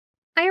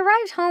I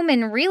arrived home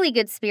in really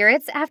good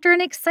spirits after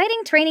an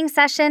exciting training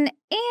session,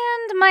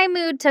 and my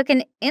mood took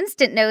an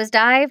instant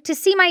nosedive to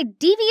see my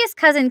devious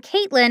cousin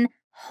Caitlin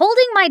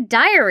holding my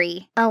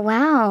diary. Oh,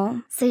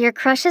 wow. So your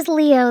crush is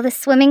Leo, the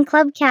swimming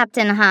club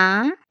captain,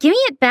 huh? Give me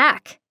it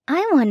back.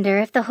 I wonder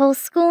if the whole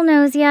school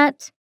knows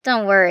yet.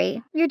 Don't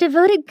worry, your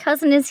devoted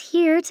cousin is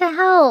here to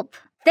help.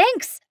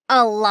 Thanks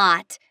a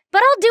lot,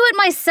 but I'll do it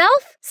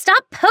myself.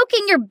 Stop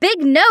poking your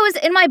big nose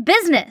in my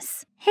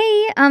business.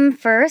 Hey,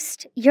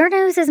 first, your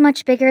nose is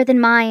much bigger than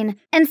mine.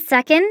 And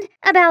second,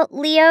 about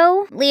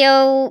Leo,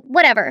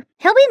 whatever.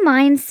 He'll be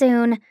mine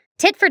soon.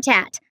 Tit for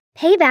tat.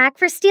 Payback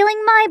for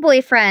stealing my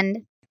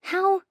boyfriend.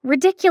 How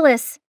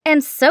ridiculous.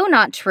 And so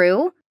not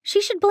true.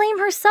 She should blame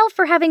herself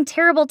for having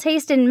terrible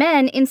taste in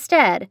men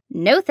instead.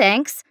 No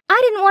thanks. I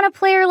didn't want a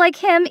player like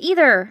him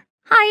either.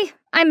 Hi,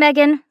 I'm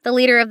Megan, the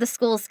leader of the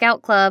school's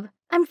scout club.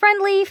 I'm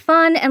friendly,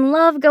 fun, and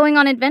love going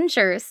on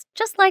adventures,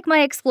 just like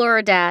my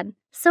explorer dad.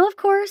 So of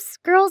course,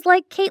 girls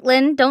like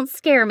Caitlin don't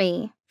scare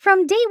me.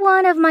 From day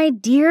one of my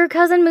dear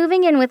cousin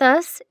moving in with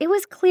us, it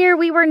was clear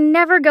we were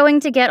never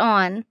going to get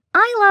on.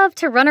 I love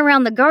to run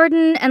around the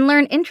garden and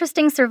learn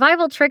interesting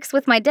survival tricks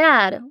with my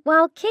dad,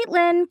 while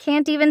Caitlin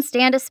can't even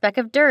stand a speck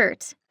of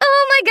dirt.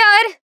 Oh my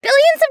god!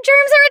 Billions of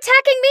germs are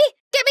attacking me!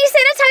 Get me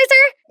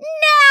sanitizer!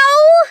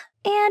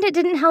 Now! And it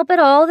didn't help at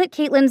all that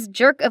Caitlin's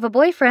jerk of a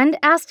boyfriend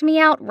asked me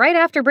out right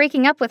after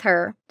breaking up with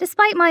her.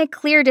 Despite my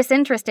clear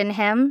disinterest in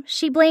him,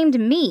 she blamed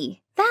me.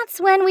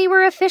 That's when we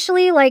were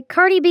officially like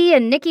Cardi B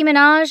and Nicki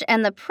Minaj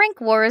and the prank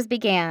wars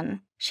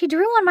began. She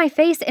drew on my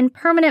face in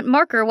permanent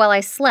marker while I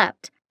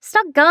slept,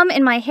 stuck gum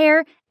in my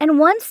hair, and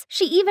once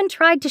she even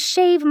tried to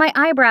shave my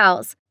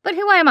eyebrows. But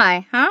who am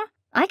I, huh?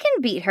 I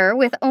can beat her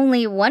with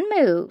only one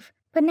move.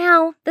 But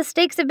now, the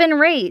stakes have been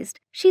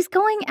raised. She's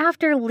going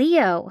after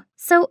Leo.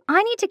 So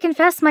I need to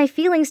confess my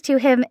feelings to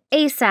him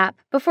ASAP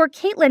before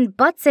Caitlin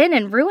butts in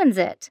and ruins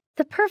it.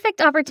 The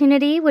perfect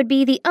opportunity would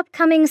be the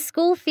upcoming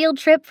school field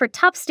trip for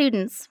top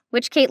students,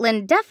 which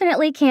Caitlin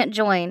definitely can't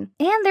join.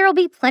 And there'll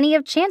be plenty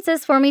of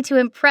chances for me to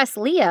impress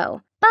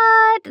Leo.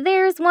 But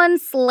there's one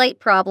slight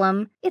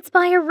problem. It's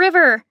by a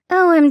river.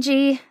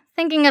 OMG,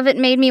 thinking of it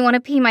made me want to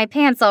pee my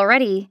pants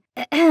already.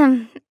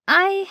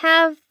 I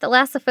have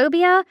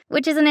thalassophobia,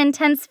 which is an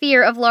intense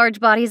fear of large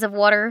bodies of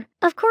water.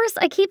 Of course,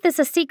 I keep this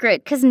a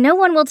secret because no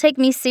one will take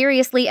me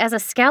seriously as a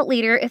scout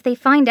leader if they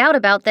find out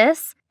about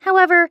this.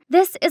 However,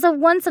 this is a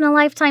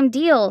once-in-a-lifetime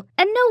deal,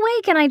 and no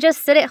way can I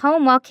just sit at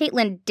home while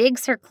Caitlin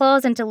digs her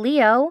claws into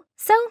Leo.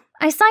 So,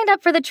 I signed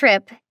up for the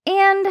trip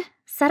and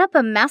set up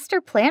a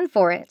master plan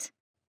for it.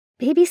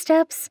 Baby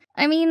steps.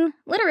 I mean,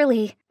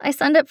 literally, I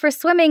signed up for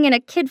swimming in a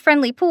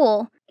kid-friendly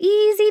pool.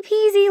 Easy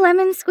peasy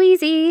lemon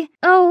squeezy.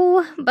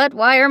 Oh, but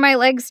why are my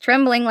legs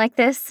trembling like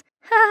this?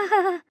 Ha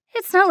ha,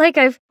 it's not like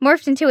I've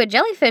morphed into a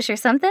jellyfish or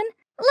something.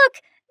 Look,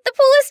 the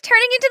pool is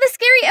turning into the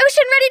scary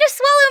ocean ready to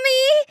swallow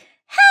me!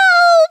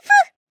 Help!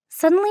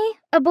 Suddenly,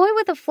 a boy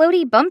with a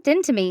floaty bumped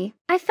into me.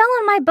 I fell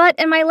on my butt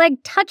and my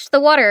leg touched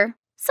the water.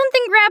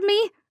 Something grabbed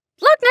me.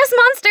 Loch Ness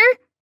Monster!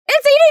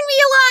 It's eating me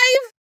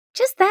alive!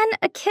 Just then,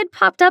 a kid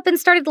popped up and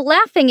started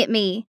laughing at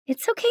me.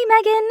 It's okay,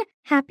 Megan.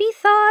 Happy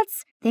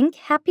thoughts. Think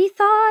happy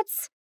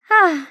thoughts.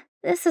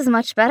 This is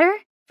much better.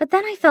 But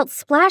then I felt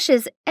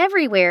splashes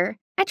everywhere.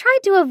 I tried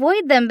to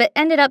avoid them but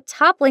ended up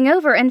toppling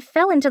over and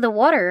fell into the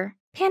water.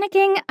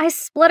 Panicking, I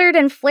spluttered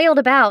and flailed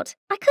about.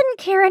 I couldn't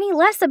care any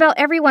less about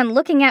everyone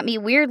looking at me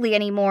weirdly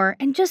anymore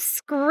and just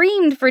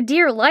screamed for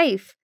dear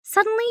life.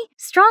 Suddenly,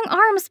 strong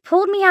arms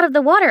pulled me out of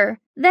the water.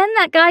 Then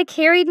that guy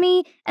carried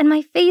me, and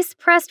my face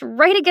pressed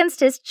right against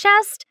his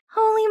chest.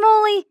 Holy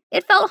moly,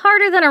 it felt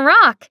harder than a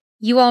rock.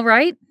 You all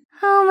right?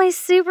 Oh, my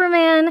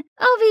Superman,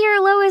 I'll be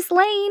your Lois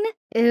Lane.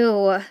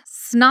 Ew,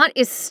 snot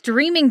is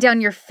streaming down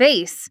your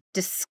face.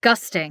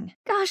 Disgusting.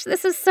 Gosh,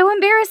 this is so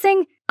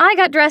embarrassing. I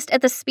got dressed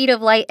at the speed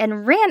of light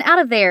and ran out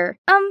of there.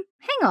 Hang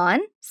on,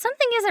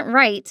 something isn't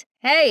right.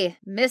 Hey,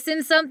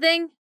 missing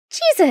something?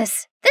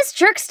 Jesus, this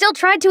jerk still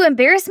tried to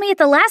embarrass me at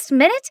the last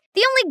minute?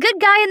 The only good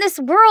guy in this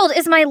world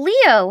is my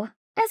Leo.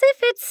 As if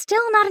it's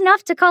still not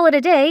enough to call it a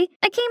day,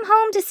 I came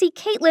home to see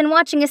Caitlin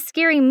watching a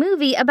scary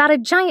movie about a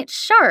giant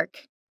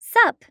shark.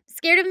 Sup,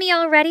 scared of me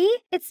already?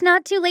 It's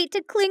not too late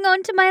to cling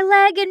onto my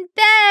leg and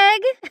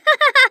beg.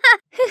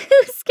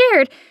 Who's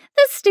scared?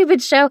 This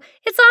stupid show.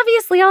 It's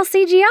obviously all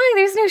CGI.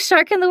 There's no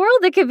shark in the world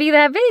that could be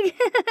that big.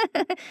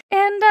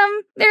 And,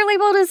 they're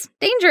labeled as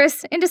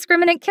dangerous,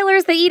 indiscriminate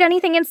killers that eat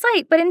anything in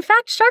sight, but in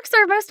fact, sharks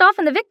are most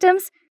often the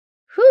victims.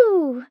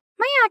 Whew,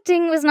 my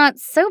acting was not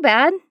so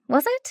bad,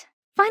 was it?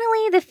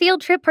 Finally, the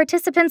field trip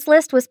participants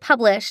list was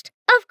published.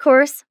 Of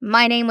course,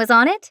 my name was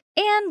on it,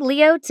 and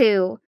Leo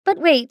too. But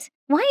wait,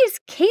 why is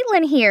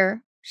Caitlin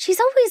here? She's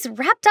always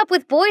wrapped up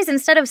with boys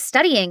instead of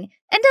studying,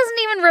 and doesn't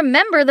even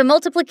remember the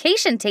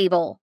multiplication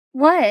table.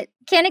 What?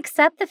 Can't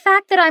accept the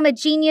fact that I'm a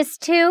genius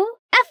too?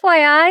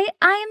 FYI,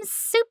 I'm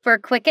super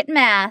quick at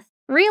math.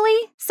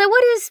 Really? So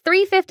what is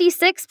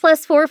 356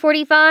 plus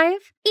 445?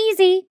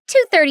 Easy,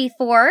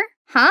 234.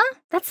 Huh?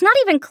 That's not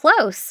even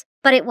close.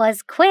 But it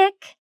was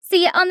quick.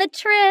 See you on the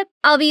trip.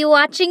 I'll be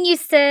watching you,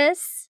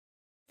 sis.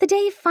 The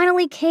day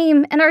finally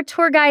came, and our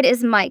tour guide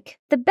is Mike,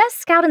 the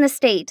best scout in the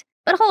state.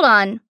 But hold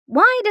on,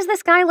 why does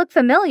this guy look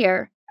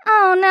familiar?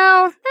 Oh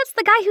no, that's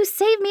the guy who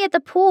saved me at the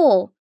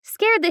pool.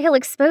 Scared that he'll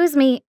expose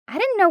me, I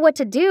didn't know what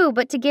to do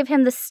but to give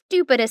him the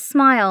stupidest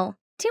smile.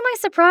 To my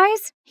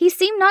surprise, he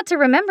seemed not to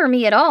remember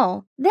me at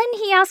all. Then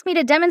he asked me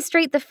to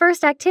demonstrate the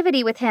first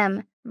activity with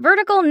him,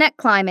 vertical neck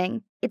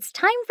climbing. It's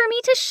time for me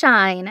to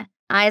shine.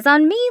 Eyes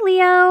on me,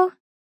 Leo.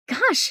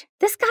 Gosh,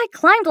 this guy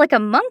climbed like a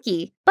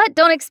monkey, but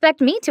don't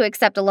expect me to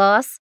accept a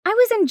loss. I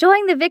was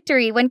enjoying the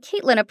victory when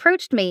Caitlin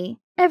approached me.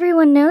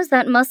 Everyone knows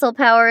that muscle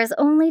power is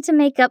only to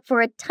make up for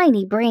a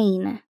tiny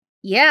brain.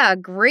 Yeah,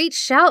 great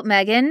shout,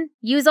 Megan.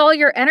 Use all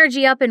your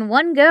energy up in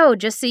one go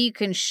just so you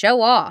can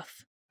show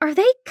off. Are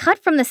they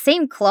cut from the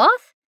same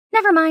cloth?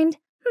 Never mind.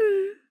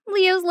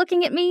 Leo's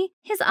looking at me.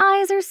 His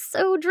eyes are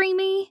so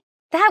dreamy.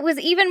 That was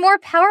even more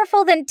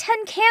powerful than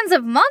 10 cans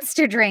of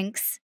Monster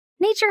drinks.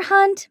 Nature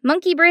hunt,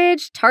 monkey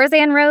bridge,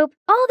 Tarzan rope,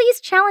 all these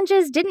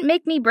challenges didn't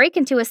make me break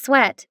into a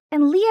sweat,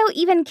 and Leo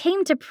even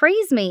came to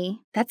praise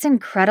me. That's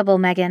incredible,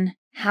 Megan.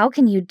 How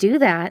can you do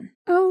that?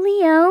 Oh,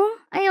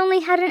 Leo, I only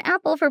had an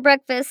apple for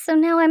breakfast, so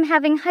now I'm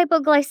having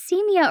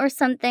hypoglycemia or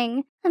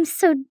something. I'm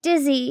so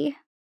dizzy.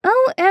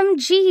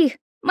 OMG!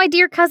 My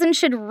dear cousin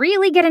should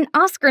really get an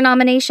Oscar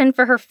nomination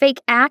for her fake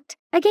act.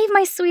 I gave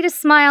my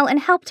sweetest smile and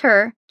helped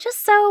her.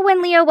 Just so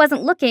when Leo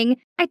wasn't looking,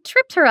 I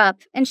tripped her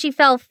up and she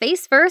fell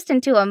face first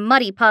into a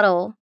muddy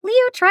puddle.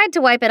 Leo tried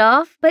to wipe it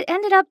off, but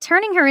ended up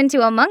turning her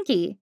into a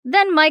monkey.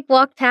 Then Mike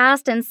walked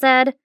past and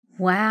said,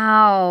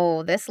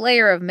 Wow, this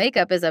layer of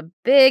makeup is a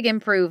big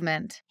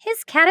improvement.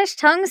 His cattish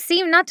tongue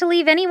seemed not to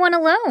leave anyone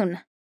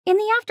alone. In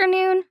the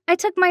afternoon, I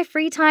took my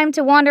free time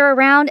to wander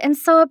around and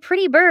saw a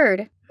pretty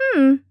bird.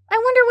 I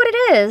wonder what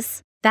it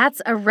is.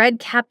 That's a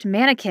red-capped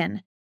manakin,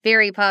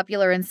 very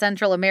popular in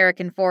Central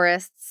American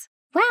forests.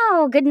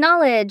 Wow, good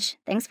knowledge.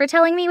 Thanks for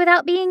telling me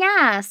without being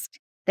asked.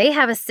 They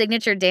have a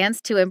signature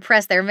dance to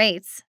impress their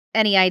mates.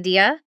 Any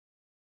idea?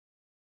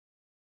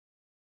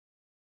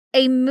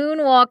 A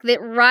moonwalk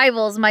that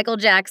rivals Michael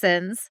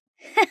Jackson's.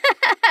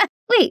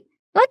 Wait,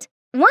 what?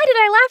 Why did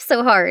I laugh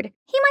so hard?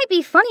 He might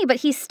be funny, but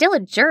he's still a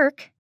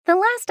jerk. The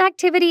last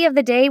activity of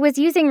the day was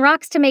using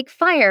rocks to make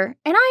fire,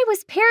 and I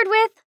was paired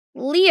with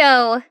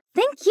Leo.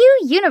 Thank you,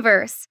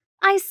 universe.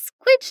 I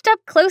squidged up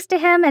close to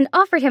him and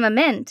offered him a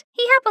mint.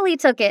 He happily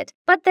took it,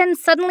 but then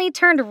suddenly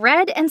turned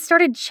red and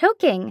started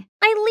choking.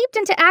 I leaped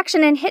into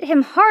action and hit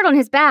him hard on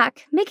his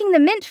back, making the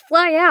mint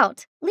fly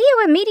out. Leo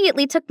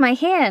immediately took my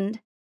hand.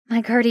 My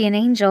guardian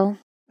angel,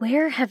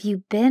 where have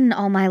you been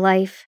all my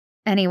life?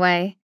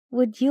 Anyway,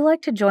 would you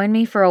like to join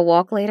me for a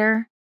walk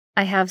later?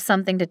 I have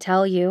something to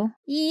tell you.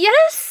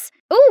 Yes!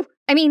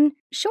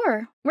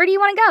 Sure. Where do you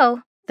want to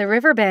go? The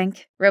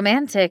riverbank.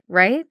 Romantic,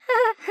 right?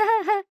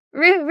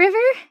 River?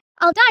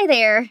 I'll die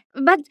there.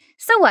 But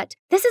so what?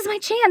 This is my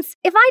chance.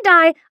 If I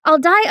die, I'll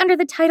die under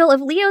the title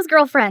of Leo's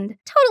girlfriend.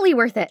 Totally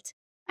worth it.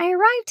 I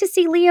arrived to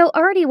see Leo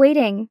already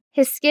waiting.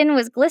 His skin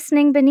was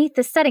glistening beneath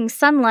the setting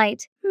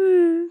sunlight.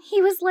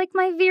 He was like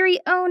my very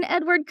own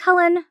Edward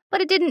Cullen,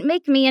 but it didn't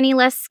make me any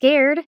less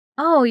scared.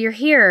 Oh, you're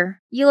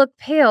here. You look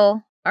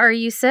pale. Are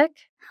you sick?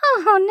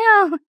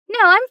 Oh, no.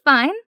 No, I'm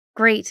fine.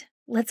 Great.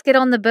 Let's get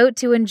on the boat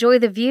to enjoy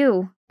the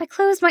view. I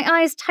closed my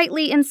eyes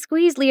tightly and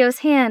squeezed Leo's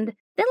hand.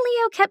 Then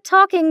Leo kept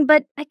talking,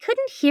 but I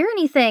couldn't hear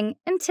anything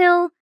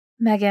until...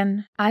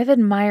 Megan, I've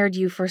admired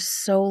you for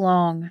so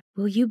long.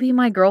 Will you be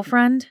my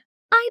girlfriend?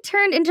 I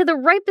turned into the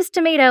ripest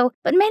tomato,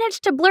 but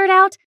managed to blurt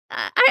out,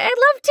 I'd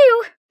love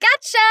to.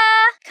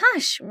 Gotcha!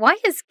 Gosh, why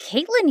is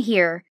Caitlin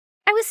here?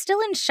 I was still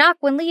in shock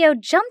when Leo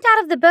jumped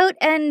out of the boat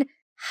and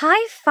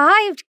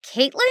high-fived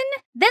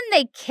Caitlin? Then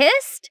they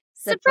kissed?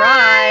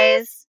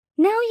 Surprise!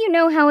 Now you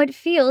know how it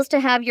feels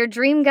to have your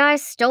dream guy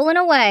stolen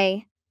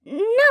away.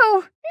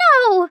 No!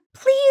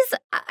 Please,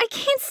 I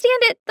can't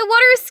stand it. The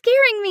water is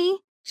scaring me.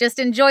 Just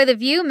enjoy the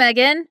view,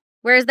 Megan.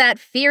 Where's that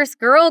fierce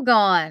girl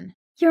gone?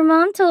 Your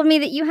mom told me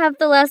that you have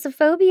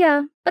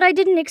thalassophobia, but I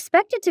didn't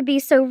expect it to be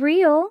so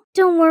real.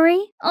 Don't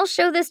worry, I'll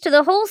show this to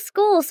the whole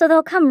school so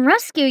they'll come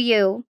rescue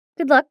you.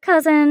 Good luck,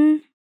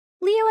 cousin.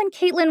 Leo and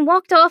Caitlin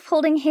walked off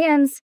holding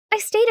hands. I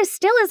stayed as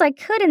still as I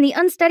could in the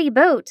unsteady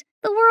boat.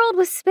 The world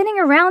was spinning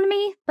around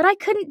me, but I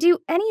couldn't do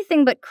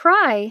anything but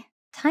cry.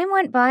 Time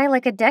went by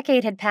like a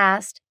decade had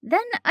passed.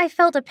 Then I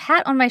felt a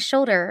pat on my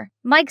shoulder.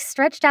 Mike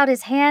stretched out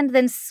his hand,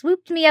 then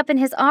swooped me up in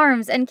his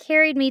arms and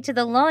carried me to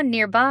the lawn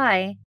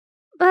nearby.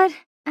 But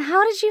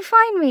how did you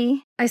find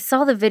me? I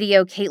saw the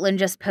video Caitlin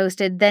just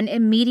posted, then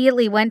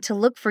immediately went to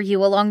look for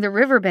you along the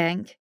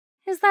riverbank.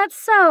 Is that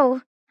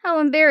so? How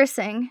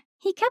embarrassing.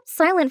 He kept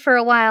silent for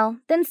a while,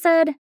 then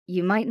said,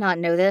 You might not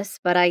know this,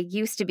 but I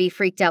used to be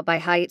freaked out by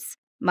heights.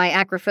 My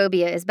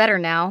acrophobia is better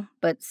now,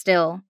 but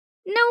still.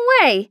 No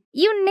way!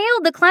 You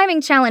nailed the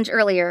climbing challenge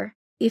earlier.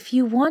 If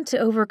you want to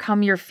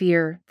overcome your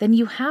fear, then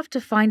you have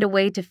to find a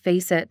way to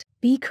face it.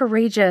 Be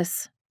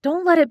courageous.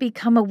 Don't let it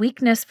become a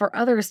weakness for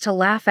others to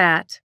laugh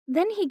at.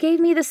 Then he gave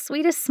me the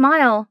sweetest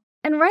smile,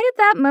 and right at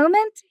that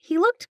moment, he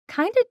looked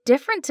kinda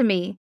different to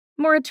me,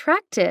 more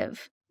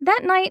attractive.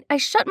 That night, I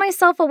shut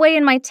myself away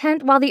in my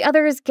tent while the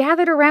others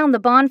gathered around the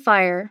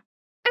bonfire.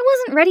 I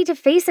wasn't ready to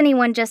face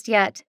anyone just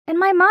yet, and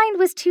my mind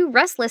was too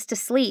restless to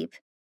sleep.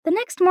 The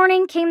next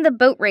morning came the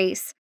boat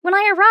race. When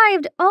I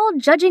arrived, all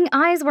judging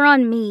eyes were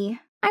on me.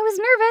 I was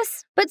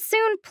nervous, but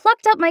soon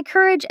plucked up my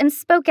courage and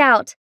spoke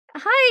out.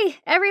 Hi,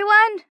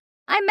 everyone.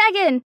 I'm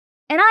Megan,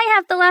 and I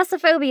have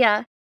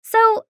thalassophobia.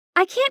 So,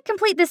 I can't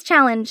complete this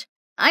challenge.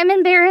 I'm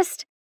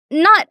embarrassed.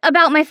 Not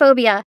about my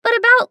phobia, but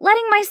about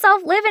letting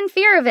myself live in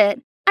fear of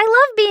it. I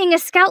love being a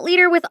scout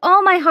leader with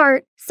all my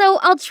heart, so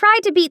I'll try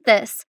to beat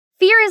this.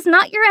 Fear is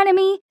not your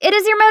enemy, it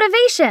is your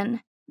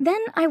motivation. Then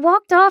I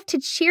walked off to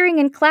cheering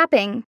and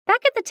clapping.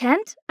 Back at the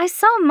tent, I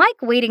saw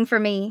Mike waiting for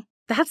me.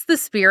 That's the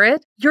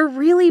spirit. You're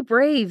really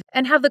brave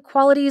and have the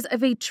qualities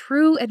of a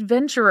true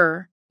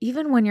adventurer.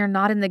 Even when you're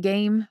not in the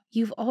game,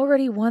 you've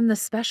already won the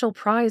special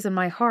prize in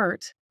my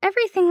heart.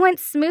 Everything went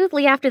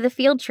smoothly after the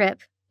field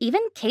trip.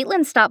 Even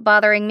Caitlin stopped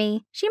bothering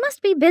me. She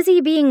must be busy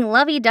being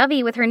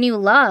lovey-dovey with her new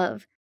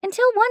love.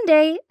 Until one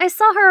day, I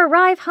saw her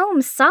arrive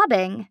home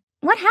sobbing.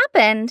 What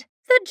happened?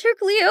 That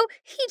jerk Leo,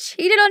 he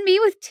cheated on me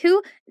with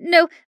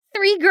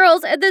 3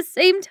 girls at the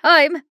same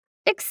time.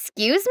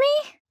 Excuse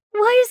me?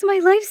 Why is my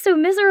life so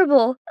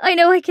miserable? I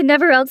know I can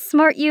never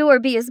outsmart you or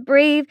be as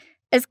brave,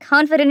 as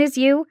confident as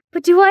you,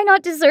 but do I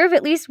not deserve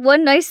at least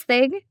one nice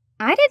thing?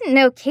 I didn't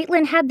know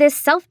Caitlin had this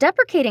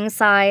self-deprecating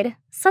side.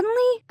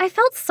 Suddenly, I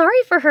felt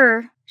sorry for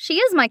her. She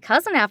is my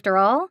cousin after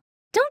all.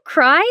 Don't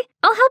cry.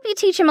 I'll help you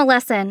teach him a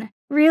lesson.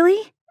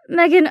 Really?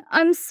 Megan,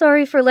 I'm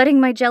sorry for letting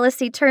my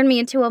jealousy turn me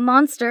into a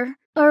monster.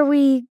 Are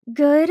we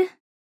good?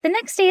 The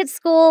next day at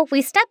school,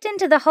 we stepped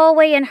into the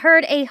hallway and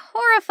heard a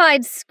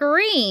horrified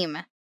scream.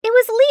 It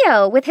was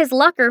Leo with his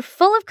locker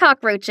full of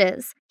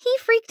cockroaches. He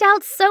freaked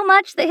out so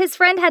much that his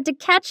friend had to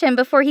catch him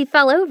before he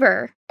fell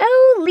over.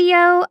 Oh,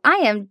 Leo, I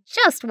am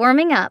just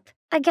warming up.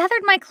 I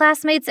gathered my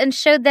classmates and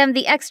showed them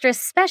the extra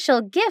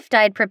special gift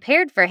I'd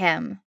prepared for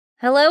him.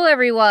 Hello,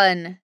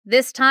 everyone.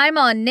 This time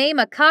on Name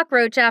a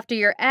Cockroach After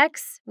Your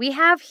Ex, we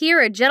have here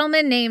a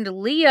gentleman named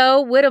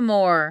Leo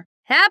Whittemore.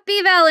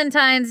 Happy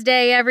Valentine's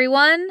Day,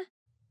 everyone!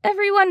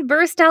 Everyone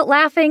burst out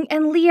laughing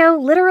and Leo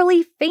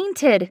literally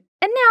fainted.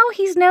 And now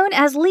he's known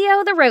as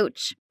Leo the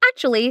Roach.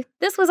 Actually,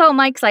 this was all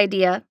Mike's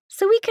idea,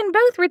 so we can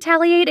both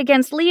retaliate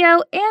against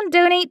Leo and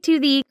donate to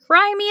the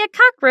Cry Me a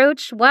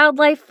Cockroach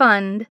Wildlife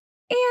Fund.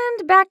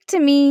 And back to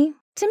me.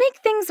 To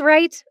make things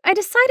right, I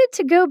decided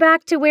to go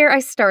back to where I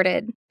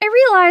started.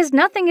 I realized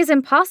nothing is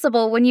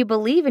impossible when you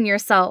believe in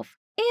yourself,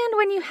 and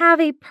when you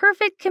have a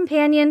perfect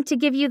companion to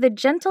give you the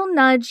gentle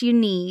nudge you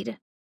need.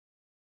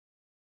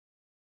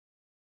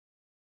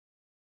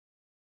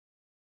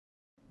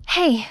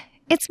 Hey,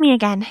 it's me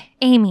again,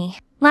 Amy.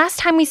 Last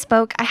time we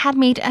spoke, I had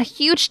made a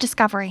huge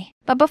discovery.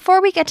 But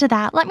before we get to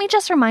that, let me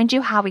just remind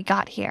you how we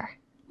got here.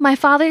 My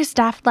father's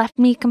death left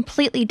me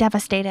completely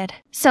devastated,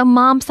 so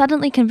Mom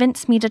suddenly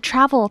convinced me to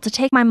travel to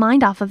take my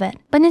mind off of it.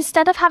 But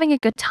instead of having a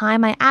good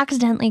time, I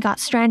accidentally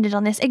got stranded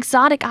on this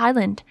exotic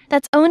island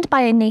that's owned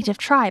by a native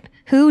tribe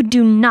who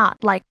do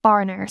not like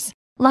foreigners.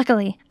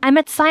 Luckily, I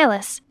met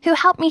Silas, who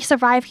helped me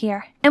survive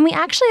here, and we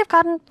actually have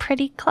gotten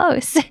pretty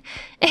close.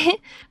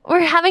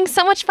 We're having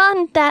so much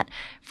fun that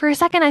for a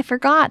second I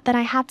forgot that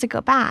I had to go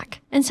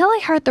back, until I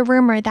heard the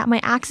rumor that my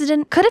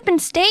accident could have been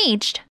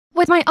staged.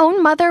 Would my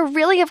own mother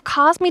really have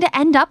caused me to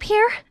end up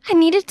here? I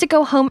needed to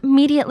go home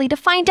immediately to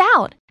find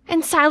out,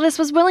 and Silas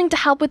was willing to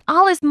help with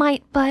all his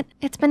might, but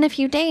it's been a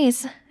few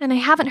days, and I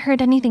haven't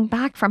heard anything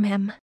back from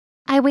him.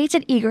 I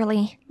waited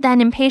eagerly,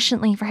 then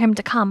impatiently for him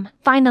to come.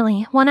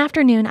 Finally, one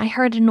afternoon I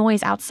heard a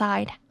noise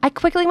outside. I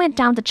quickly went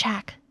down to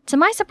check. To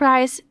my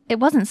surprise, it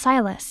wasn't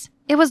Silas.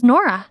 It was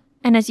Nora,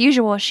 and as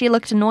usual, she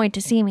looked annoyed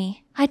to see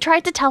me. I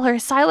tried to tell her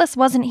Silas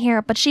wasn't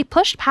here, but she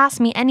pushed past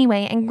me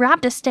anyway and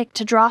grabbed a stick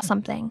to draw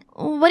something.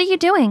 What are you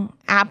doing?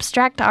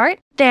 Abstract art?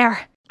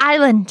 There.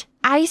 Island.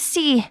 I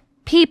see.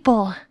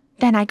 People.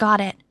 Then I got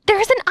it.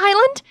 There's an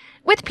island?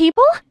 With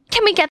people?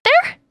 Can we get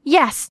there?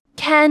 Yes.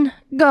 Can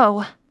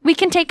go. We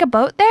can take a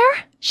boat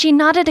there? She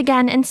nodded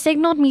again and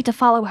signaled me to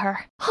follow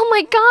her. Oh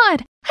my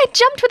god! I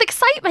jumped with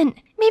excitement!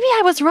 Maybe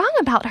I was wrong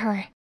about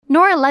her.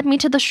 Nora led me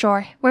to the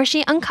shore, where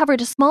she uncovered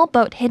a small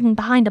boat hidden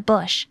behind a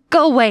bush.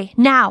 Go away,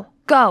 now!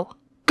 Go!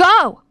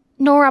 Go!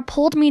 Nora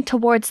pulled me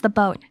towards the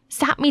boat,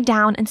 sat me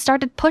down, and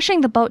started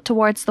pushing the boat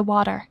towards the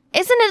water.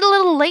 Isn't it a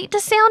little late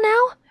to sail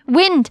now?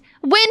 Wind!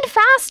 Wind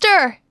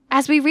faster!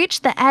 As we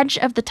reached the edge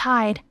of the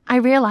tide, I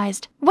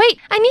realized, wait,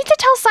 I need to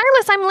tell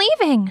Silas I'm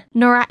leaving.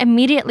 Nora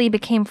immediately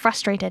became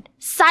frustrated.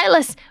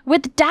 Silas,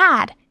 with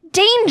Dad!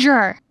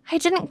 Danger! I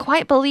didn't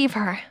quite believe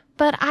her,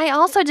 but I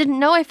also didn't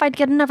know if I'd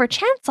get another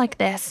chance like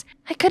this.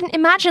 I couldn't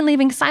imagine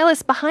leaving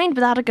Silas behind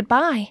without a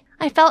goodbye.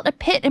 I felt a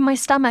pit in my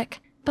stomach,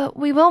 but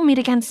we will meet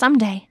again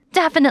someday.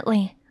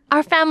 Definitely.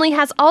 Our family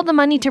has all the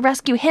money to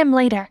rescue him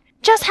later.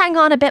 Just hang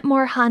on a bit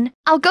more, hun.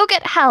 I'll go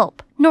get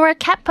help. Nora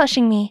kept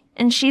pushing me,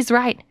 and she's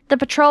right. The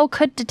patrol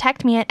could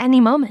detect me at any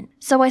moment,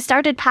 so I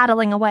started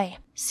paddling away.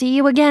 See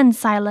you again,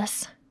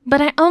 Silas.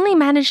 But I only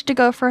managed to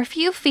go for a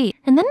few feet,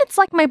 and then it's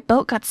like my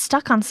boat got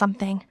stuck on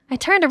something. I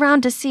turned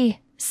around to see.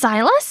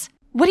 Silas?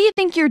 What do you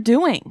think you're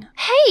doing?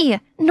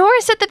 Hey!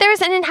 Nora said that there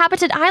is an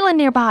inhabited island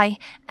nearby,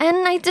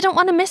 and I didn't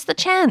want to miss the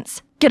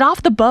chance. Get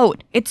off the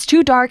boat. It's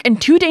too dark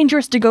and too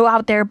dangerous to go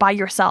out there by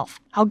yourself.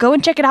 I'll go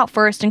and check it out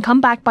first and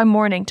come back by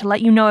morning to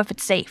let you know if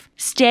it's safe.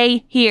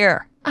 Stay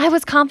here. I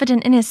was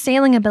confident in his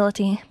sailing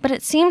ability, but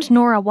it seemed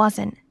Nora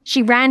wasn't.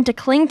 She ran to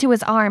cling to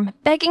his arm,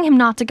 begging him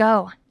not to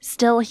go.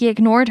 Still, he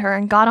ignored her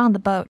and got on the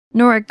boat.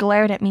 Nora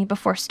glared at me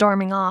before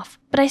storming off,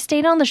 but I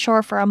stayed on the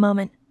shore for a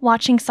moment,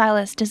 watching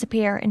Silas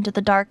disappear into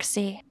the dark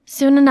sea.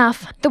 Soon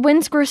enough, the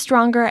winds grew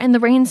stronger and the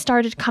rain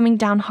started coming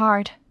down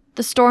hard.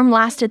 The storm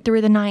lasted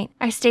through the night.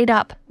 I stayed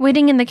up,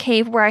 waiting in the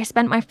cave where I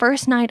spent my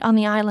first night on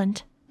the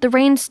island. The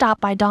rain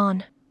stopped by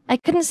dawn. I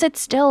couldn't sit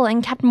still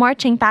and kept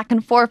marching back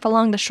and forth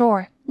along the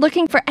shore,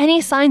 looking for any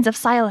signs of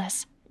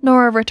Silas.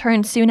 Nora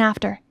returned soon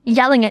after,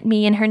 yelling at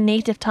me in her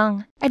native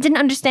tongue. I didn't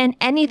understand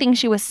anything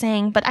she was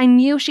saying, but I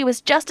knew she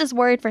was just as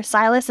worried for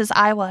Silas as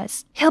I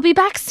was. He'll be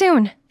back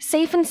soon,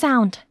 safe and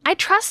sound. I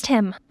trust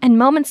him. And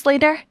moments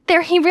later,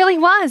 there he really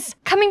was,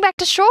 coming back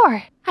to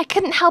shore. I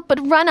couldn't help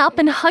but run up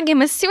and hug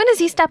him as soon as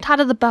he stepped out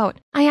of the boat.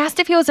 I asked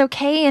if he was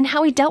okay and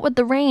how he dealt with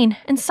the rain,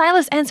 and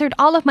Silas answered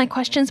all of my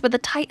questions with a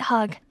tight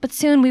hug. But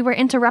soon we were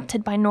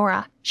interrupted by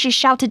Nora. She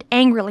shouted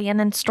angrily and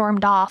then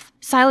stormed off.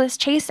 Silas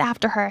chased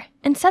after her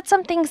and said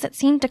some things that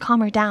seemed to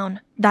calm her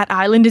down. That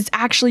island is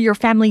actually your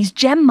family's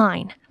gem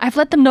mine. I've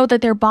let them know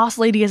that their boss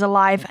lady is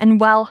alive and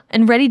well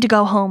and ready to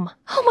go home.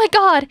 Oh my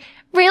god,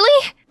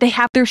 really? They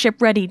have their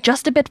ship ready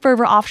just a bit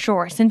further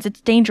offshore since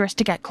it's dangerous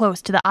to get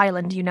close to the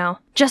island, you know.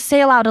 Just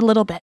sail out a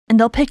little bit and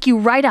they'll pick you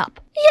right up.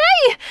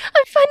 Yay!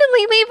 I'm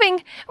finally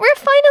leaving! We're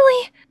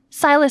finally...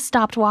 Silas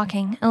stopped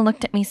walking and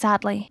looked at me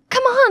sadly.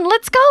 Come on,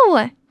 let's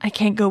go! I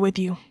can't go with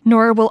you.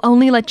 Nora will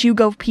only let you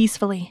go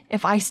peacefully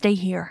if I stay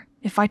here.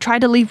 If I try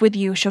to leave with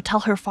you, she'll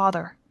tell her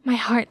father. My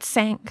heart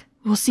sank.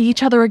 We'll see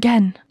each other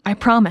again, I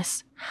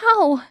promise.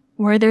 How?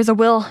 Where there's a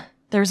will,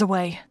 there's a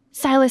way.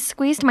 Silas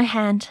squeezed my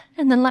hand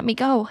and then let me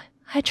go.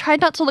 I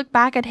tried not to look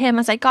back at him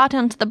as I got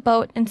onto the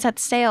boat and set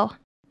sail.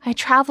 I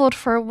traveled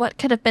for what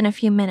could have been a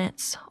few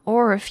minutes,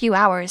 or a few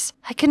hours.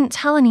 I couldn't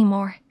tell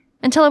anymore,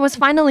 until I was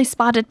finally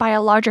spotted by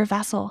a larger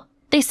vessel.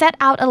 They set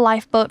out a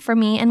lifeboat for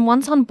me, and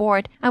once on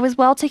board, I was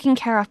well taken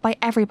care of by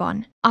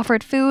everyone,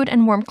 offered food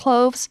and warm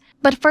clothes.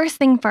 But first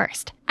thing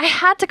first, I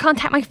had to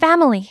contact my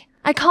family.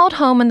 I called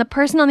home and the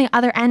person on the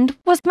other end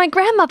was my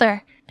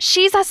grandmother.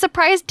 She's as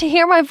surprised to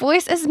hear my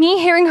voice as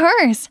me hearing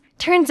hers.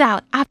 Turns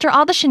out, after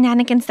all the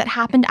shenanigans that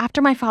happened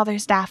after my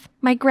father's death,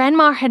 my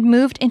grandma had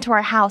moved into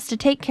our house to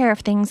take care of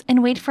things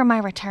and wait for my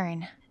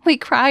return. We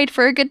cried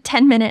for a good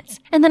 10 minutes,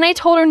 and then I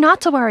told her not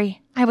to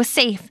worry. I was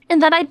safe,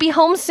 and that I'd be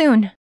home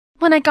soon.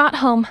 When I got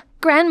home,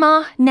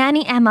 Grandma,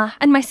 Nanny Emma,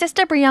 and my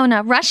sister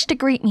Brianna rushed to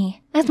greet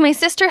me. As my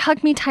sister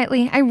hugged me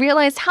tightly, I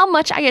realized how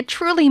much I had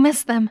truly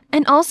missed them,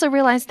 and also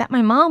realized that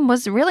my mom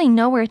was really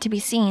nowhere to be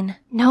seen.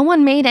 No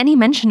one made any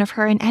mention of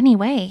her in any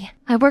way.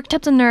 I worked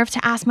up the nerve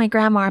to ask my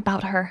grandma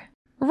about her.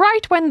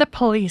 Right when the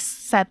police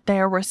said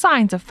there were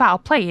signs of foul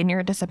play in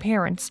your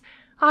disappearance,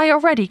 I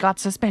already got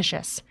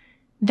suspicious.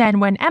 Then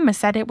when Emma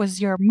said it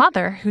was your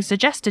mother who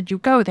suggested you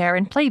go there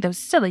and play those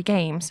silly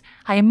games,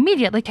 I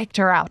immediately kicked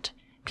her out.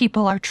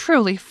 People are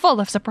truly full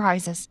of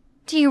surprises.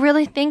 Do you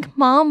really think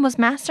Mom was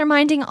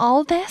masterminding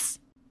all this?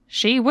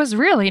 She was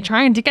really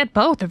trying to get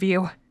both of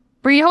you.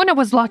 Brianna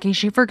was lucky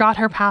she forgot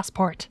her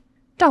passport.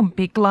 Don't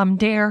be glum,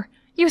 dear.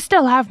 You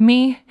still have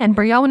me, and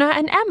Brianna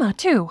and Emma,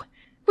 too.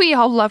 We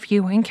all love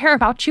you and care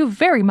about you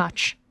very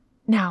much.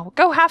 Now,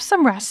 go have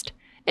some rest.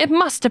 It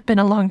must have been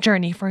a long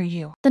journey for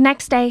you. The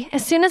next day,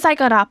 as soon as I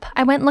got up,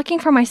 I went looking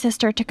for my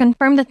sister to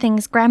confirm the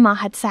things Grandma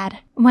had said.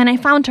 When I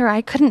found her,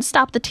 I couldn't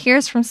stop the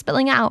tears from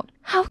spilling out.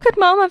 How could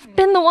Mom have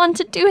been the one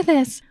to do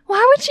this?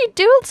 Why would she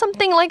do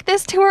something like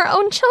this to her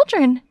own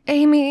children?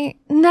 Amy,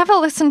 never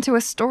listen to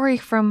a story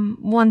from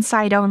one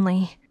side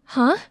only.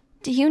 Huh?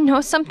 Do you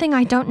know something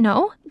I don't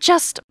know?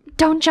 Just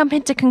don't jump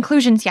into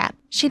conclusions yet.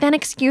 She then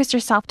excused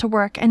herself to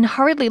work and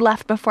hurriedly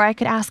left before I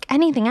could ask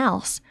anything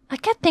else. I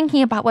kept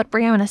thinking about what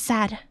Brianna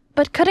said,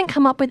 but couldn't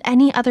come up with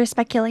any other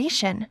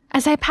speculation.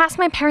 As I passed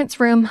my parents'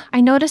 room, I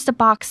noticed a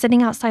box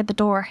sitting outside the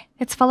door.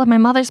 It's full of my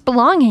mother's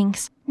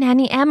belongings.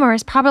 Nanny Emma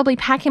is probably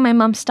packing my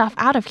mom's stuff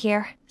out of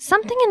here.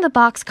 Something in the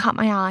box caught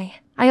my eye.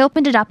 I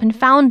opened it up and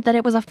found that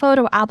it was a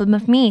photo album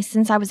of me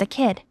since I was a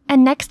kid.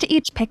 And next to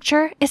each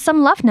picture is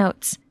some love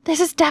notes.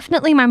 This is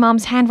definitely my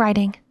mom's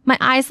handwriting. My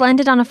eyes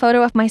landed on a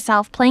photo of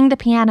myself playing the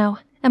piano,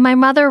 and my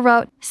mother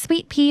wrote,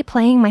 "Sweet Pea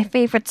playing my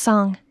favorite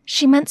song."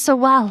 She meant so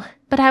well,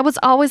 but I was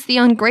always the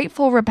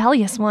ungrateful,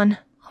 rebellious one.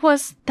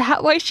 Was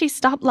that why she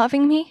stopped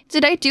loving me?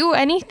 Did I do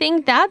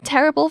anything that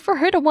terrible for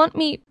her to want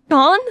me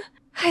gone?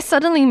 I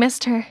suddenly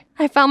missed her.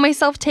 I found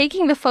myself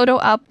taking the photo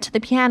up to the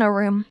piano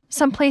room,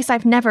 someplace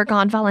I've never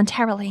gone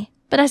voluntarily.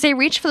 But as I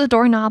reached for the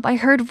doorknob, I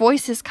heard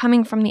voices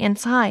coming from the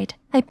inside.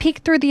 I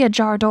peeked through the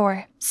ajar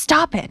door.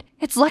 Stop it!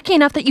 It's lucky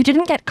enough that you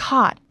didn't get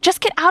caught.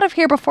 Just get out of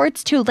here before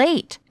it's too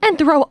late. And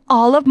throw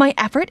all of my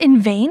effort in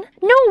vain?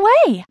 No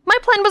way! My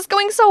plan was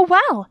going so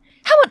well.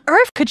 How on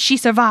earth could she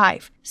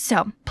survive?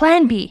 So,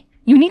 plan B.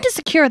 You need to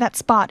secure that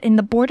spot in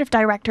the board of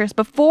directors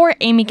before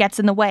Amy gets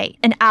in the way,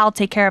 and I'll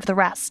take care of the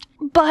rest.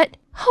 But,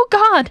 oh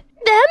God,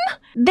 them?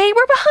 They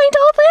were behind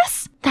all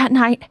this? That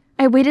night,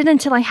 I waited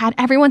until I had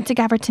everyone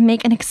together to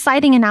make an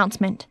exciting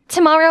announcement.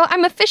 Tomorrow,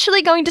 I'm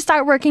officially going to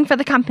start working for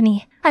the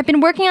company. I've been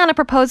working on a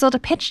proposal to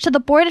pitch to the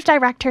board of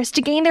directors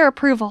to gain their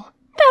approval.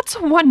 That's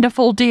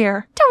wonderful,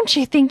 dear. Don't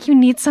you think you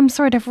need some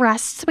sort of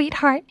rest,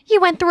 sweetheart? You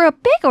went through a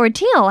big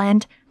ordeal,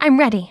 and I'm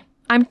ready.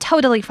 I'm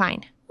totally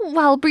fine.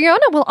 Well,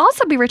 Brianna will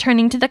also be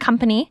returning to the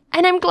company,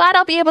 and I'm glad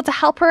I'll be able to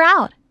help her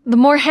out. The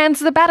more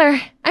hands, the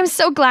better. I'm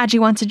so glad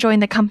you want to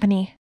join the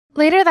company.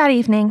 Later that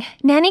evening,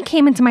 Nanny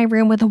came into my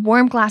room with a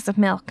warm glass of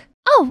milk.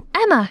 Oh,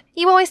 Emma,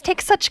 you always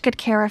take such good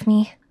care of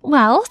me.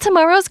 Well,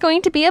 tomorrow's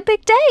going to be a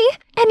big day,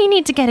 and you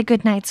need to get a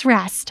good night's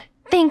rest.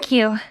 Thank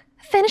you.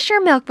 Finish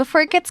your milk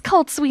before it gets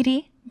cold,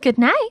 sweetie. Good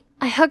night.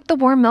 I hugged the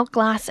warm milk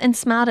glass and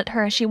smiled at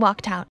her as she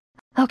walked out.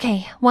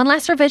 Okay, one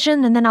last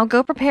revision and then I'll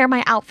go prepare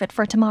my outfit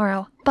for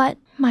tomorrow. But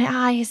my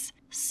eyes,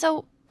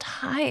 so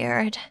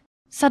tired.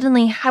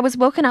 Suddenly, I was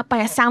woken up by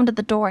a sound at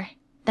the door.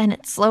 Then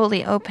it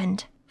slowly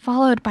opened,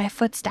 followed by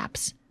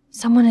footsteps.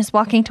 Someone is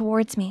walking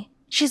towards me.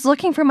 She's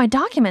looking for my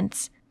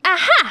documents.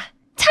 Aha!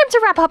 Time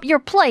to wrap up your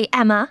play,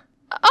 Emma.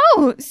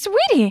 Oh,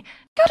 sweetie,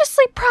 go to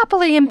sleep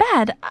properly in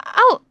bed.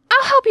 I'll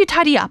help you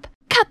tidy up.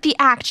 Cut the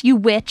act, you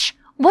witch.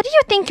 What do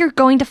you think you're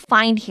going to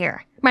find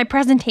here? My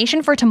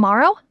presentation for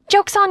tomorrow?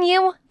 Joke's on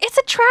you. It's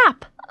a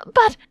trap.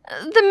 But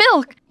the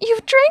milk,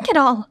 you've drank it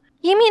all.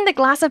 You mean the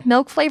glass of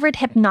milk flavored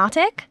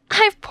Hypnotic?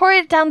 I've poured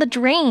it down the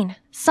drain.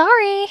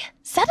 Sorry.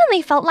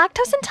 Suddenly felt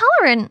lactose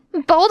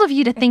intolerant. Bold of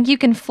you to think you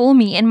can fool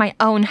me in my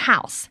own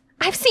house.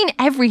 I've seen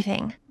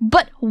everything.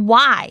 But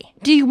why?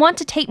 Do you want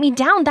to take me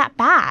down that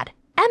bad?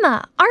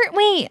 Emma, aren't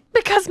we?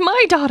 Because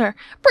my daughter,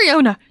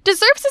 Brianna,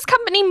 deserves this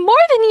company more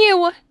than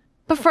you.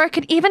 Before I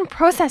could even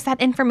process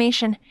that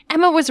information,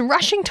 Emma was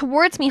rushing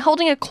towards me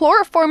holding a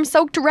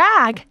chloroform-soaked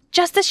rag.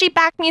 Just as she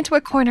backed me into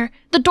a corner,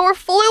 the door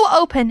flew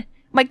open.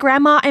 My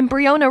grandma and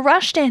Brianna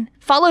rushed in,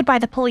 followed by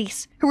the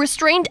police, who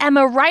restrained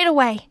Emma right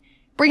away.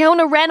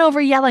 Brianna ran over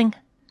yelling,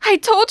 I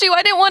told you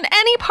I didn't want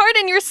any part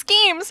in your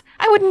schemes.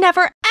 I would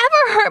never,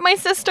 ever hurt my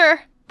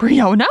sister.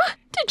 Brianna?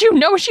 Did you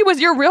know she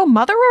was your real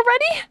mother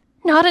already?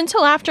 Not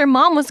until after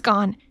Mom was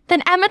gone.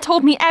 Then Emma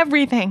told me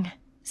everything.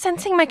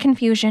 Sensing my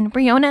confusion,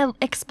 Brianna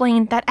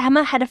explained that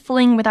Emma had a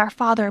fling with our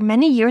father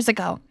many years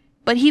ago,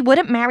 but he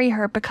wouldn't marry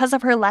her because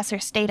of her lesser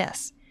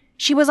status.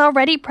 She was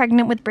already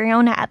pregnant with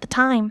Brianna at the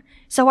time,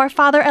 so our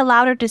father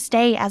allowed her to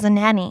stay as a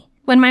nanny.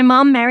 When my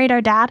mom married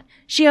our dad,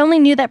 she only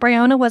knew that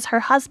Brianna was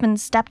her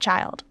husband's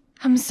stepchild.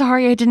 I'm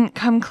sorry I didn't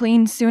come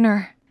clean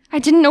sooner. I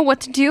didn't know what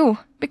to do,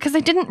 because I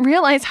didn't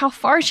realize how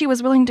far she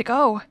was willing to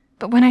go.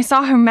 But when I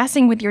saw her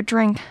messing with your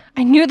drink,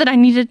 I knew that I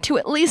needed to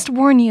at least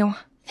warn you.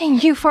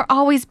 Thank you for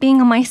always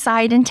being on my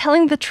side and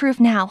telling the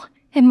truth now.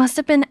 It must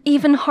have been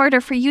even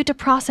harder for you to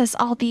process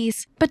all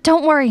these. But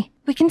don't worry,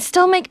 we can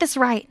still make this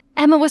right.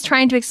 Emma was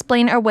trying to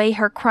explain away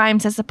her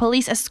crimes as the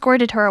police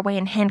escorted her away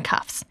in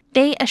handcuffs.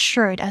 They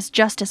assured us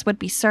justice would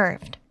be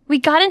served. We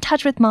got in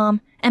touch with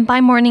Mom, and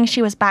by morning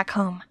she was back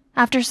home.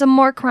 After some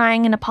more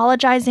crying and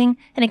apologizing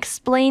and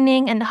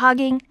explaining and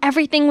hugging,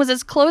 everything was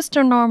as close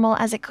to normal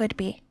as it could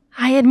be.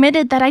 I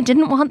admitted that I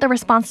didn't want the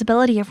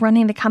responsibility of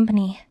running the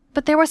company,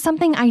 but there was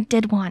something I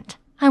did want.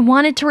 I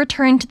wanted to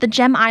return to the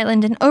Gem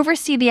Island and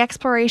oversee the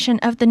exploration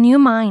of the new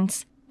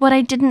mines. What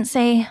I didn't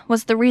say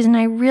was the reason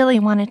I really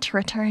wanted to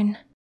return.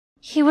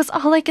 He was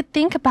all I could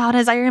think about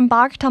as I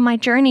embarked on my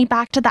journey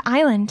back to the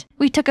island.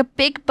 We took a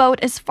big boat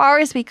as far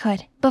as we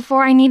could,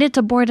 before I needed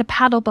to board a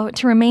paddle boat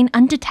to remain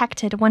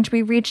undetected once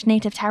we reached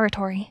native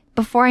territory.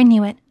 Before I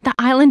knew it, the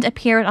island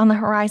appeared on the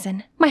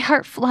horizon. My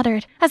heart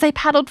fluttered as I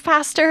paddled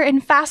faster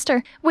and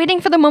faster, waiting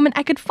for the moment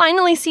I could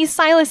finally see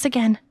Silas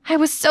again. I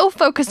was so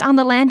focused on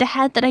the land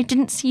ahead that I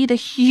didn't see the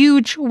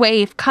huge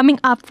wave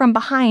coming up from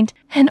behind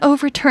and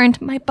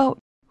overturned my boat.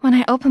 When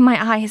I opened my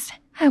eyes,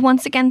 I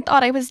once again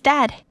thought I was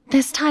dead.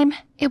 This time,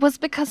 it was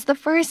because the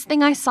first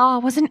thing I saw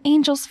was an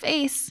angel's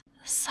face.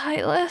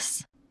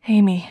 Silas?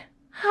 Amy.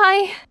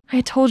 Hi.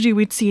 I told you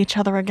we'd see each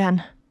other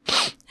again.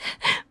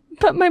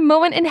 But my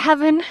moment in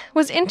heaven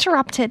was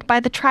interrupted by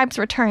the tribe's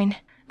return.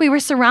 We were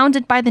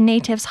surrounded by the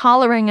natives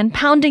hollering and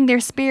pounding their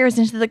spears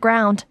into the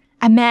ground.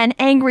 A man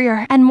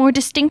angrier and more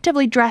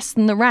distinctively dressed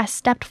than the rest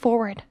stepped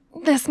forward.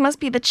 This must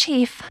be the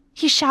chief.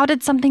 He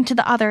shouted something to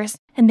the others,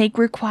 and they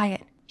grew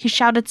quiet. He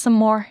shouted some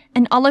more,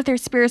 and all of their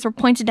spears were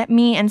pointed at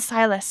me and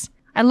Silas.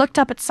 I looked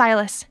up at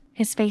Silas.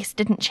 His face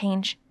didn't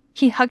change.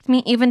 He hugged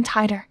me even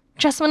tighter.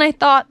 Just when I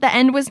thought the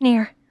end was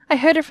near, I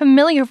heard a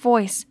familiar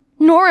voice.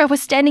 Nora was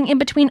standing in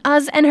between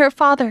us and her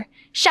father,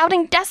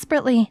 shouting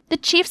desperately. The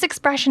chief's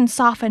expression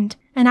softened,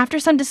 and after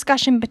some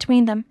discussion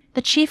between them,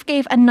 the chief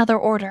gave another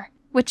order,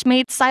 which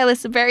made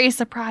Silas very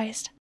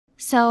surprised.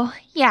 So,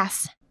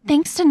 yes,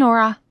 thanks to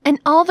Nora and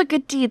all the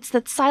good deeds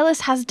that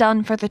Silas has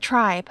done for the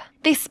tribe,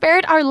 they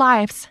spared our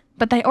lives,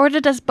 but they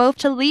ordered us both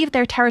to leave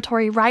their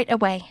territory right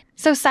away.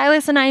 So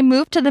Silas and I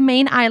moved to the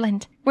main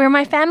island, where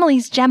my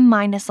family's gem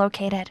mine is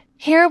located.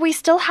 Here we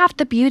still have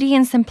the beauty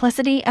and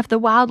simplicity of the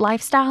wild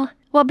lifestyle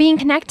while being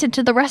connected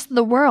to the rest of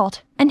the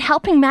world and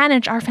helping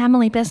manage our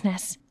family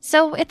business.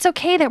 So it's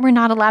okay that we're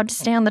not allowed to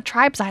stay on the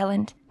tribe's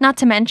island. Not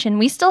to mention,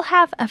 we still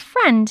have a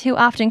friend who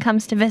often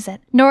comes to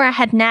visit. Nora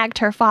had nagged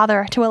her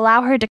father to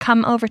allow her to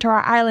come over to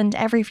our island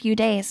every few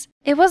days.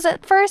 It was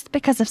at first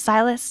because of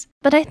Silas,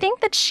 but I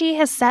think that she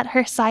has set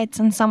her sights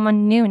on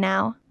someone new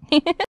now.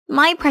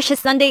 My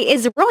precious Sunday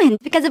is ruined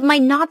because of my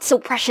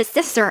not-so-precious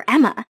sister,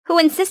 Emma, who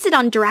insisted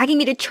on dragging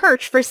me to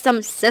church for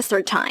some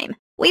sister time.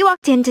 We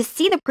walked in to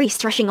see the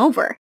priest rushing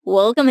over.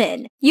 Welcome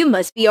in. You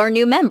must be our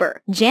new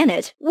member,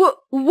 Janet.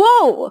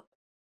 Whoa!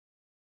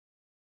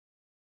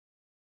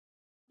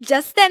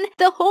 Just then,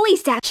 the holy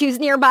statues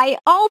nearby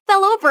all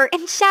fell over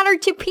and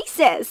shattered to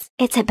pieces.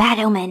 It's a bad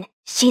omen.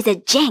 She's a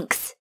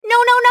jinx.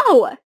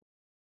 No!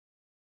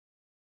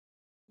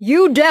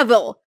 You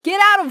devil! Get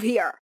out of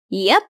here!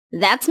 Yep,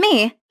 that's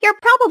me. You're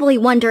probably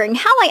wondering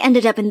how I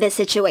ended up in this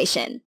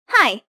situation.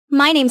 Hi,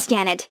 my name's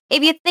Janet.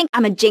 If you think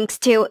I'm a jinx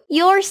too,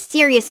 you're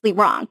seriously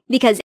wrong,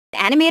 because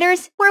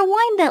animators,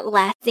 rewind that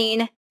last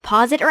scene.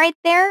 Pause it right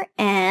there,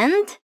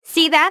 and...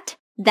 see that?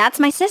 That's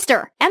my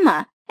sister,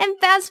 Emma. And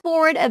fast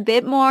forward a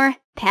bit more.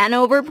 Pan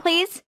over,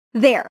 please.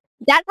 There.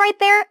 That right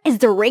there is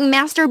the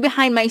ringmaster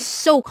behind my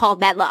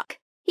so-called bad luck.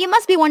 You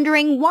must be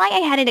wondering why I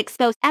hadn't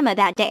exposed Emma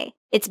that day.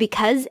 It's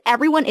because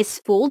everyone is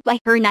fooled by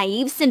her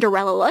naive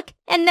Cinderella look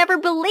and never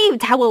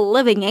believed how a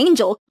living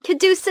angel could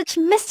do such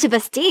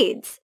mischievous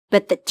deeds.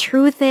 But the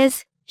truth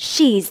is,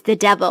 she's the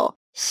devil.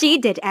 She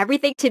did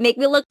everything to make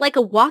me look like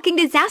a walking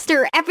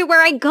disaster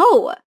everywhere I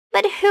go.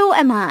 But who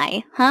am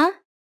I, huh?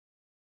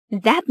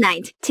 That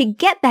night, to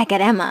get back at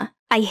Emma,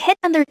 I hid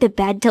under the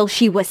bed till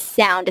she was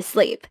sound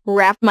asleep,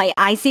 wrapped my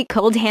icy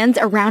cold hands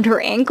around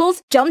her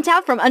ankles, jumped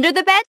out from under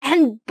the bed,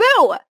 and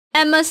boo!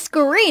 Emma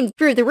screamed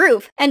through the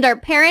roof, and our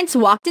parents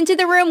walked into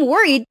the room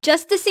worried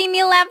just to see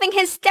me laughing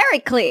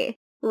hysterically.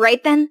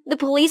 Right then, the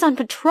police on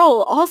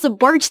patrol also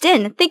barged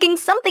in, thinking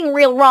something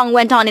real wrong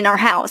went on in our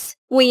house.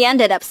 We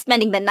ended up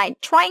spending the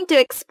night trying to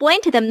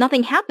explain to them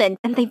nothing happened,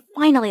 and they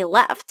finally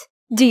left.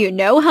 Do you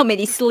know how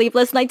many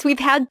sleepless nights we've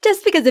had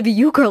just because of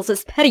you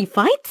girls' petty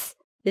fights?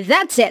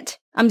 That's it.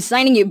 I'm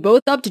signing you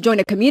both up to join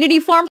a community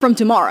farm from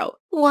tomorrow.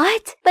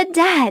 What? But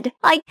Dad,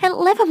 I can't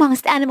live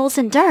amongst animals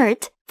and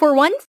dirt. For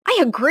once, I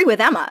agree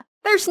with Emma.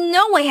 There's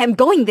no way I'm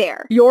going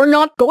there. You're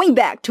not going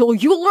back till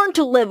you learn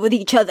to live with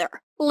each other.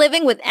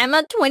 Living with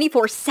Emma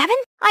 24/7?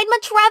 I'd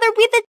much rather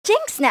be the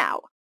jinx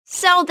now.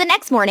 So the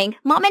next morning,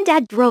 Mom and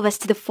Dad drove us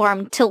to the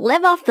farm to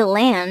live off the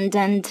land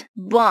and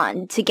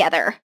bond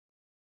together.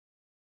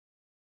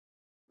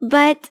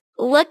 But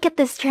look at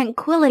this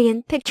tranquility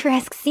and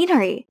picturesque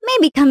scenery.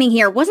 Maybe coming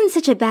here wasn't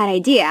such a bad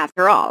idea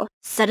after all.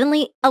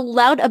 Suddenly, a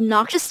loud,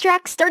 obnoxious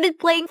track started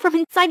playing from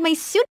inside my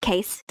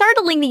suitcase,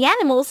 startling the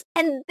animals,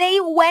 and they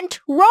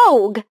went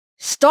rogue.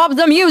 Stop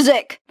the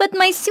music! But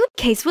my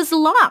suitcase was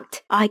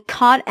locked. I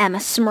caught Emma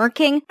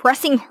smirking,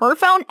 pressing her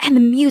phone, and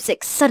the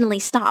music suddenly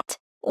stopped.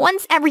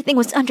 Once everything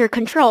was under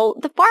control,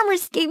 the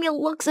farmers gave me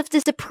looks of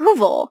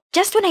disapproval.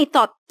 Just when I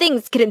thought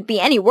things couldn't be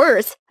any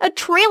worse, a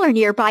trailer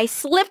nearby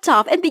slipped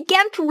off and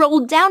began to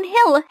roll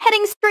downhill,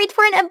 heading straight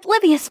for an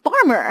oblivious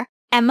farmer.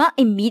 Emma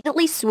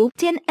immediately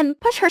swooped in and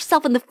pushed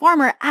herself and the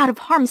farmer out of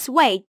harm's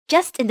way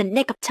just in the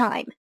nick of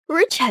time.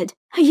 Richard,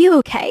 are you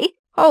okay?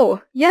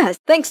 Oh, yes,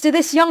 thanks to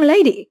this young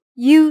lady.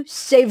 You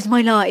saved my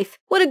life.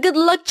 What a good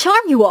luck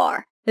charm you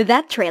are.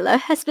 That trailer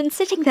has been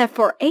sitting there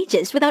for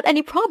ages without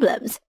any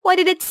problems. Why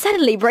did it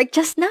suddenly break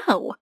just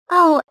now?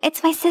 Oh,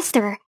 it's my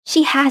sister.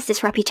 She has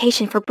this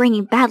reputation for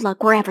bringing bad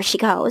luck wherever she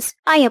goes.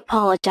 I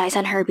apologize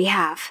on her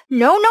behalf.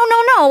 No.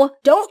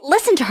 Don't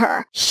listen to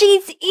her.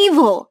 She's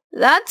evil.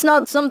 That's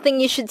not something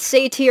you should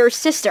say to your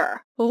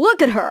sister.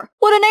 Look at her.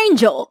 What an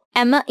angel.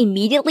 Emma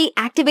immediately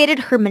activated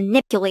her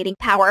manipulating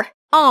power.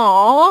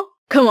 Aww.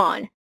 Come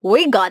on.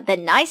 We got the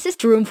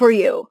nicest room for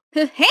you.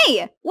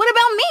 Hey, what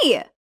about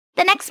me?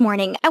 The next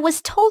morning, I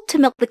was told to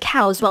milk the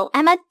cows while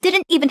Emma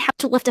didn't even have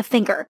to lift a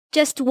finger,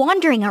 just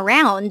wandering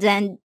around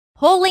and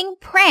pulling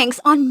pranks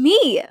on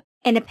me.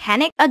 In a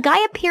panic, a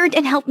guy appeared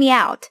and helped me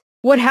out.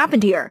 What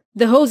happened here?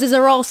 The hoses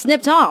are all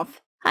snipped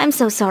off. I'm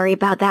so sorry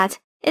about that.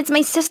 It's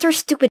my sister's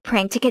stupid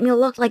prank to get me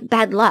look like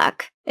bad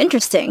luck.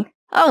 Interesting.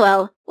 Oh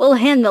well, we'll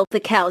hand milk the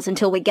cows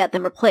until we get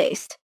them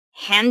replaced.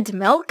 Hand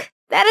milk?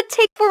 That'd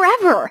take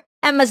forever.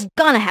 Emma's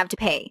gonna have to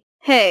pay.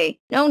 Hey,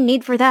 no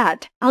need for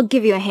that. I'll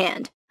give you a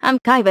hand. I'm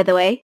Kai, by the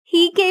way.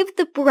 He gave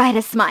the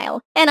brightest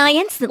smile, and I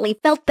instantly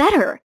felt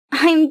better.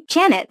 I'm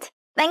Janet.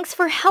 Thanks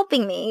for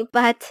helping me,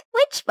 but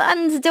which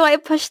buttons do I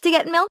push to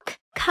get milk?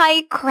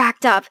 Kai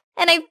cracked up,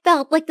 and I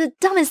felt like the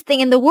dumbest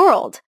thing in the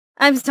world.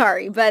 I'm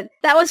sorry, but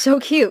that was so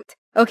cute.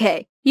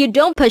 Okay, you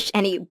don't push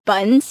any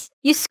buttons.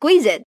 You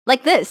squeeze it,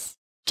 like this.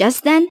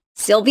 Just then,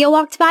 Sylvia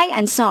walked by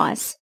and saw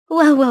us.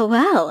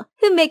 Well.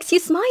 Who makes you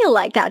smile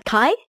like that,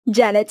 Kai?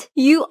 Janet,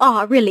 you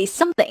are really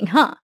something,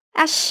 huh?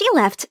 As she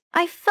left,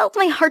 I felt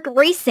my heart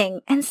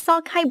racing and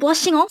saw Kai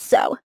blushing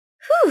also.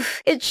 Whew,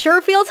 it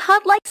sure feels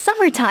hot like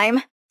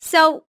summertime.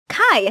 So,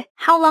 Kai,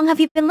 how long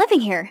have you been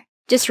living here?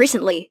 Just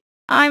recently.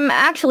 I'm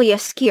actually a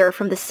skier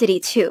from the city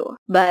too,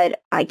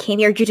 but I came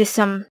here due to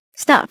some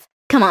stuff.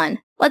 Come on,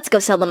 let's go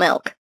sell the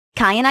milk.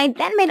 Kai and I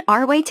then made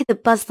our way to the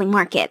bustling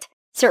market.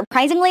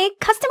 Surprisingly,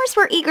 customers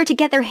were eager to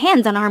get their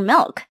hands on our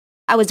milk.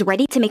 I was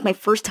ready to make my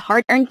first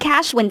hard-earned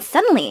cash when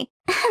suddenly,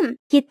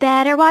 you'd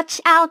better watch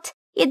out.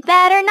 You'd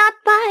better not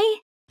buy.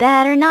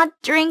 Better not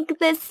drink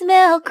this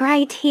milk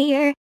right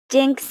here.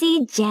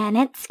 Jinxie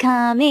Janet's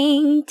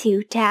coming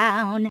to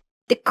town.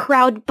 The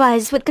crowd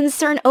buzzed with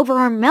concern over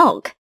our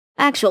milk.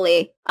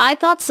 Actually, I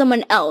thought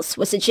someone else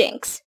was a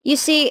jinx. You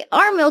see,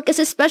 our milk is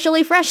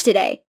especially fresh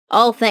today,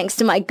 all thanks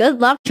to my good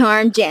luck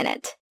charm,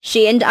 Janet.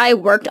 She and I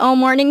worked all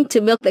morning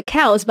to milk the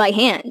cows by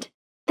hand.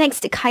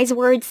 Thanks to Kai's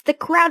words, the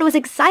crowd was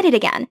excited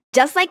again.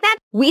 Just like that,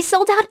 we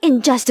sold out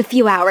in just a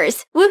few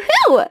hours.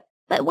 Woohoo!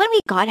 But when we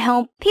got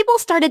home, people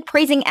started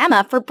praising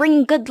Emma for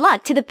bringing good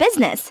luck to the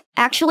business.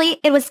 Actually,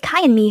 it was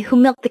Kai and me who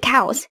milked the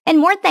cows, and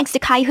more thanks to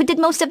Kai who did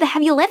most of the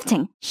heavy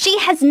lifting. She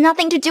has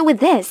nothing to do with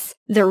this.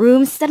 The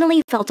room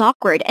suddenly felt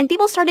awkward and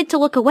people started to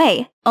look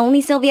away.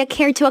 Only Sylvia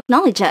cared to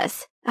acknowledge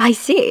us. I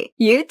see.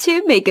 You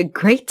two make a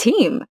great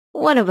team.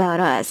 What about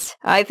us?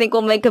 I think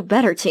we'll make a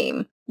better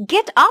team.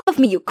 Get off of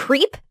me, you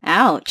creep!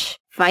 Ouch.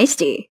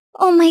 Feisty.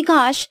 Oh my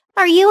gosh,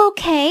 are you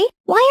okay?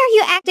 Why are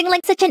you acting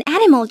like such an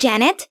animal,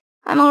 Janet?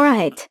 I'm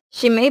alright.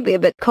 She may be a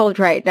bit cold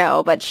right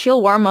now, but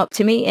she'll warm up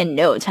to me in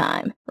no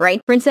time.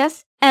 Right,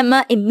 princess?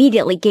 Emma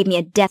immediately gave me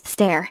a death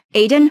stare.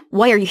 Aiden,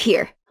 why are you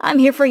here? I'm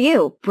here for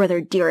you, brother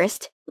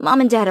dearest.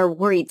 Mom and Dad are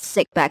worried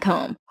sick back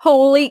home.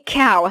 Holy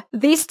cow,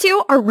 these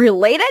two are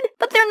related?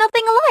 But they're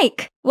nothing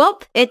alike.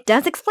 Well, it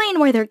does explain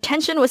why their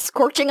tension was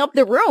scorching up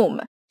the room.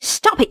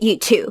 Stop it, you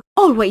two.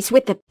 Always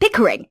with the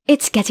bickering.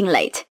 It's getting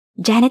late.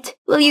 Janet,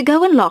 will you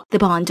go and lock the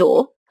barn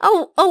door?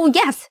 Oh,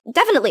 yes,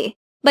 definitely.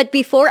 But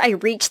before I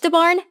reached the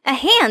barn, a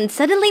hand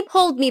suddenly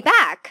pulled me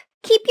back.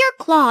 Keep your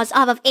claws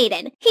off of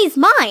Aiden. He's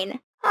mine.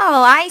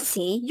 Oh, I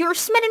see. You're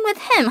smitten with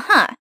him,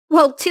 huh?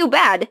 Well, too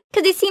bad,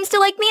 because he seems to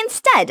like me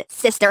instead,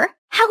 sister.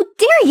 How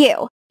dare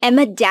you!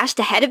 Emma dashed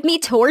ahead of me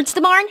towards the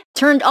barn,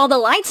 turned all the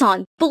lights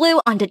on, blew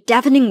on the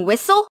deafening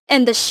whistle,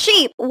 and the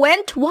sheep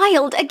went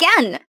wild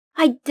again.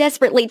 I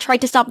desperately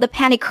tried to stop the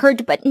panic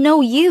herd, but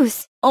no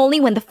use. Only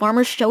when the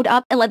farmer showed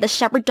up and let the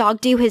shepherd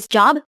dog do his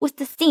job was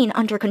the scene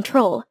under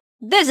control.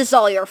 This is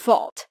all your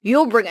fault.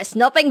 You bring us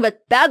nothing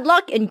but bad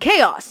luck and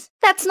chaos.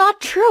 That's not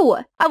true.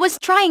 I was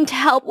trying to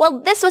help while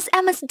this was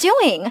Emma's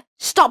doing.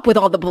 Stop with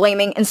all the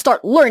blaming and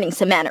start learning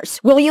some manners,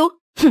 will you?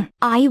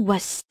 I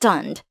was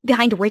stunned.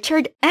 Behind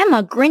Richard,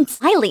 Emma grinned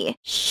slyly.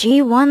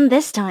 She won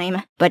this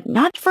time, but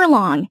not for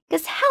long.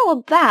 'Cause how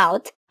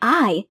about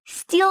I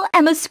steal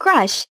Emma's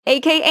crush,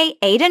 aka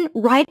Aiden,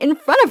 right in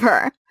front of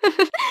her?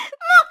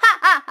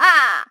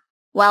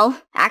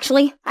 Well,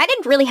 actually, I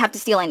didn't really have to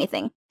steal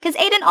anything, 'cause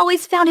Aiden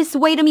always found his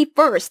way to me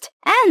first.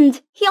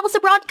 And he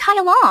also brought Kai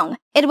along.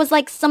 It was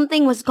like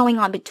something was going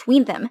on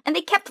between them, and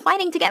they kept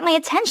fighting to get my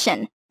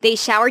attention. They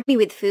showered me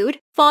with food,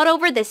 fought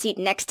over the seat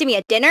next to me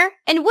at dinner,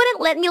 and wouldn't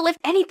let me lift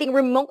anything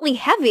remotely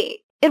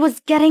heavy. It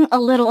was getting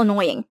a little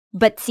annoying,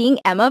 but seeing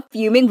Emma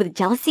fuming with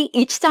jealousy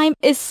each time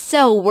is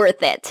so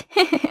worth it.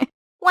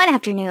 One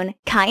afternoon,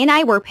 Kai and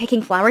I were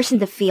picking flowers in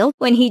the field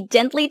when he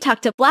gently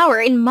tucked a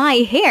flower in my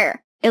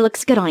hair. It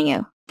looks good on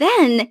you.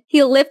 Then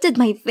he lifted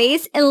my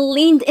face and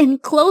leaned in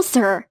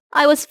closer.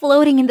 I was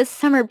floating in the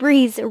summer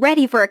breeze,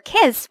 ready for a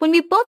kiss when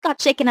we both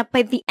got shaken up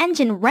by the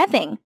engine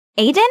revving.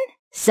 Aiden?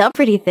 Sup,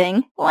 pretty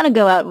thing? Wanna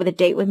go out with a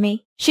date with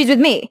me? She's with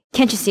me,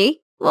 can't you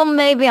see? Well,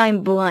 maybe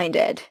I'm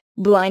blinded.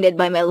 Blinded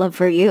by my love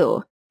for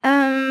you.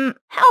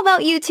 How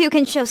about you two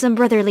can show some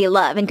brotherly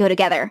love and go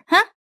together,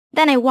 huh?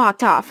 Then I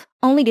walked off,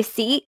 only to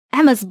see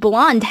Emma's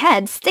blonde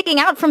head sticking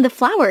out from the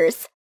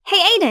flowers. Hey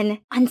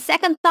Aiden, on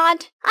second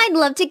thought, I'd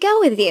love to go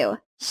with you.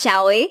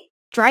 Shall we?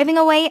 Driving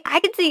away, I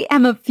could see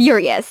Emma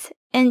furious,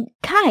 and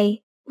Kai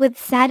with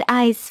sad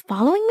eyes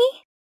following me?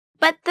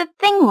 But the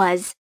thing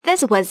was,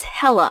 this was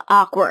hella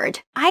awkward.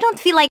 I don't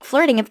feel like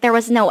flirting if there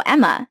was no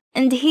Emma.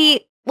 And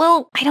he,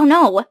 well, I don't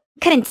know,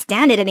 couldn't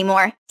stand it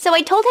anymore. So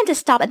I told him to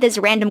stop at this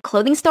random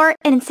clothing store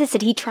and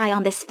insisted he try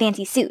on this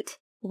fancy suit.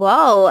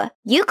 Whoa,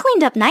 you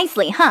cleaned up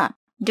nicely, huh?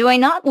 Do I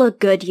not look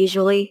good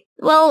usually?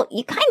 Well,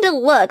 you kinda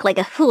look like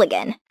a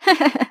hooligan.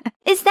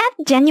 Is that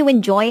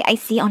genuine joy I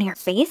see on your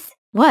face?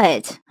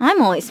 What?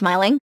 I'm always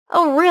smiling.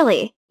 Oh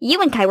really?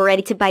 You and Kai were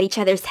ready to bite each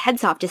other's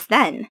heads off just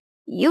then.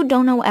 You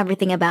don't know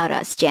everything about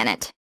us,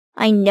 Janet.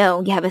 I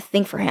know you have a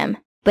thing for him,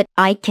 but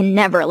I can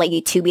never let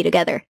you two be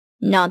together.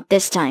 Not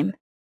this time.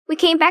 We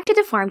came back to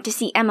the farm to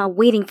see Emma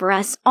waiting for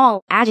us,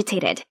 all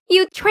agitated.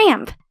 You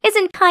tramp!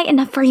 Isn't Kai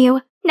enough for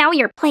you? Now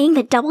you're playing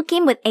the double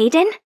game with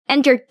Aiden?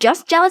 And you're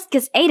just jealous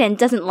because Aiden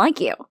doesn't like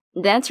you.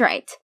 That's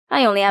right.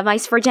 I only have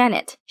eyes for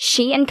Janet.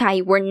 She and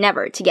Kai were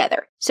never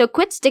together, so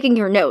quit sticking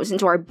your nose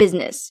into our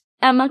business.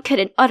 Emma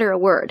couldn't utter a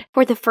word.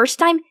 For the first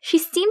time, she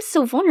seemed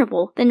so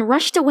vulnerable, then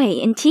rushed away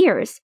in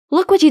tears.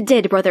 Look what you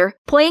did, brother.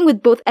 Playing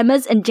with both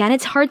Emma's and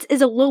Janet's hearts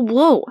is a low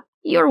blow.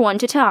 You're one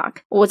to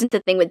talk. Wasn't the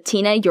thing with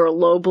Tina your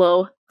low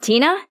blow?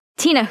 Tina?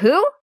 Tina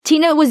who?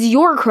 Tina was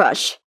your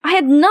crush. I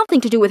had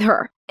nothing to do with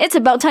her. It's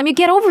about time you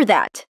get over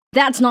that.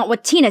 That's not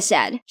what Tina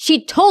said.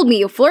 She told me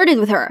you flirted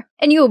with her,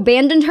 and you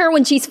abandoned her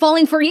when she's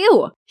falling for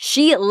you.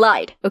 She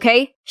lied,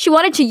 okay? She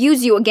wanted to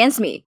use you against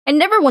me, and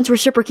never once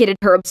reciprocated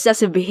her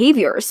obsessive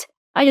behaviors.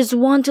 I just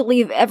want to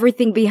leave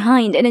everything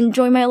behind and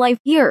enjoy my life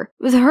here,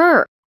 with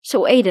her.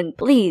 So Aiden,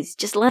 please,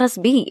 just let us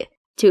be.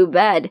 Too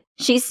bad.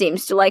 She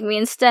seems to like me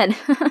instead.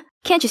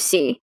 Can't you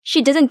see?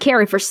 She doesn't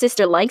care if her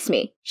sister likes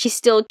me. She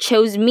still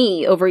chose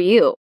me over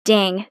you.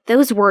 Dang,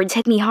 those words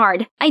hit me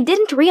hard. I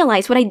didn't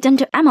realize what I'd done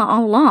to Emma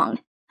all along.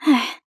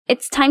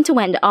 It's time to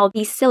end all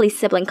these silly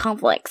sibling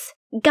conflicts.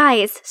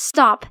 Guys,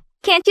 stop.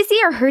 Can't you see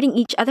you're hurting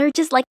each other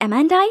just like Emma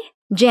and I?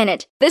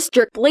 Janet, this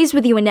jerk plays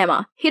with you and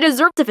Emma. He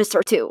deserves a fist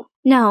or two.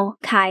 No,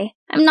 Kai.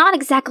 I'm not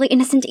exactly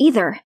innocent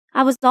either.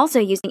 I was also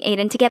using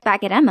Aiden to get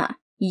back at Emma.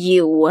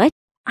 You what?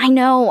 I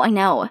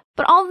know.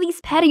 But all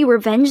these petty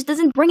revenge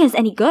doesn't bring us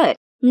any good.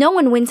 No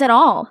one wins at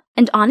all.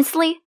 And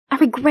honestly, I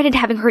regretted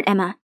having hurt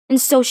Emma. And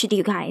so should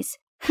you guys.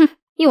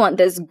 You want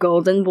this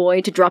golden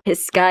boy to drop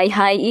his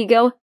sky-high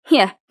ego?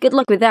 Yeah, good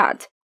luck with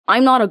that.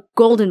 I'm not a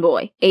golden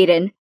boy,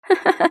 Aiden.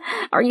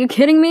 Are you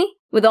kidding me?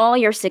 With all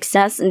your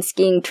success and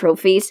skiing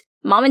trophies,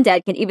 Mom and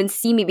Dad can even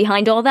see me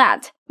behind all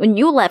that. When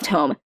you left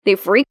home, they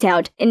freaked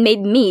out and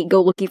made me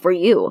go looking for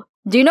you.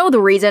 Do you know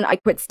the reason I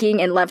quit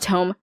skiing and left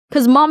home?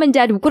 'Cause Mom and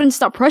Dad wouldn't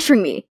stop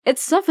pressuring me.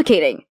 It's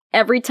suffocating.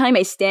 Every time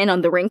I stand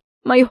on the rink,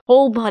 my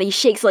whole body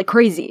shakes like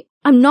crazy.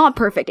 I'm not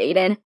perfect,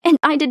 Aiden, and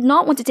I did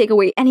not want to take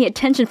away any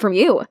attention from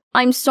you.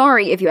 I'm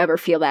sorry if you ever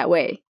feel that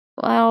way.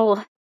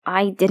 Well,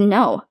 I didn't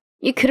know.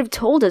 You could have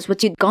told us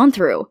what you'd gone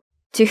through.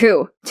 To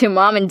who? To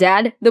Mom and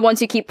Dad? The ones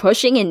who keep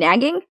pushing and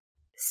nagging?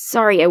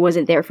 Sorry I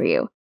wasn't there for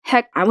you.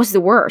 Heck, I was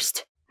the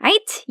worst.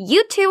 Right?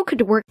 You two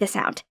could work this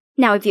out.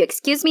 Now if you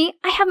excuse me,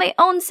 I have my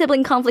own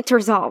sibling conflict to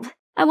resolve.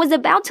 I was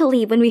about to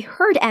leave when we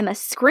heard Emma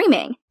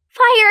screaming,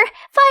 "Fire!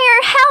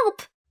 Fire!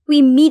 Help!" We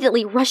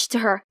immediately rushed to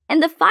her,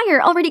 and the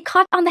fire already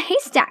caught on the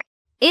haystack.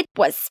 It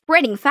was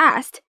spreading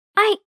fast.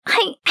 I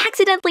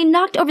accidentally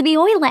knocked over the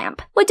oil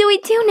lamp. What do we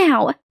do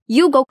now?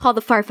 You go call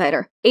the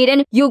firefighter.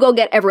 Aiden, you go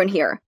get everyone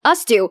here.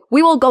 Us two,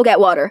 we will go get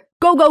water.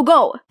 Go, go,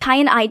 go! Kai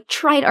and I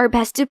tried our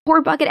best to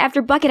pour bucket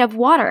after bucket of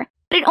water,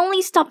 but it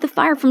only stopped the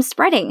fire from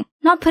spreading,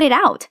 not put it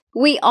out.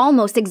 We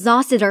almost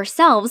exhausted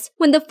ourselves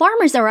when the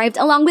farmers arrived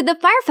along with the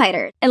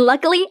firefighters, and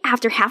luckily,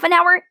 after half an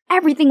hour,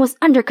 everything was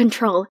under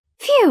control.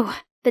 Phew!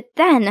 But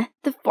then,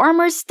 the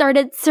farmers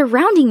started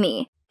surrounding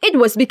me. It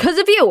was because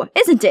of you,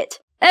 isn't it?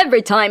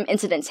 Every time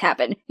incidents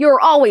happen, you're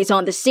always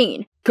on the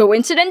scene.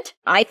 Coincident?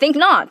 I think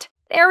not.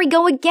 There we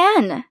go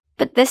again.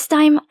 But this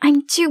time,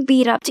 I'm too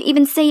beat up to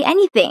even say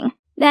anything.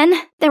 Then,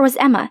 there was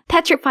Emma,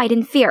 petrified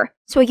in fear,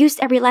 so I used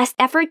every last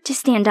effort to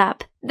stand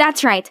up.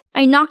 That's right,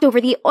 I knocked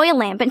over the oil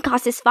lamp and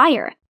caused this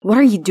fire. What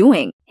are you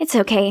doing? It's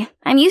okay,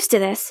 I'm used to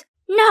this.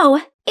 No,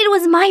 it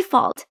was my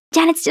fault.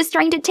 Janet's just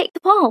trying to take the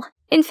fall.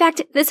 In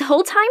fact, this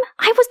whole time,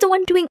 I was the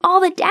one doing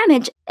all the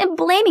damage and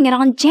blaming it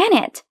on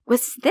Janet.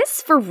 Was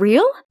this for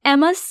real?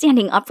 Emma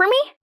standing up for me?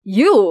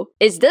 You?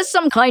 Is this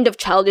some kind of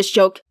childish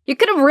joke? You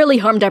could have really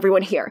harmed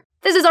everyone here.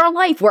 This is our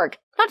life work,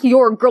 not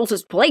your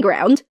girls'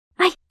 playground.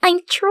 I'm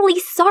truly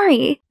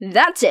sorry.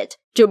 That's it.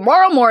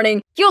 Tomorrow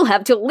morning, you'll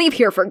have to leave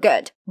here for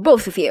good.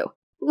 Both of you.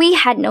 We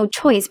had no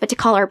choice but to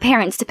call our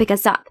parents to pick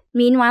us up.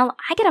 Meanwhile,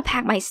 I gotta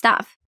pack my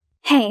stuff.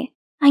 Hey,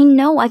 I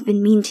know I've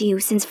been mean to you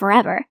since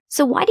forever,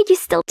 so why did you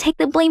still take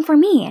the blame for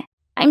me?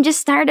 I'm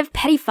just tired of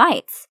petty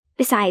fights.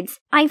 Besides,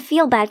 I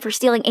feel bad for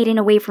stealing Aiden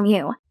away from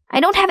you. I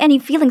don't have any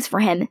feelings for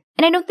him,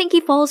 and I don't think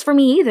he falls for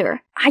me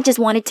either. I just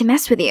wanted to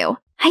mess with you.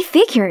 I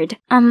figured.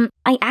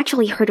 I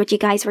actually heard what you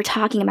guys were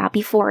talking about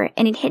before,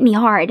 and it hit me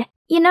hard.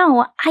 You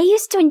know, I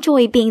used to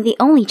enjoy being the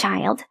only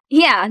child.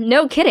 Yeah,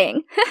 no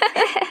kidding.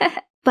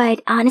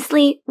 But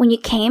honestly, when you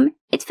came,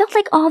 it felt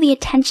like all the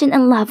attention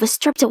and love was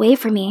stripped away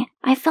from me.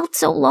 I felt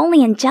so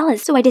lonely and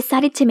jealous, so I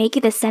decided to make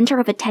you the center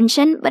of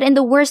attention, but in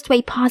the worst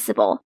way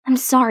possible. I'm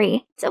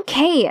sorry. It's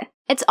okay.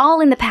 It's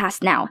all in the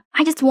past now.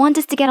 I just want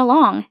us to get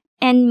along.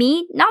 And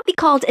me not be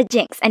called a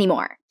jinx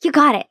anymore. You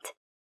got it.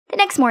 The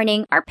next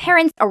morning, our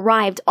parents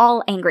arrived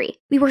all angry.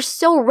 We were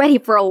so ready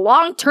for a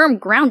long-term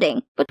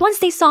grounding, but once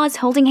they saw us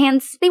holding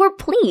hands, they were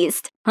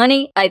pleased.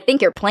 Honey, I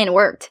think your plan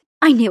worked.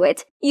 I knew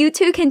it. You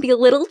two can be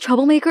little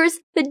troublemakers,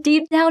 but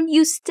deep down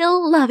you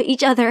still love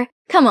each other.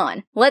 Come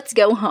on, let's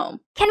go home.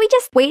 Can we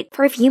just wait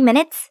for a few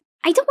minutes?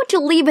 I don't want to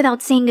leave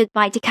without saying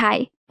goodbye to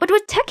Kai. But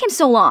what took him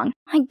so long?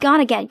 I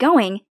gotta get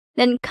going.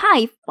 Then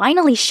Kai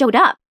finally showed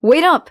up.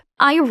 Wait up!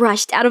 I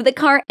rushed out of the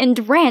car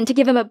and ran to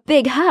give him a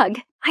big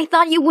hug. I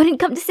thought you wouldn't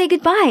come to say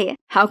goodbye.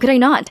 How could I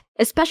not?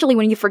 Especially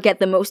when you forget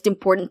the most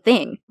important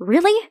thing.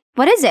 Really?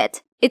 What is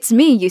it? It's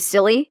me, you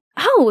silly.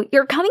 Oh,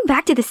 you're coming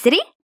back to the city?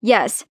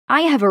 Yes,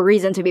 I have a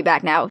reason to be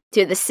back now.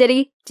 To the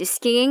city, to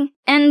skiing,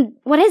 and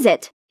what is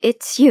it?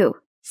 It's you.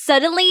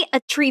 Suddenly,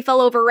 a tree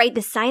fell over right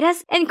beside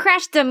us and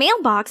crashed the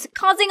mailbox,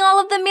 causing all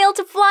of the mail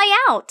to fly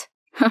out.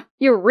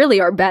 You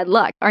really are bad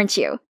luck, aren't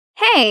you?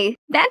 Hey,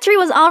 that tree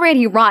was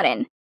already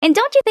rotten. And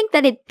don't you think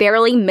that it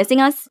barely missing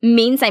us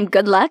means I'm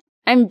good luck?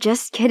 I'm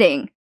just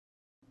kidding.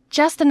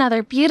 Just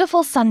another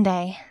beautiful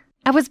Sunday.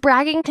 I was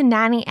bragging to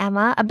Nanny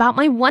Emma about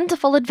my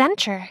wonderful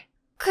adventure.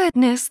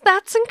 Goodness,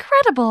 that's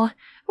incredible.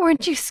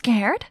 Weren't you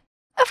scared?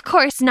 Of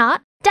course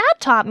not. Dad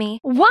taught me.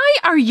 Why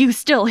are you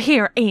still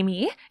here,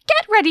 Amy?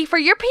 Get ready for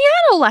your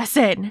piano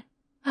lesson.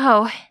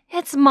 Oh,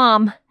 it's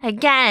Mom.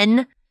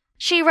 Again.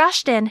 She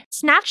rushed in,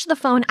 snatched the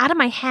phone out of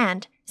my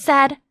hand,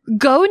 said,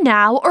 Go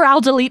now or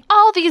I'll delete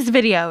all these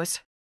videos.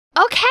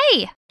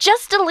 Okay,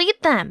 just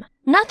delete them.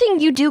 Nothing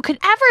you do could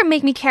ever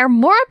make me care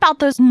more about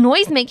those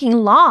noise-making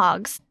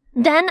logs.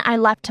 Then I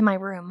left to my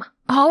room.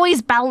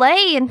 Always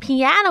ballet and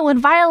piano and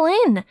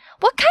violin.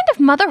 What kind of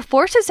mother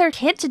forces her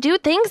kid to do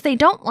things they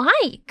don't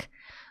like?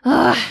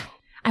 Ugh,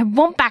 I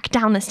won't back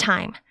down this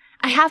time.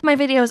 I have my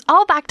videos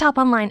all backed up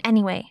online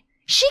anyway.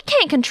 She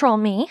can't control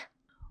me.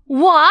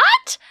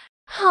 What?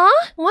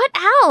 Huh? What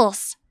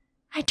else?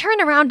 I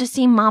turned around to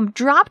see Mom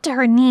drop to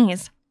her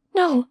knees.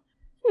 No,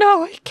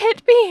 it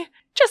can't be.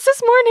 Just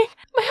this morning,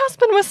 my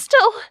husband was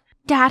still...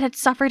 Dad had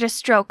suffered a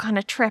stroke on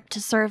a trip to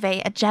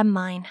survey a gem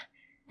mine,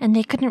 and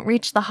they couldn't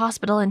reach the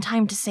hospital in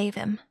time to save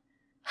him.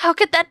 How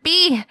could that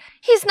be?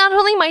 He's not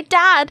only my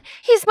dad,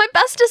 he's my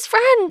bestest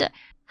friend.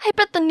 I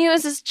bet the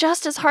news is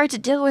just as hard to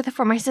deal with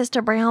for my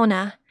sister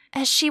Brianna,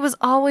 as she was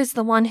always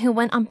the one who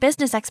went on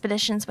business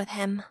expeditions with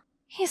him.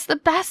 He's the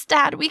best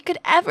dad we could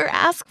ever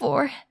ask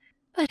for.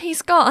 But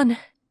he's gone,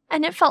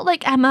 and it felt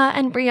like Emma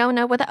and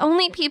Brianna were the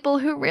only people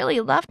who really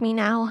loved me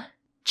now.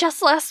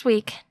 Just last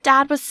week,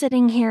 Dad was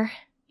sitting here,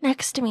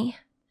 next to me.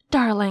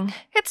 Darling,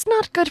 it's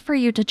not good for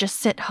you to just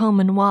sit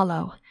home and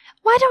wallow.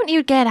 Why don't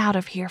you get out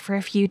of here for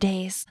a few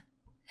days?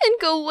 And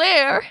go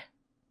where?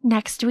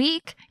 Next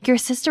week, your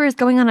sister is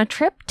going on a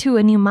trip to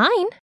a new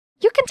mine.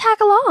 You can tag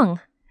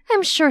along.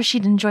 I'm sure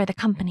she'd enjoy the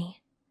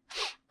company.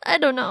 I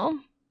don't know.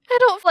 I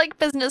don't like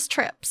business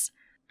trips.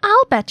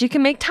 I'll bet you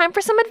can make time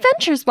for some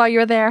adventures while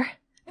you're there.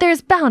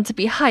 There's bound to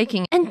be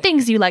hiking and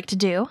things you like to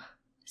do.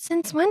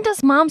 Since when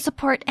does Mom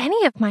support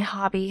any of my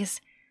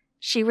hobbies?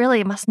 She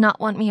really must not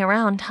want me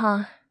around,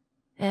 huh?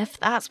 If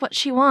that's what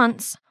she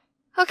wants.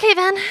 Okay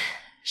then,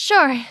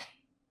 sure.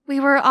 We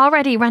were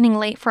already running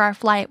late for our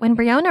flight when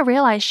Brianna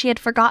realized she had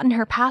forgotten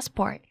her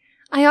passport.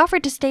 I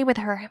offered to stay with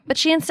her, but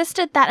she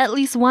insisted that at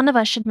least one of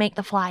us should make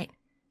the flight.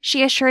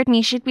 She assured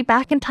me she'd be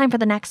back in time for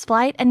the next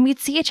flight and we'd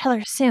see each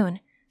other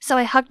soon, so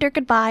I hugged her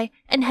goodbye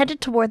and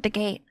headed toward the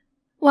gate.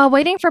 While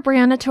waiting for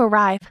Brianna to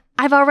arrive,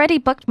 I've already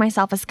booked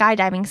myself a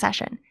skydiving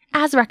session,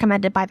 as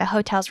recommended by the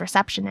hotel's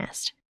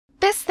receptionist.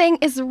 This thing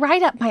is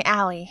right up my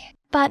alley,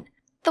 but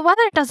the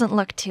weather doesn't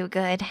look too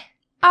good.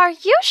 Are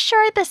you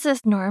sure this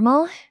is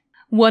normal?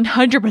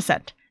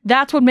 100%.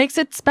 That's what makes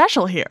it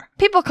special here.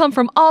 People come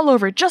from all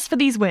over just for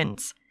these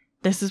winds.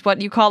 This is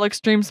what you call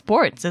extreme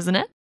sports, isn't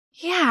it?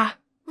 Yeah,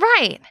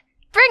 right.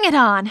 Bring it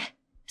on.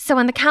 So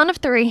on the count of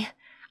 3,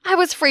 I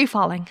was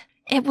free-falling.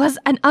 It was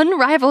an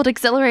unrivaled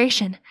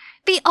exhilaration,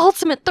 the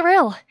ultimate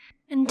thrill,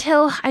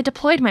 until I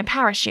deployed my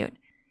parachute.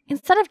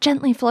 Instead of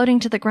gently floating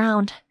to the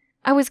ground,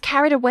 I was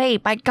carried away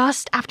by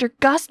gust after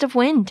gust of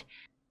wind.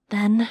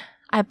 Then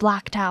I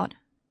blacked out.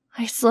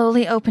 I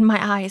slowly opened my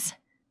eyes.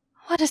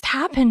 What has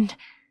happened?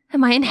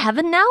 Am I in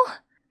heaven now?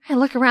 I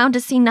look around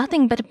to see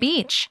nothing but a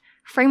beach,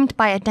 framed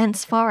by a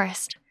dense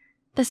forest.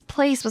 This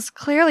place was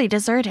clearly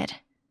deserted.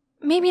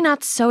 Maybe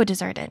not so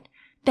deserted.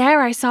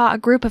 There I saw a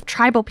group of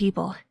tribal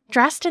people,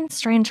 dressed in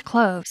strange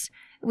clothes,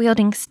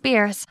 wielding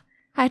spears.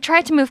 I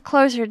tried to move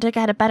closer to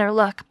get a better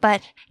look,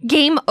 but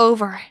game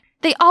over.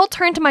 They all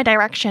turned to my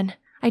direction.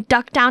 I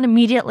ducked down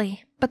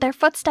immediately, but their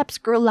footsteps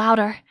grew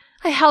louder.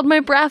 I held my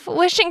breath,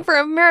 wishing for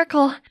a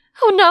miracle.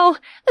 Oh no,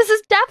 this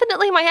is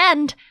definitely my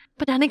end.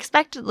 But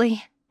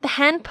unexpectedly, the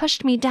hand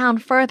pushed me down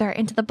further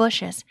into the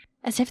bushes,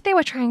 as if they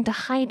were trying to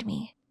hide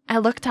me. I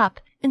looked up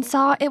and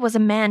saw it was a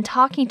man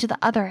talking to the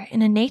other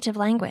in a native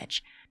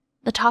language.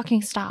 The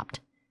talking stopped.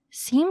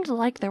 Seemed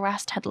like the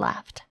rest had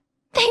left.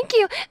 Thank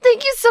you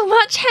so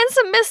much,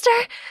 handsome mister.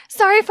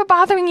 Sorry for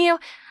bothering you.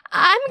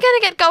 I'm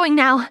gonna get going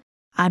now.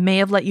 I may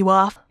have let you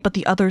off, but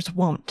the others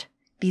won't.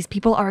 These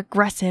people are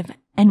aggressive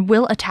and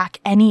will attack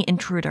any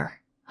intruder.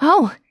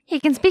 Oh, he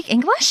can speak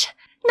English?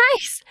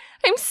 Nice!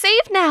 I'm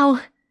safe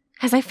now!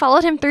 As I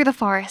followed him through the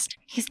forest,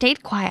 he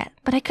stayed quiet,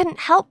 but I couldn't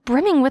help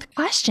brimming with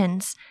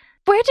questions.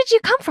 Where did you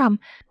come from?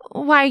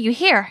 Why are you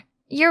here?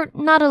 You're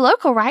not a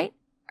local, right?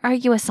 Are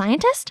you a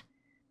scientist?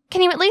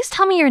 Can you at least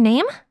tell me your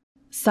name?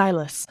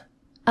 Silas.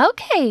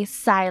 Okay,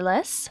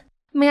 Silas.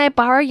 May I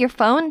borrow your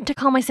phone to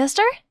call my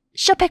sister?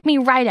 She'll pick me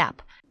right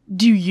up.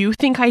 Do you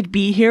think I'd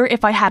be here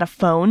if I had a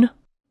phone?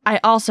 I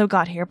also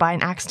got here by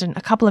an accident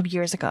a couple of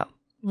years ago.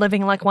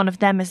 Living like one of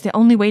them is the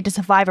only way to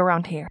survive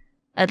around here.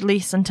 At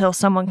least until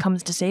someone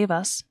comes to save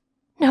us.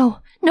 No,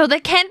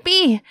 that can't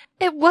be.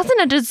 It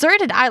wasn't a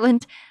deserted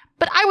island,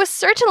 but I was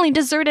certainly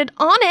deserted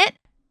on it.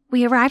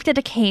 We arrived at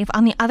a cave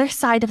on the other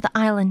side of the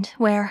island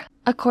where,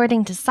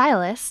 according to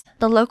Silas,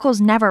 the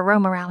locals never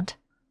roam around.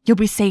 You'll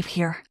be safe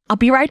here. I'll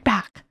be right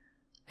back.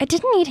 I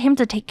didn't need him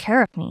to take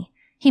care of me.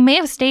 He may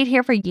have stayed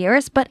here for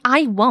years, but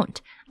I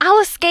won't. I'll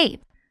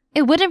escape.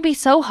 It wouldn't be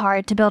so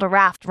hard to build a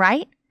raft,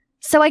 right?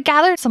 So I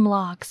gathered some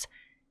logs.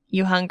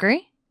 You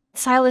hungry?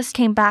 Silas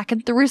came back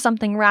and threw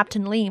something wrapped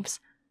in leaves.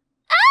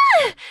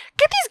 Ah!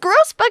 Get these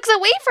gross bugs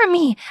away from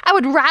me! I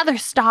would rather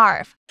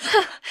starve.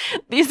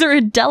 These are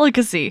a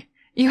delicacy.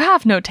 You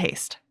have no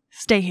taste.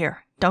 Stay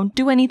here. Don't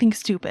do anything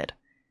stupid.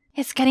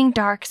 It's getting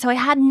dark, so I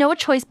had no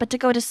choice but to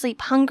go to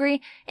sleep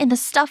hungry in the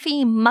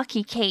stuffy,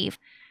 mucky cave.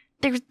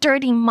 There's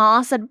dirty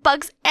moss and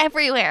bugs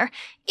everywhere.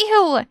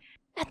 Ew!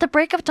 At the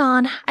break of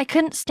dawn, I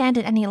couldn't stand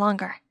it any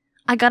longer.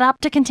 I got up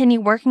to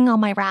continue working on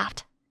my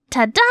raft.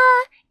 Ta-da!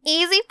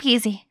 Easy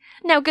peasy.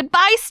 Now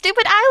goodbye,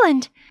 stupid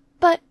island!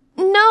 But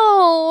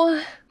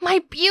no!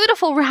 My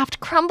beautiful raft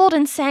crumbled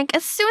and sank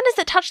as soon as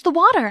it touched the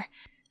water.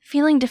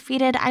 Feeling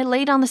defeated, I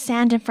laid on the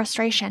sand in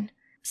frustration.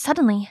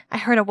 Suddenly, I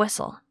heard a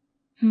whistle.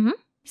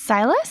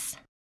 Silas?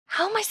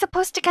 How am I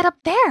supposed to get up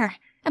there?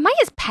 Am I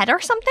his pet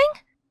or something?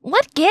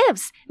 What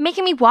gives?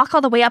 Making me walk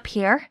all the way up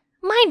here?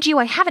 Mind you,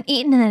 I haven't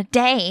eaten in a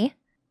day.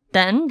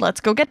 Then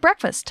let's go get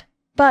breakfast.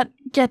 But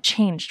get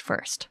changed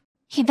first.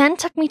 He then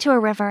took me to a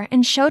river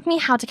and showed me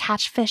how to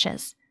catch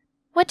fishes.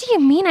 What do you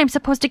mean I'm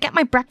supposed to get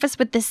my breakfast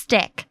with this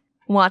stick?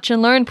 Watch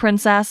and learn,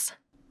 princess.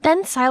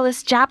 Then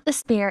Silas jabbed the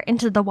spear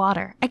into the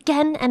water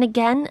again and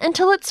again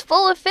until it's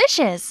full of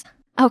fishes.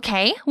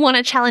 Okay,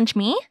 wanna challenge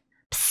me?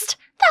 Psst,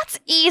 that's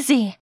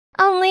easy.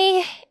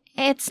 Only,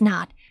 it's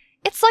not.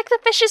 It's like the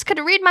fishes could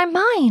read my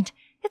mind.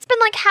 It's been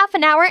like half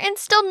an hour and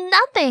still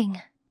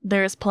nothing.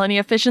 There's plenty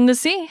of fish in the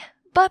sea,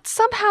 but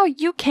somehow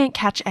you can't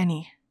catch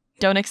any.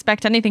 Don't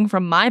expect anything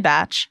from my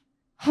batch.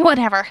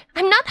 Whatever.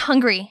 I'm not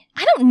hungry.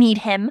 I don't need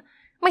him.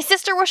 My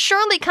sister will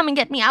surely come and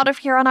get me out of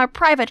here on our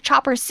private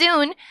chopper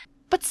soon.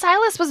 But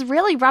Silas was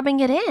really rubbing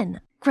it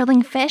in,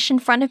 grilling fish in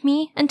front of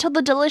me until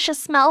the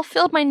delicious smell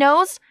filled my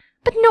nose.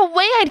 But no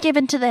way I'd give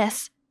in to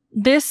this.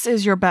 This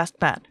is your best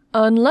bet.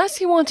 Unless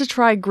you want to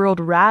try grilled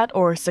rat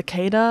or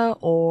cicada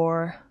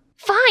or...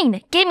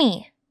 Fine,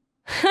 gimme.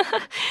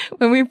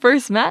 When we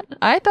first met,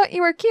 I thought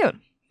you were cute.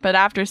 But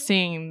after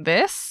seeing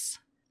this...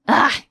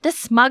 Ugh, this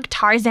smug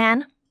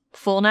Tarzan.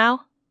 Full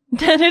now?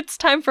 Then it's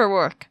time for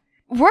work.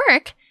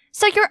 Work?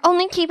 So you're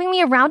only keeping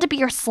me around to be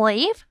your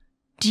slave?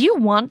 Do you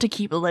want to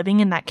keep living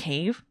in that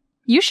cave?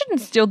 You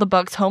shouldn't steal the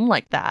bugs home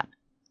like that.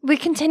 We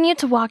continued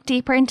to walk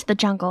deeper into the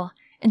jungle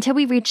until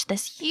we reached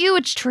this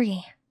huge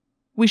tree.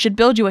 We should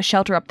build you a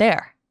shelter up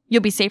there.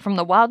 You'll be safe from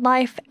the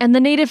wildlife, and the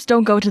natives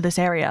don't go to this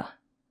area.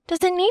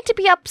 Does it need to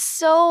be up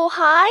so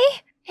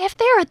high? If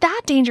they are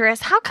that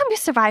dangerous, how come you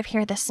survive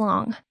here this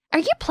long? Are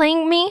you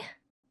playing me?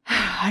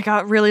 I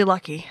got really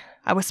lucky.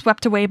 I was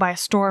swept away by a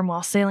storm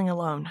while sailing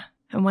alone.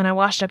 And when I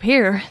washed up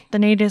here, the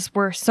natives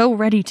were so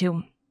ready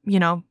to,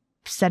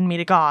 send me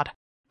to God.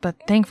 But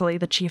thankfully,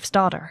 the chief's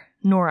daughter,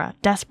 Nora,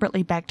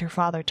 desperately begged her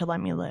father to let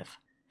me live.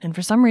 And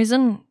for some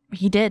reason,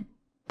 he did.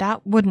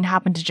 That wouldn't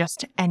happen to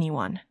just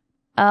anyone.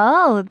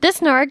 Oh,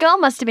 this Nora girl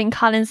must have been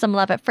caught in some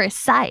love at first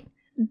sight.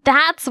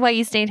 That's why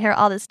you stayed here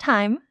all this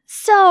time.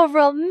 So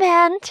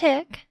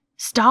romantic.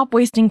 Stop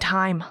wasting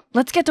time.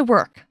 Let's get to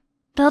work.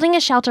 Building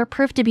a shelter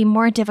proved to be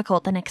more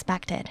difficult than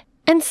expected.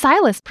 And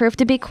Silas proved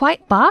to be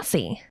quite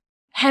bossy.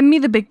 Hand me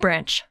the big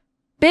branch.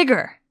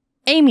 Bigger.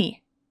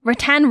 Amy,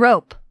 rattan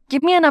rope.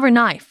 Give me another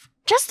knife.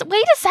 Just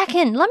wait a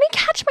second. Let me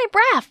catch my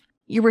breath.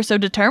 You were so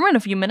determined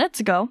a few minutes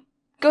ago.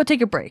 Go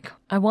take a break.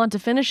 I want to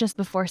finish this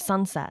before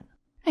sunset.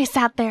 I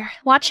sat there,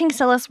 watching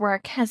Silas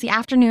work as the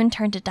afternoon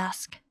turned to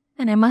dusk.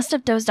 And I must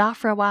have dozed off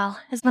for a while,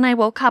 as when I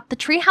woke up, the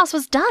treehouse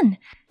was done.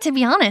 To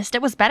be honest,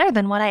 it was better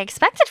than what I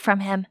expected from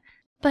him.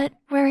 But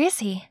where is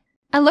he?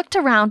 I looked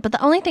around, but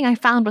the only thing I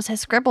found was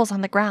his scribbles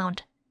on the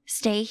ground.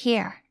 Stay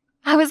here.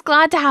 I was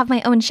glad to have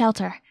my own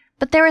shelter,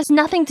 but there was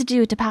nothing to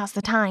do to pass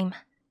the time.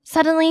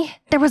 Suddenly,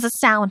 there was a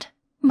sound.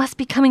 Must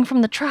be coming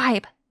from the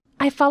tribe.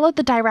 I followed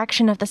the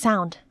direction of the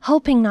sound,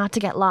 hoping not to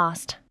get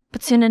lost.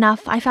 But soon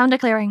enough, I found a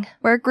clearing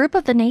where a group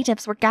of the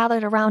natives were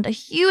gathered around a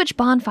huge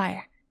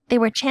bonfire. They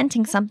were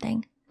chanting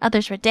something.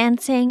 Others were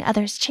dancing,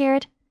 others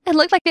cheered. It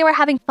looked like they were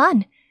having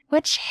fun,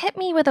 which hit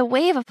me with a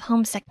wave of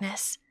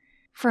homesickness.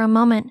 For a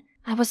moment,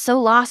 I was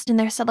so lost in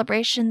their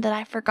celebration that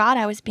I forgot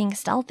I was being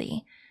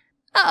stealthy.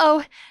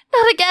 Uh-oh,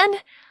 not again!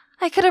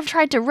 I could have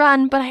tried to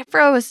run, but I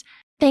froze.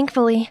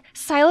 Thankfully,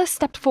 Silas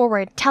stepped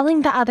forward,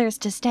 telling the others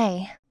to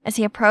stay. As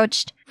he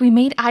approached, we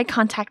made eye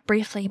contact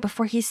briefly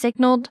before he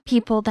signaled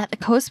people that the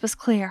coast was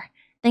clear,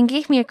 then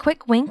gave me a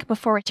quick wink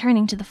before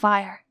returning to the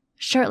fire.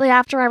 Shortly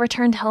after I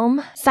returned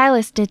home,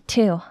 Silas did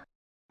too.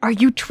 Are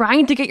you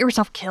trying to get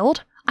yourself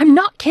killed? I'm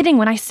not kidding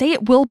when I say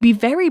it will be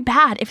very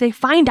bad if they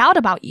find out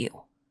about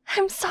you.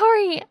 I'm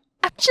sorry.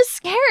 I'm just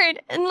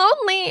scared and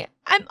lonely.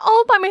 I'm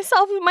all by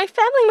myself and my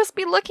family must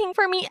be looking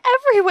for me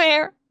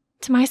everywhere.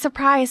 To my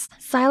surprise,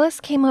 Silas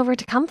came over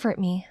to comfort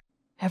me.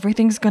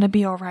 Everything's gonna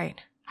be all right.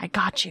 I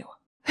got you.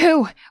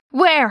 Who?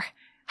 Where?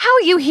 How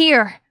are you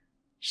here?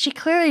 She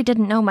clearly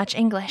didn't know much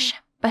English,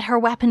 but her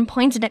weapon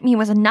pointed at me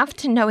was enough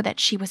to know that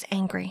she was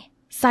angry.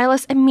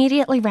 Silas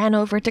immediately ran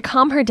over to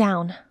calm her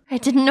down. I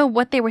didn't know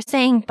what they were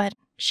saying, but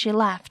she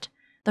left,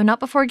 though not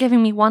before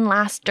giving me one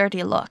last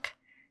dirty look.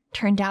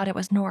 Turned out it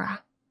was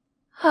Nora.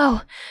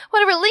 Oh,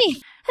 what a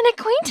relief! An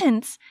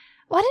acquaintance!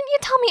 Why didn't you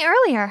tell me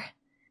earlier?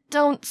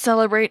 Don't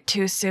celebrate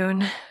too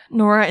soon.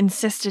 Nora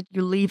insisted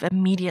you leave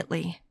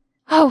immediately.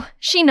 Oh,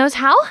 she knows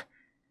how?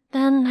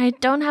 Then I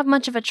don't have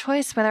much of a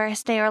choice whether I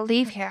stay or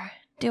leave here,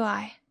 do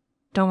I?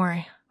 Don't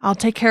worry, I'll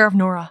take care of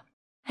Nora.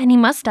 And he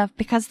must have,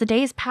 because the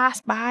days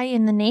passed by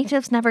and the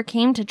natives never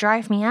came to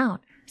drive me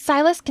out.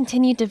 Silas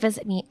continued to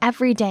visit me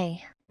every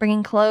day,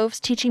 bringing cloves,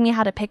 teaching me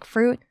how to pick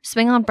fruit,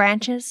 swing on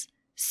branches.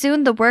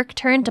 Soon the work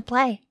turned to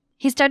play.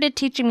 He started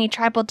teaching me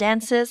tribal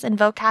dances and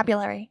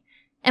vocabulary,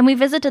 and we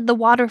visited the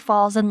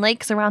waterfalls and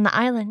lakes around the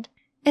island.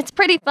 It's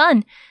pretty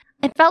fun.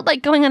 It felt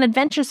like going on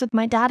adventures with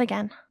my dad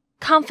again.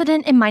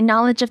 Confident in my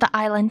knowledge of the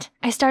island,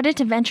 I started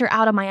to venture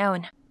out on my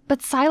own.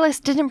 But Silas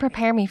didn't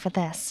prepare me for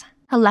this.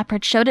 A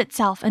leopard showed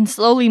itself and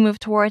slowly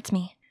moved towards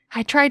me.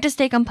 I tried to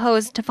stay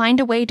composed to find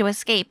a way to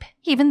escape,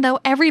 even though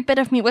every bit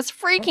of me was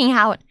freaking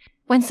out,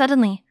 when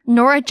suddenly,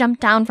 Nora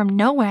jumped down from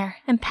nowhere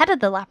and petted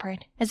the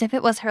leopard as if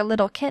it was her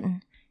little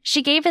kitten.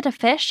 She gave it a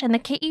fish and the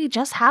kitty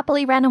just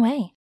happily ran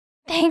away.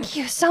 Thank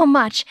you so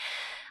much.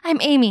 I'm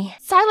Amy,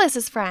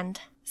 Silas's friend.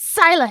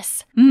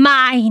 Silas,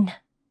 mine!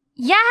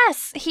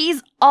 Yes,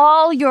 he's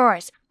all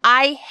yours.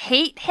 I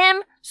hate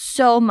him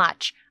so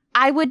much.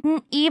 I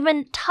wouldn't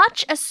even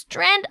touch a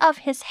strand of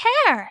his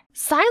hair.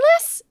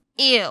 Silas?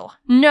 Ew.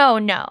 No.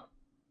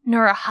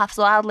 Nora huffs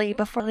loudly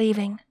before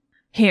leaving.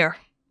 Here.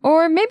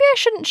 Or maybe I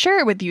shouldn't share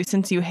it with you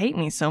since you hate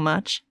me so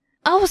much.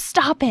 Oh,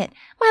 stop it.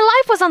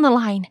 My life was on the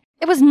line.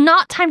 It was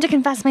not time to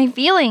confess my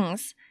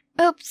feelings.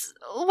 Oops,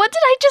 what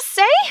did I just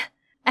say?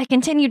 I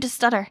continued to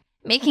stutter,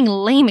 making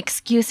lame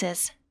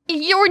excuses.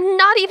 You're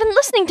not even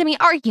listening to me,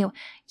 are you?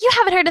 You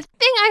haven't heard a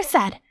thing I've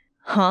said.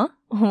 Huh?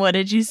 What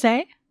did you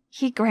say?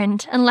 He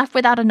grinned and left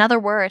without another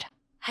word.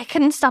 I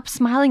couldn't stop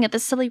smiling at the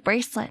silly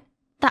bracelet.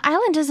 The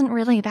island isn't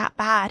really that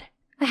bad.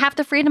 I have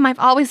the freedom I've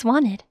always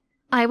wanted.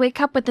 I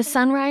wake up with the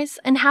sunrise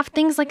and have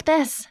things like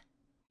this.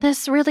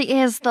 This really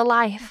is the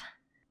life.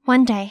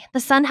 One day, the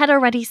sun had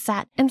already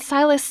set and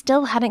Silas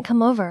still hadn't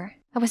come over.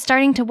 I was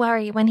starting to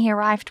worry when he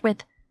arrived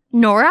with,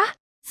 Nora?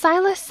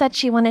 Silas said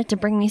she wanted to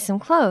bring me some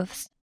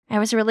clothes. I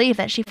was relieved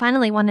that she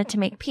finally wanted to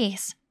make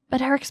peace,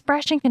 but her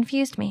expression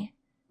confused me.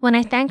 When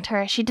I thanked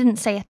her, she didn't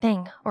say a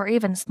thing or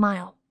even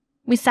smile.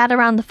 We sat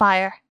around the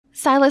fire.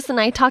 Silas and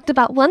I talked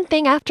about one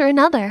thing after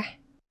another.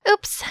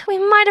 Oops, we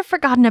might have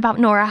forgotten about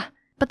Nora.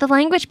 But the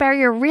language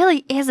barrier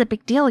really is a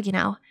big deal, you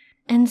know.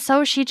 And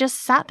so she just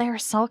sat there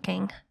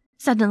sulking.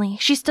 Suddenly,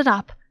 she stood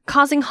up,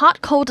 causing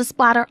hot coal to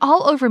splatter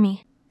all over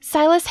me.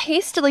 Silas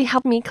hastily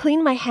helped me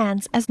clean my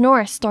hands as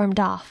Nora stormed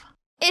off.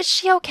 Is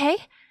she okay?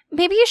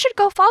 Maybe you should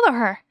go follow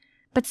her.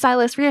 But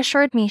Silas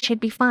reassured me she'd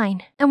be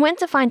fine and went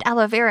to find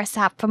aloe vera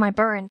sap for my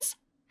burns.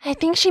 I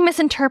think she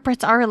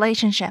misinterprets our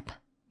relationship.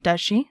 Does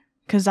she?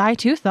 'Cause I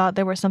too thought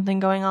there was something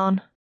going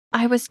on.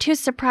 I was too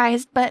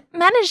surprised, but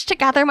managed to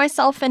gather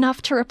myself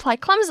enough to reply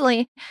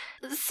clumsily.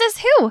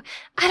 Says who?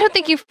 I don't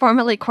think you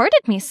formally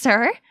courted me,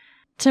 sir.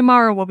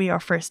 Tomorrow will be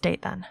our first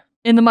date then.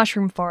 In the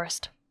mushroom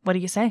forest. What do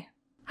you say?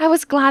 I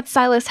was glad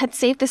Silas had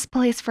saved this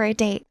place for a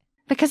date,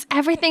 because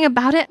everything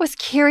about it was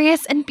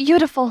curious and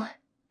beautiful.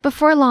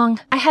 Before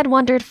long, I had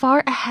wandered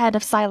far ahead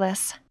of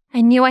Silas.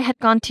 I knew I had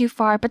gone too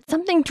far, but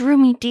something drew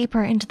me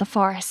deeper into the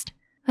forest.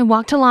 I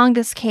walked along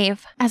this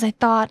cave, as I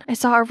thought I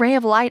saw a ray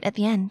of light at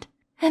the end.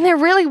 And there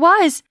really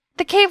was!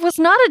 The cave was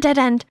not a dead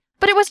end,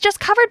 but it was just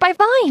covered by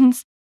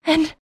vines.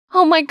 And,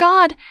 oh my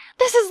god,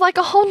 this is like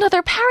a whole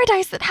nother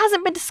paradise that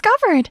hasn't been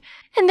discovered.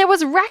 And there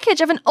was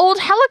wreckage of an old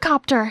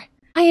helicopter.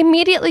 I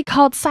immediately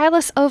called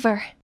Silas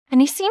over,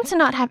 and he seemed to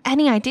not have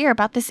any idea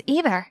about this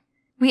either.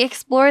 We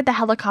explored the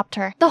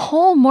helicopter the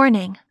whole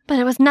morning, but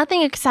it was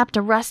nothing except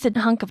a rusted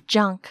hunk of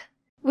junk.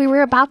 We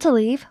were about to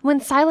leave when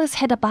Silas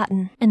hit a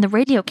button, and the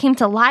radio came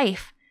to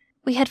life.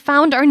 We had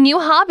found our new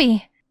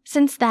hobby.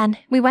 Since then,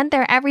 we went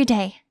there every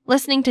day,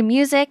 listening to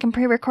music and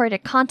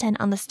pre-recorded content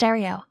on the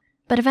stereo.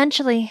 But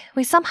eventually,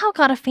 we somehow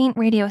got a faint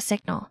radio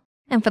signal,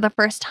 and for the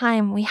first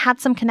time, we had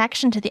some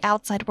connection to the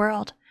outside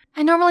world.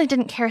 I normally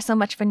didn't care so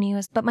much for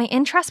news, but my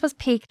interest was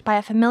piqued by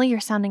a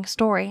familiar-sounding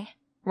story.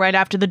 Right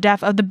after the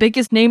death of the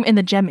biggest name in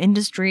the gem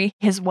industry,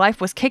 his wife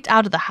was kicked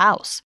out of the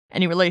house.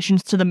 Any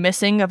relations to the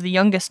missing of the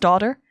youngest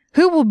daughter?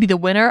 Who will be the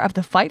winner of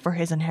the fight for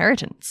his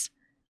inheritance?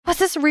 Was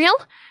this real?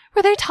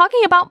 Were they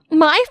talking about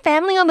my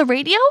family on the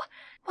radio?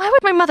 Why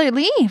would my mother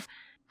leave?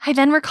 I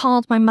then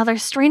recalled my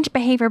mother's strange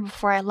behavior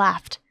before I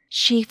left.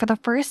 She, for the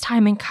first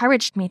time,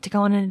 encouraged me to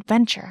go on an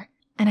adventure,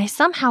 and I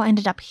somehow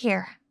ended up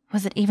here.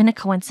 Was it even a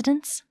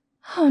coincidence?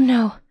 Oh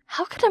no,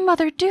 how could a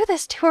mother do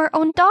this to her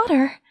own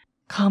daughter?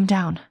 Calm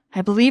down.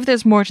 I believe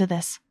there's more to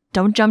this.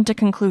 Don't jump to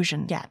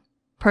conclusion yet.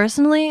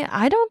 Personally,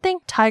 I don't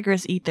think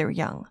tigers eat their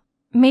young.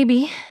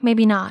 Maybe,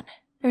 maybe not.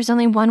 There's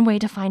only one way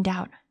to find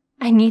out.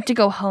 I need to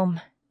go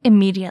home.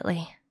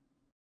 Immediately.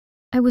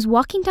 I was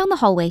walking down the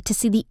hallway to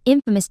see the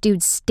infamous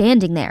dude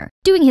standing there,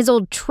 doing his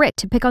old trick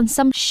to pick on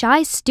some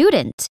shy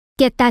student.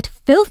 Get that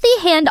filthy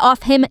hand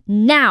off him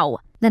now!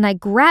 Then I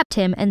grabbed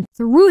him and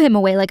threw him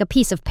away like a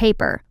piece of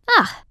paper.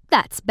 Ah,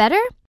 that's better.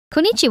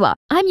 Konnichiwa,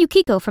 I'm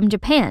Yukiko from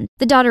Japan,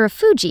 the daughter of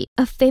Fuji,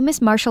 a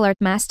famous martial art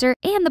master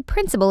and the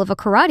principal of a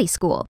karate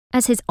school.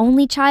 As his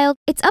only child,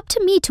 it's up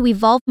to me to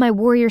evolve my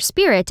warrior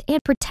spirit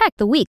and protect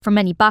the weak from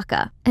any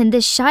baka. And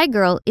this shy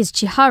girl is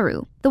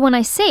Chiharu, the one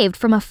I saved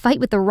from a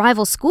fight with the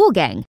rival school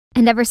gang.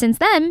 And ever since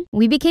then,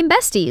 we became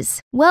besties.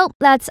 Well,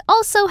 that's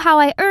also how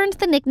I earned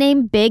the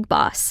nickname Big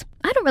Boss.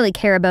 I don't really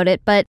care about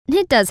it, but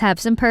it does have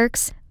some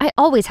perks. I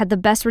always had the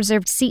best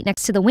reserved seat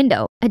next to the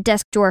window, a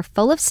desk drawer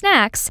full of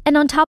snacks, and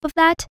on top of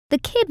that, the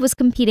kid was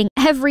competing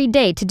every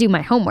day to do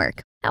my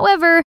homework.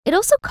 However, it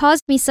also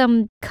caused me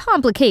some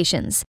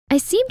complications. I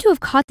seem to have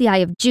caught the eye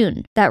of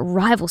Jun, that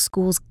rival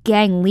school's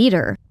gang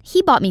leader.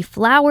 He bought me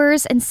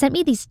flowers and sent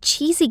me these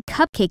cheesy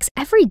cupcakes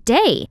every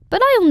day,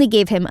 but I only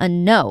gave him a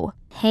no.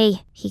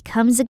 Hey, he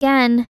comes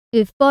again.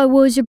 If I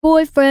was your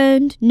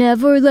boyfriend,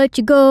 never let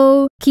you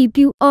go. Keep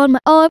you on my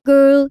arm,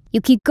 girl.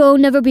 Yukiko,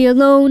 never be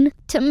alone.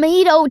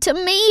 Tomato,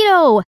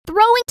 tomato!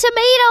 Throwing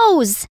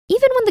tomatoes!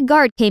 Even when the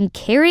guard came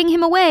carrying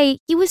him away,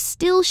 he was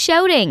still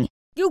shouting,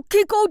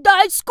 Yukiko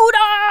dai scooter!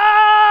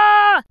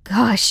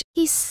 Gosh,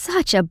 he's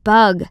such a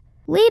bug.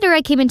 Later,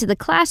 I came into the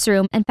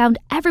classroom and found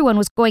everyone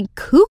was going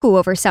cuckoo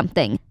over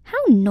something. How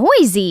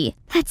noisy!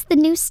 That's the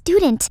new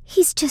student.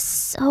 He's just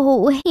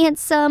so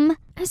handsome.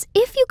 As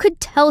if you could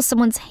tell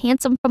someone's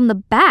handsome from the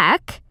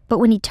back. But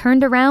when he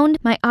turned around,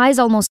 my eyes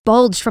almost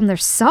bulged from their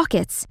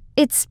sockets.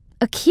 It's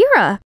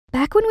Akira.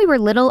 Back when we were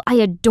little, I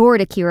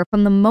adored Akira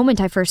from the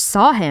moment I first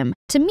saw him.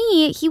 To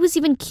me, he was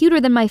even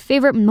cuter than my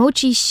favorite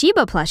Mochi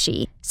Shiba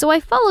plushie. So I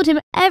followed him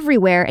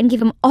everywhere and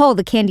gave him all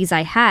the candies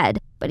I had.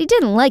 But he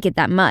didn't like it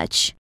that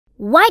much.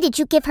 Why did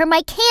you give her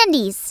my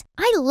candies?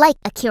 I like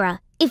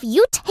Akira. If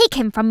you take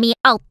him from me,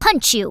 I'll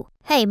punch you.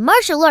 Hey,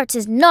 martial arts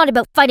is not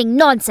about fighting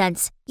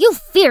nonsense. You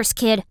fierce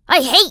kid.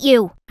 I hate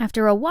you.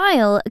 After a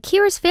while,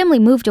 Akira's family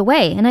moved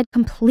away and I'd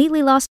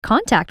completely lost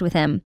contact with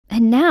him.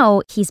 And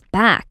now he's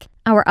back.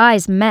 Our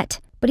eyes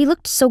met, but he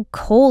looked so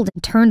cold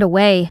and turned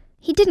away.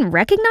 He didn't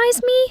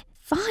recognize me?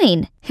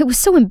 Fine. It was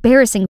so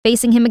embarrassing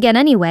facing him again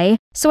anyway,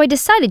 so I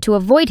decided to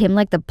avoid him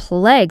like the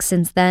plague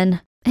since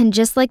then. And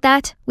just like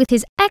that, with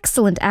his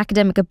excellent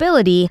academic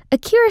ability,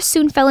 Akira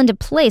soon fell into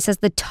place as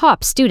the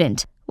top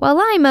student, while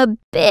I'm a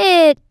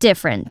bit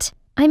different.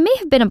 I may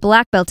have been a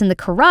black belt in the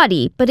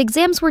karate, but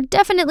exams were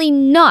definitely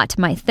not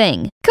my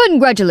thing.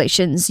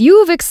 Congratulations,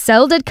 you've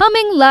excelled at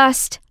coming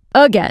last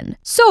again.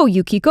 So,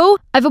 Yukiko,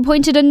 I've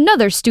appointed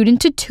another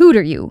student to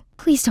tutor you.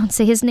 Please don't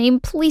say his name,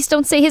 please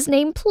don't say his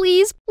name,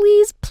 please,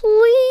 please,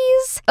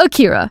 please.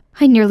 Akira,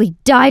 I nearly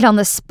died on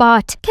the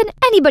spot. Can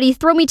anybody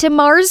throw me to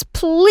Mars,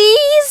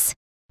 please?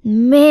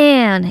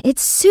 Man,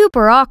 it's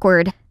super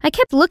awkward. I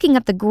kept looking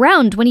at the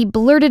ground when he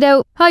blurted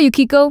out, Hi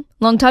Yukiko,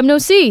 long time no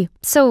see.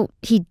 So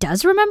he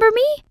does remember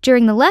me?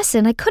 During the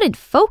lesson, I couldn't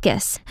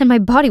focus, and my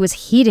body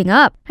was heating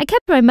up. I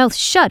kept my mouth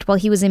shut while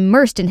he was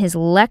immersed in his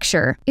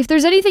lecture. If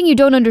there's anything you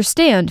don't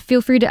understand,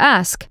 feel free to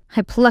ask.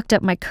 I plucked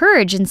up my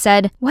courage and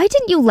said, Why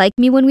didn't you like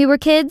me when we were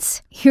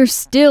kids? You're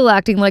still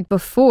acting like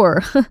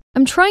before.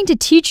 I'm trying to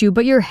teach you,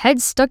 but your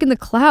head's stuck in the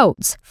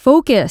clouds.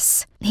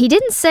 Focus. He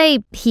didn't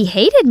say he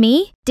hated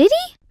me, did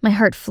he? My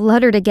heart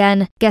fluttered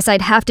again. Guess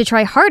I'd have to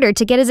try harder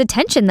to get his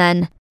attention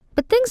then.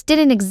 But things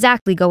didn't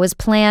exactly go as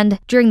planned.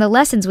 During the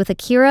lessons with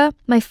Akira,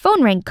 my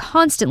phone rang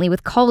constantly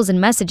with calls and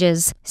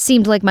messages.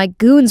 Seemed like my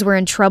goons were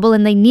in trouble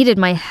and they needed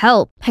my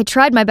help. I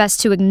tried my best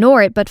to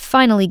ignore it, but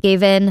finally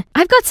gave in.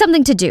 I've got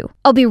something to do.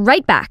 I'll be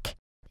right back.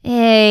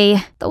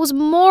 Hey, those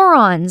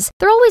morons.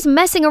 They're always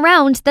messing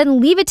around, then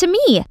leave it to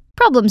me.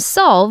 Problem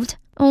solved.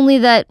 Only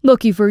that,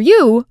 lucky for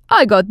you,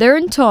 I got there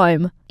in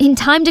time. In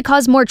time to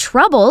cause more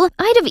trouble?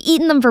 I'd have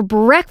eaten them for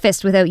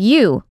breakfast without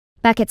you.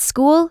 Back at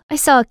school, I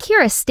saw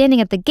Akira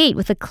standing at the gate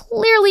with a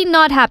clearly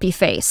not happy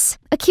face.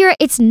 Akira,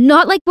 it's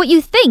not like what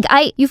you think.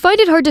 You find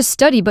it hard to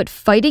study, but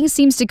fighting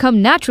seems to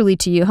come naturally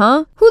to you,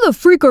 huh? Who the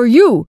freak are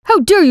you? How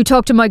dare you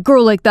talk to my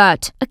girl like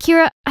that?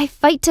 Akira, I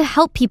fight to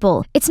help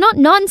people. It's not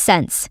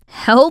nonsense.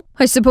 Help?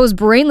 I suppose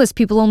brainless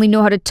people only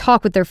know how to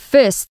talk with their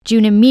fists.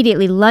 Jun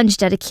immediately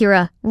lunged at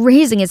Akira,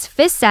 raising his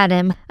fists at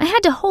him. I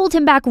had to hold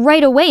him back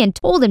right away and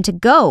told him to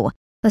go.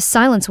 The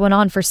silence went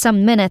on for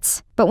some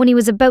minutes, but when he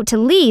was about to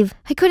leave,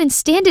 I couldn't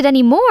stand it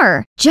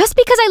anymore. Just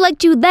because I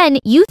liked you then,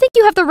 you think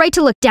you have the right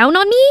to look down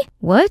on me?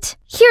 What?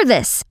 Hear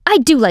this. I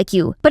do like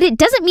you, but it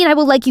doesn't mean I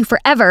will like you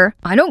forever.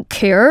 I don't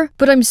care,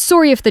 but I'm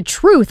sorry if the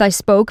truth I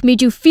spoke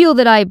made you feel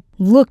that I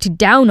looked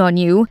down on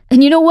you.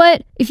 And you know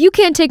what? If you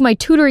can't take my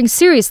tutoring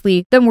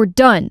seriously, then we're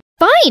done.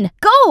 Fine,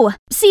 go!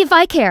 See if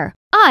I care.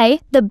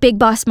 I, the big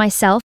boss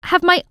myself,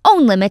 have my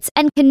own limits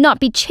and cannot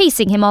be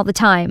chasing him all the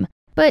time.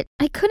 But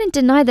I couldn't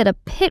deny that a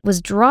pit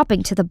was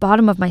dropping to the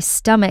bottom of my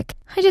stomach.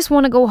 I just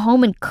want to go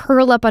home and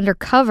curl up under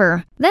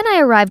cover. Then I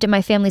arrived at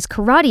my family's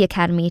karate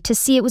academy to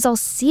see it was all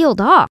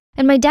sealed off,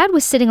 and my dad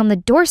was sitting on the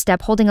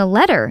doorstep holding a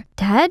letter.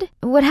 Dad?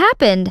 What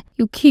happened?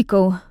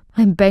 Yukiko,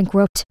 I'm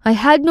bankrupt. I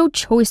had no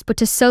choice but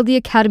to sell the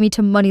academy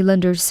to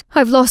moneylenders.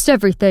 I've lost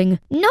everything.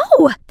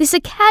 No! This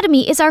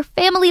academy is our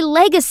family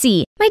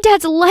legacy. My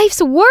dad's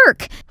life's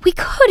work. We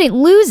couldn't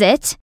lose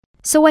it.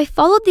 So I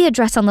followed the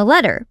address on the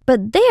letter,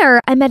 but there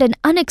I met an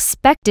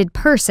unexpected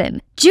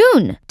person.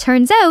 June!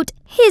 Turns out,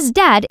 his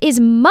dad is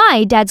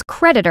my dad's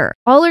creditor.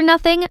 All or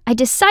nothing, I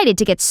decided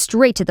to get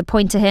straight to the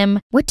point to him.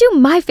 What do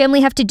my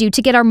family have to do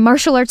to get our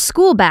martial arts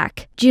school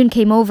back? June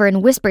came over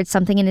and whispered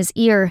something in his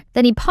ear.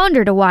 Then he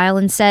pondered a while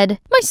and said,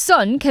 My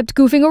son kept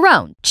goofing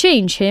around.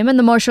 Change him and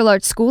the martial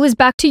arts school is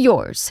back to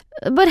yours.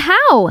 But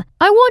how?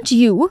 I want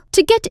you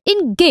to get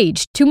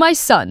engaged to my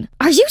son.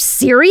 Are you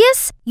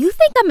serious? You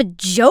think I'm a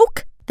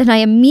joke? Then I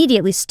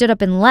immediately stood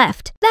up and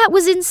left. That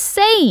was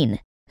insane.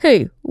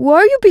 Hey, why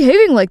are you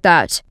behaving like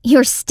that?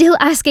 You're still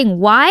asking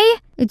why?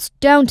 It's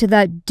down to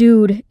that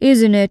dude,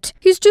 isn't it?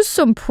 He's just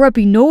some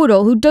preppy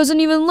know-it-all who doesn't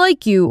even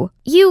like you.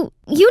 You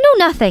know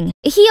nothing.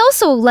 He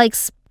also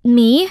likes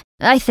me,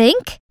 I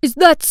think. Is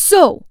that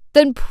so?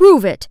 Then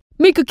prove it.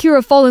 Make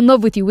Akira fall in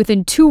love with you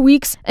within 2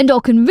 weeks, and I'll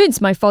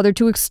convince my father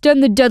to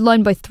extend the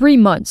deadline by 3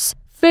 months.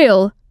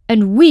 Fail,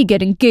 and we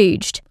get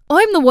engaged.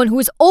 I'm the one who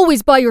is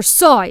always by your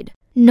side.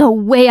 No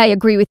way I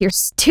agree with your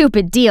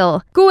stupid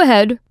deal. Go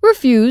ahead,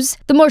 refuse.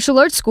 The martial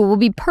arts school will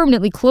be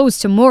permanently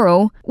closed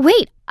tomorrow.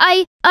 Wait,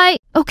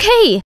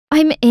 okay,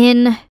 I'm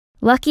in.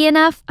 Lucky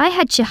enough, I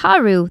had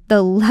Chiharu,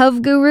 the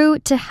love guru,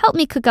 to help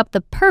me cook up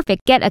the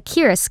perfect Get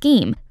Akira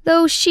scheme,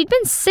 though she'd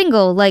been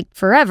single, like,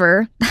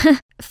 forever.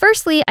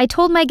 Firstly, I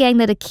told my gang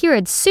that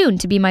Akira'd soon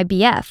to be my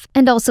BF,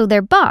 and also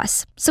their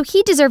boss, so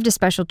he deserved a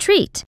special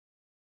treat.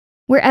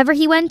 Wherever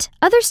he went,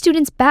 other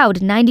students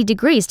bowed 90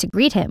 degrees to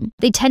greet him.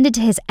 They tended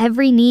to his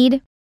every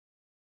need,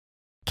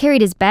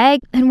 carried his bag,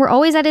 and were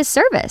always at his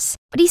service.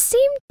 But he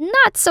seemed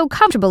not so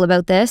comfortable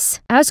about this.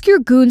 Ask your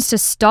goons to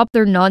stop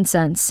their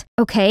nonsense.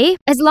 Okay,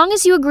 as long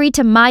as you agree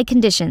to my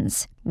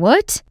conditions.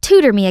 What?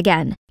 Tutor me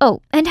again.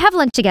 Oh, and have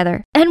lunch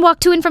together. And walk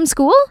to and from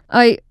school?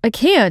 I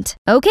can't.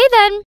 Okay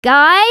then.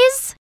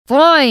 Guys?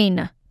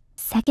 Fine.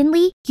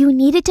 Secondly, you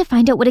needed to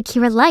find out what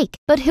Akira liked,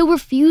 but he'll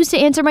refuse to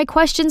answer my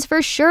questions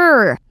for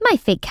sure. My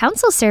fake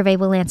council survey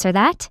will answer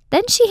that.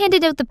 Then she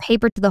handed out the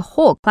paper to the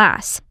whole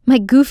class. My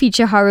goofy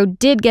Chiharu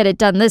did get it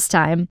done this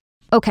time.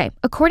 Okay,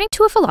 according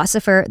to a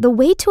philosopher, the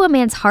way to a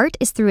man's heart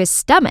is through his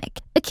stomach.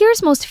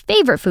 Akira's most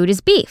favorite food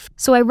is beef,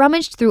 so I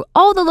rummaged through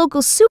all the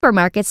local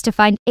supermarkets to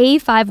find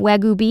A5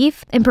 Wagyu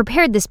beef and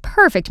prepared this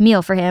perfect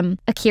meal for him.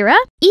 Akira,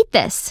 eat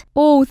this.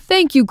 Oh,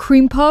 thank you,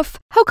 Cream Puff.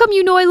 How come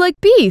you know I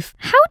like beef?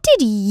 How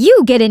did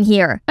you get in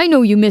here? I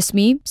know you miss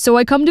me, so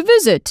I come to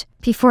visit.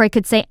 Before I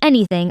could say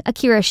anything,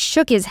 Akira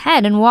shook his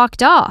head and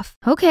walked off.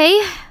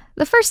 Okay,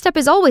 the first step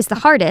is always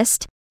the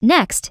hardest.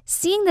 Next,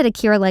 seeing that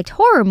Akira liked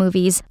horror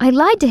movies, I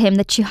lied to him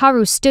that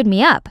Chiharu stood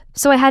me up,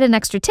 so I had an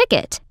extra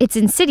ticket. It's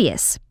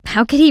insidious.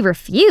 How could he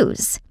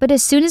refuse? But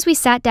as soon as we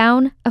sat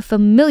down, a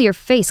familiar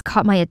face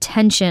caught my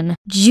attention.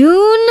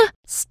 June?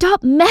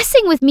 Stop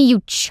messing with me,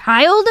 you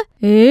child!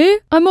 Eh?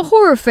 I'm a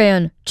horror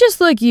fan, just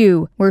like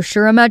you. We're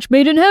sure a match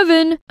made in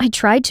heaven. I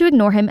tried to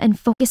ignore him and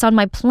focus on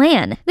my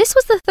plan. This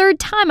was the 3rd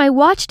time I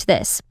watched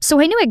this,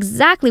 so I knew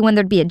exactly when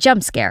there'd be a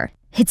jump scare.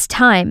 It's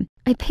time.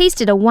 I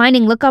pasted a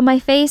whining look on my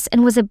face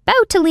and was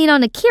about to lean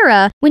on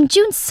Akira when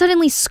June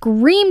suddenly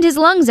screamed his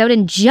lungs out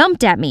and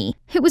jumped at me.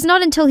 It was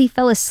not until he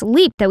fell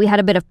asleep that we had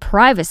a bit of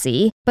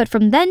privacy, but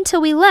from then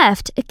till we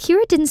left,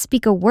 Akira didn't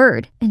speak a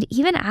word and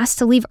even asked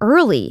to leave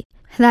early.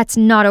 That's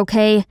not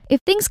okay. If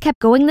things kept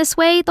going this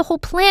way, the whole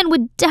plan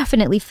would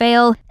definitely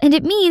fail, and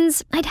it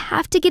means I'd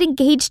have to get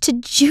engaged to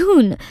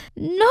June.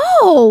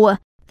 No!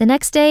 The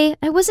next day,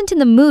 I wasn't in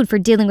the mood for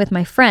dealing with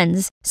my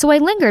friends, so I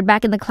lingered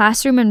back in the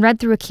classroom and read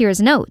through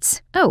Akira's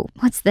notes. Oh,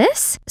 what's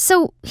this?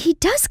 So, he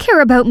does care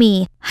about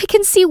me. I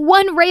can see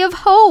one ray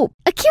of hope.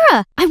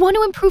 Akira, I want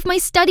to improve my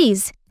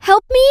studies.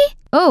 Help me?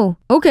 Oh,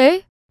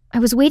 okay. I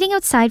was waiting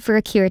outside for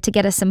Akira to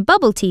get us some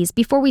bubble teas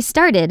before we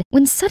started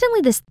when suddenly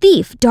this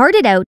thief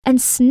darted out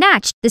and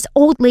snatched this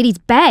old lady's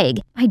bag.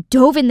 I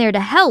dove in there to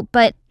help,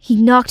 but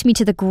he knocked me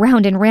to the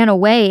ground and ran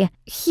away.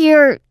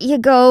 Here you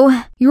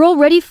go. You're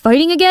already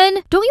fighting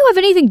again? Don't you have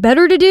anything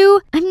better to do?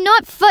 I'm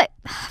not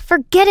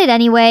Forget it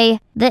anyway.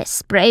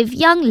 This brave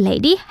young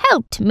lady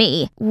helped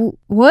me.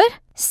 What?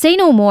 Say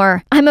no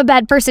more. I'm a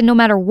bad person no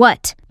matter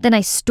what. Then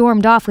I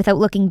stormed off without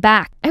looking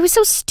back. I was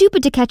so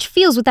stupid to catch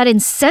feels with that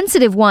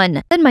insensitive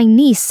one. Then my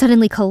knee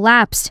suddenly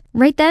collapsed.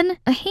 Right then,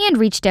 a hand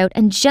reached out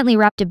and gently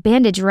wrapped a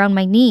bandage around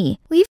my knee.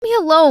 Leave me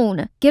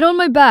alone. Get on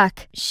my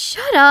back.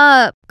 Shut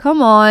up.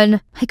 Come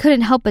on. I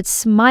couldn't help but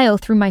smile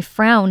through my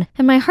frown,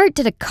 and my heart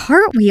did a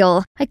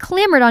cartwheel. I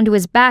clambered onto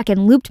his back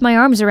and looped my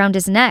arms around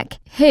his neck.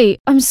 Hey,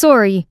 I'm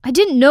sorry. I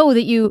didn't know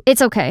that you—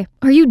 It's okay.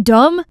 Are you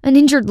dumb? An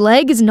injured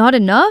leg is not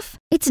enough?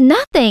 It's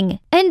nothing.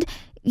 And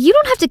you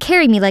don't have to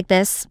carry me like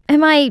this.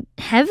 Am I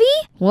heavy?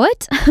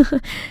 What?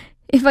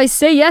 If I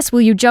say yes, will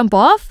you jump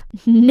off?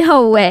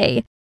 No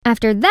way.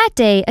 After that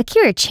day,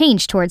 Akira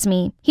changed towards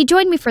me. He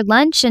joined me for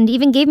lunch and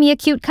even gave me a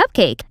cute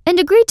cupcake, and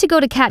agreed to go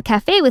to Cat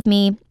Cafe with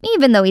me,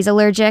 even though he's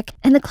allergic.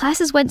 And the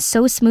classes went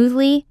so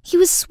smoothly. He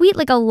was sweet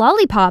like a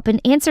lollipop and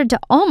answered to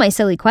all my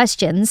silly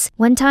questions.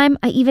 One time,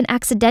 I even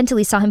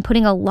accidentally saw him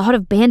putting a lot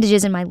of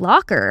bandages in my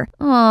locker.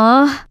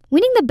 Aww.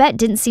 Winning the bet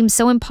didn't seem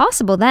so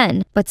impossible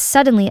then, but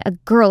suddenly a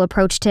girl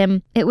approached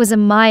him. It was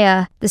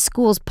Amaya, the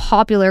school's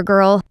popular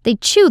girl. They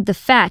chewed the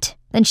fat.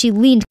 Then she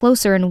leaned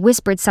closer and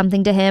whispered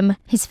something to him.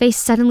 His face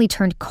suddenly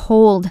turned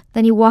cold.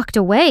 Then he walked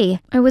away.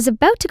 I was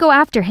about to go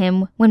after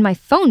him when my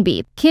phone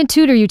beeped. "Can't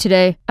tutor you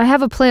today. I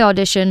have a play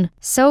audition."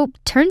 So,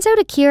 turns out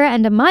Akira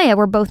and Amaya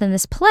were both in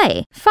this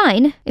play.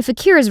 Fine, if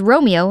Akira's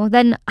Romeo,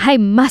 then I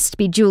must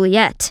be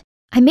Juliet.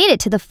 I made it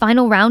to the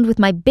final round with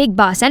my big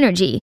boss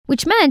energy,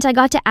 which meant I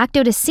got to act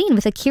out a scene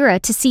with Akira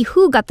to see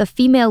who got the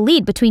female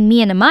lead between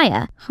me and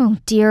Amaya. Oh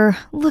dear,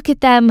 look at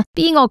them,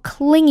 being all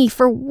clingy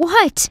for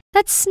what?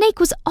 That snake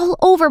was all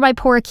over my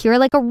poor Akira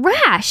like a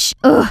rash.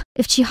 Ugh,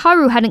 if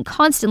Chiharu hadn't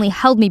constantly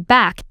held me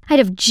back, I'd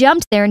have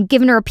jumped there and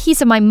given her a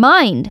piece of my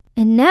mind.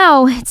 And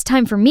now it's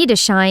time for me to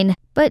shine.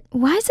 But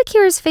why is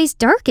Akira's face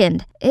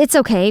darkened? It's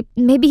okay,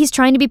 maybe he's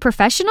trying to be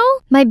professional?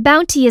 My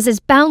bounty is as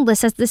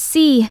boundless as the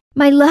sea.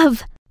 My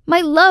love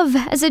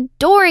as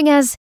adoring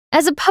as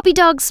a puppy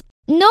dog's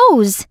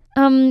nose.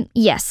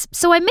 Yes,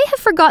 so I may have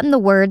forgotten the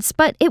words,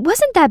 but it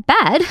wasn't that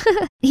bad.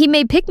 He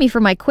may pick me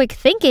for my quick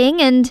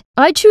thinking, and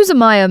I choose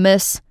Amaya,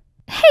 miss.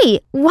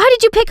 Hey, why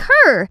did you pick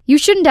her? You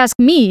shouldn't ask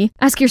me.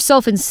 Ask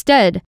yourself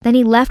instead. Then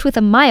he left with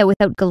Amaya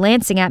without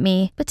glancing at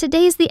me. But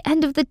today is the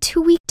end of the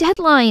 2-week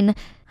deadline.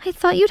 I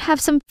thought you'd have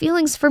some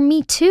feelings for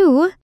me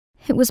too.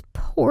 It was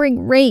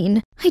pouring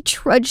rain. I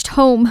trudged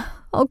home,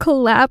 all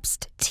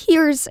collapsed,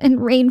 tears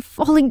and rain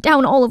falling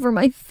down all over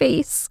my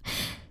face.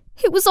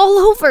 It was all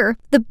over.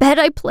 The bed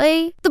I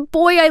play, the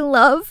boy I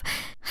love.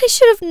 I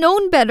should have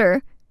known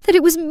better. That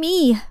it was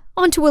me,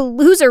 onto a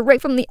loser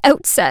right from the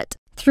outset.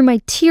 Through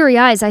my teary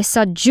eyes, I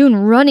saw June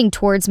running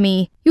towards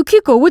me.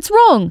 Yukiko, what's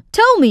wrong?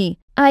 Tell me.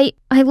 I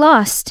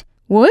lost.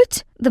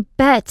 What? The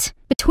bet.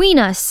 Between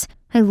us.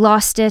 I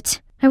lost it.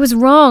 I was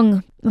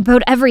wrong.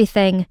 About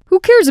everything. Who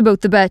cares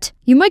about the bet?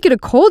 You might get a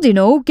cold, you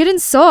know. Get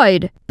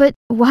inside. But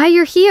why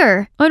you're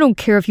here? I don't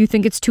care if you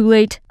think it's too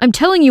late. I'm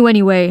telling you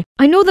anyway.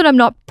 I know that I'm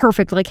not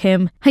perfect like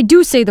him. I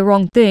do say the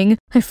wrong thing.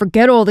 I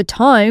forget all the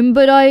time,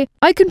 but I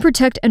can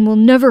protect and will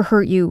never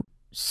hurt you.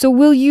 So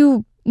will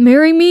you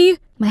marry me?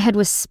 My head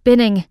was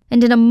spinning,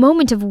 and in a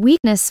moment of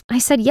weakness, I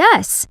said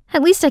yes.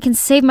 At least I can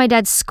save my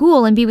dad's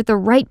school and be with the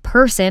right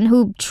person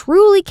who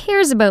truly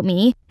cares about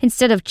me,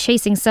 instead of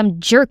chasing some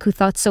jerk who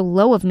thought so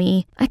low of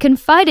me. I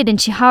confided in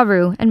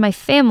Chiharu and my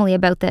family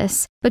about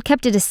this, but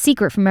kept it a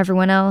secret from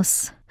everyone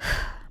else.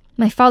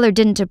 My father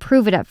didn't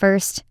approve it at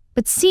first,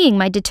 but seeing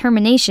my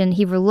determination,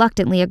 he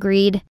reluctantly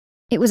agreed.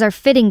 It was our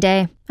fitting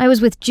day. I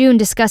was with June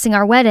discussing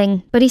our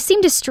wedding, but he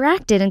seemed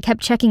distracted and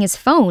kept checking his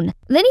phone.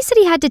 Then he said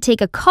he had to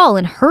take a call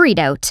and hurried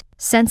out.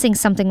 Sensing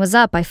something was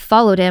up, I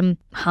followed him.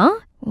 Huh?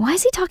 Why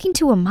is he talking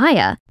to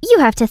Amaya? You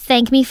have to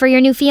thank me for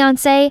your new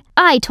fiancé.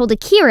 I told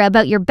Akira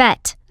about your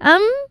bet.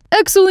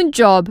 Excellent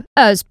job,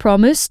 as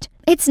promised.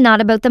 It's not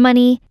about the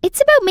money.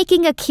 It's about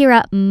making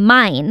Akira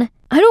mine.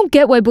 I don't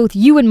get why both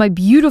you and my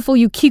beautiful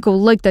Yukiko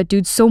like that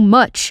dude so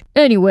much.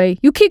 Anyway,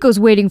 Yukiko's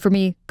waiting for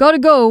me. Gotta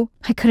go.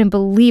 I couldn't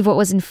believe what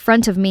was in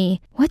front of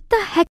me. What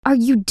the heck are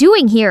you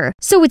doing here?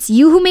 So it's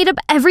you who made up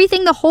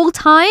everything the whole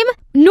time?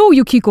 No,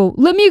 Yukiko,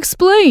 let me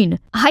explain.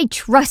 I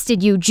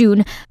trusted you,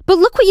 June, but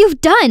look what you've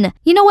done.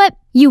 You know what?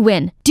 You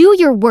win. Do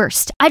your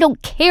worst. I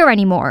don't care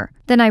anymore.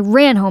 Then I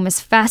ran home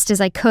as fast as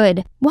I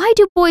could. Why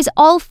do boys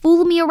all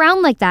fool me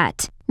around like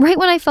that? Right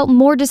when I felt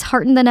more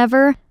disheartened than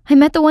ever, I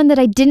met the one that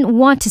I didn't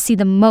want to see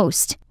the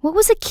most. What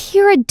was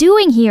Akira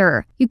doing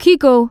here?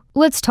 Yukiko,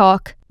 let's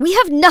talk. We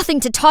have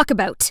nothing to talk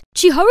about.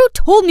 Chiharu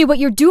told me what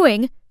you're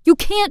doing. You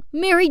can't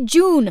marry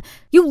June.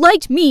 You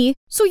liked me,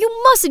 so you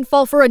mustn't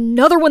fall for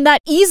another one that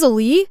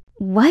easily.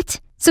 What?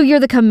 So you're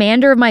the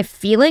commander of my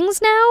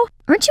feelings now?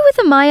 Aren't you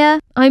with Amaya?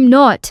 I'm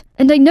not,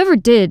 and I never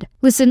did.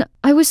 Listen,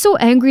 I was so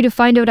angry to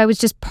find out I was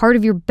just part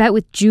of your bet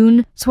with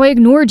June, so I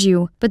ignored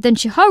you. But then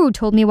Chiharu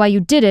told me why you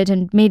did it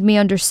and made me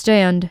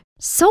understand.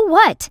 So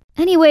what?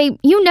 Anyway,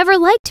 you never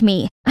liked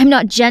me. I'm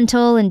not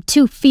gentle and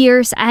too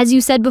fierce, as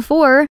you said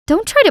before.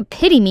 Don't try to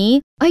pity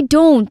me. I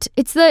don't.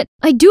 It's that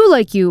I do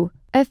like you.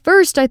 At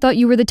first, I thought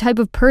you were the type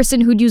of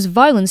person who'd use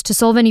violence to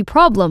solve any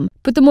problem.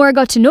 But the more I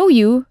got to know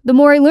you, the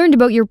more I learned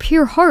about your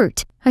pure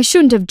heart. I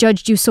shouldn't have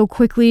judged you so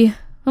quickly.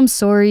 I'm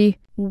sorry.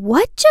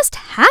 What just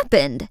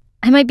happened?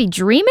 I might be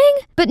dreaming?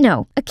 But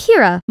no,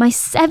 Akira, my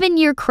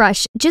 7-year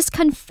crush, just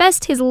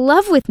confessed his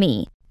love with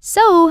me.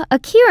 So,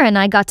 Akira and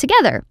I got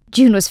together.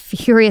 June was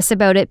furious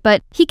about it,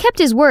 but he kept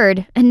his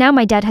word, and now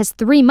my dad has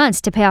 3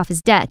 months to pay off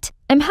his debt.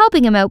 I'm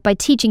helping him out by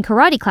teaching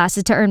karate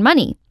classes to earn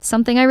money,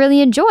 something I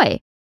really enjoy.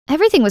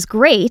 Everything was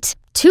great,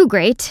 too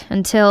great,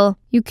 until...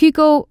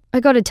 Yukiko, I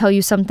gotta tell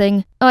you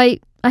something. I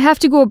have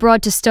to go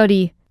abroad to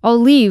study. I'll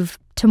leave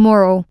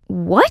tomorrow.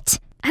 What?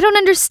 I don't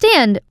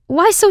understand.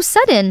 Why so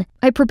sudden?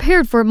 I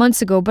prepared for it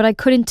months ago, but I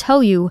couldn't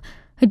tell you.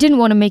 I didn't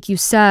want to make you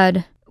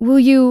sad. Will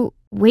you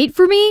wait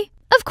for me?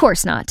 Of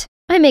course not.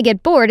 I may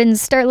get bored and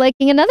start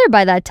liking another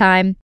by that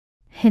time.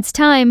 It's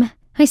time.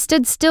 I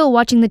stood still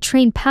watching the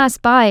train pass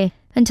by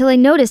until I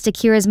noticed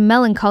Akira's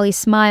melancholy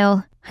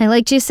smile. I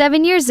liked you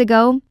 7 years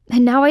ago,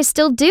 and now I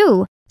still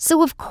do.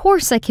 So of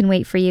course I can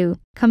wait for you.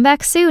 Come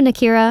back soon,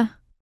 Akira.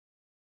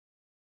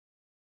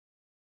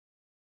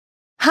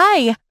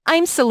 Hi,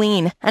 I'm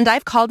Celine, and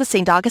I've called the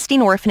St.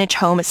 Augustine Orphanage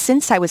home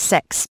since I was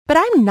 6, but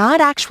I'm not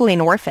actually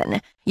an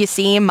orphan. You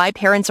see, my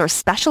parents are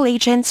special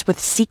agents with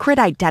secret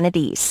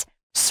identities.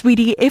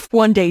 Sweetie, if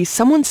one day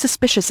someone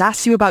suspicious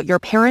asks you about your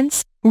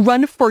parents,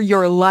 run for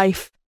your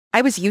life.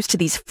 I was used to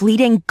these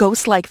fleeting,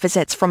 ghost-like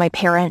visits from my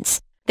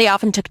parents. They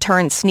often took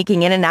turns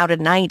sneaking in and out at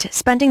night,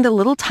 spending the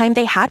little time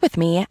they had with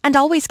me, and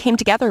always came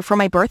together for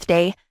my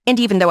birthday. And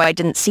even though I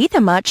didn't see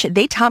them much,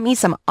 they taught me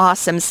some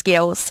awesome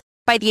skills.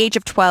 By the age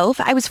of 12,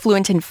 I was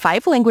fluent in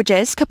 5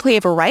 languages, could play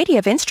a variety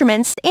of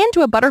instruments, and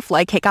do a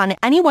butterfly kick on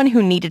anyone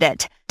who needed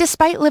it.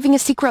 Despite living a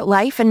secret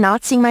life and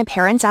not seeing my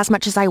parents as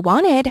much as I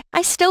wanted,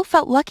 I still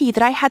felt lucky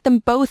that I had them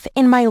both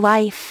in my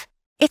life.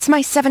 It's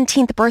my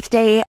 17th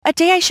birthday, a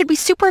day I should be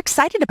super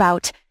excited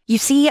about. You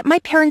see, my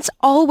parents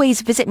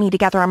always visit me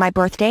together on my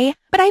birthday,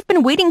 but I've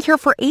been waiting here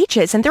for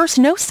ages and there's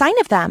no sign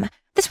of them.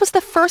 This was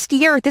the first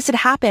year this had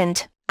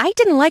happened. I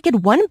didn't like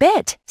it one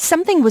bit.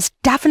 Something was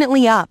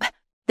definitely up.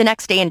 The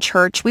next day in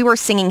church, we were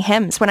singing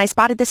hymns when I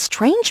spotted this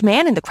strange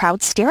man in the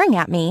crowd staring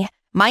at me.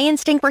 My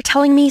instinct were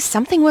telling me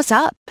something was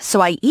up,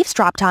 so I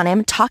eavesdropped on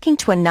him talking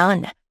to a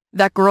nun.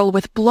 That girl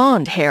with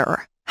blonde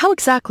hair. How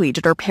exactly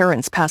did her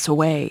parents pass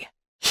away?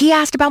 He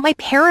asked about my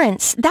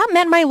parents. That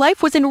meant my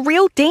life was in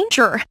real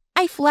danger.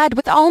 I fled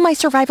with all my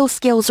survival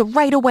skills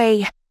right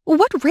away.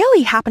 What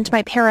really happened to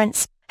my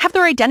parents? Have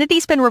their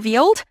identities been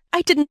revealed?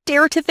 I didn't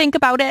dare to think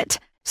about it.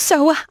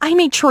 So I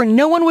made sure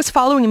no one was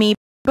following me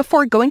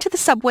before going to the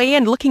subway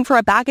and looking for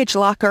a baggage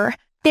locker.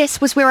 This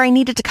was where I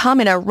needed to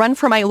come in a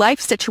run-for-my-life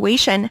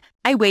situation.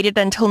 I waited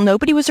until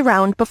nobody was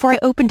around before I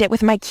opened it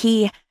with my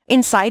key.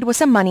 Inside was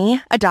some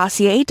money, a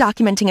dossier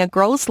documenting a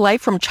girl's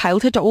life from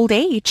childhood to old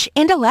age,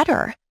 and a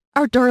letter.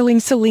 Our darling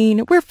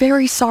Celine, we're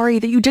very sorry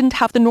that you didn't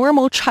have the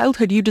normal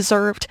childhood you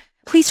deserved.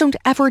 Please don't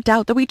ever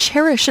doubt that we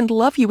cherish and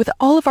love you with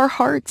all of our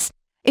hearts.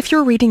 If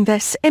you're reading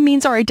this, it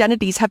means our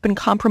identities have been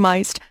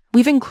compromised.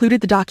 We've included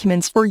the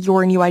documents for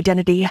your new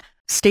identity.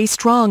 Stay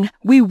strong.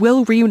 We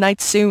will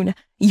reunite soon.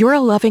 You're a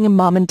loving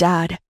mom and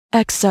dad.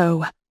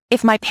 XO.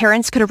 If my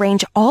parents could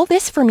arrange all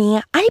this for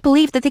me, I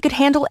believe that they could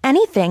handle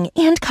anything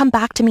and come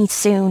back to me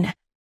soon.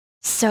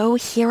 So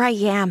here I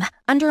am,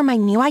 under my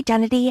new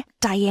identity,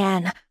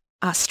 Diane.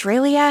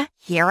 Australia,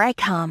 here I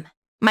come.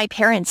 My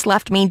parents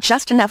left me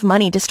just enough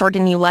money to start a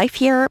new life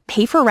here,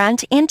 pay for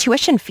rent, and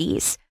tuition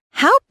fees.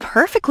 How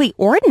perfectly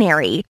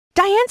ordinary.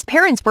 Diane's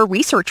parents were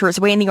researchers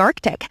way in the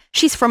Arctic.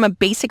 She's from a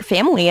basic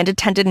family and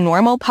attended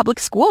normal public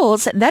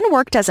schools, then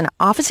worked as an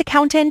office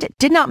accountant,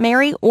 did not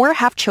marry or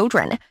have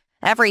children.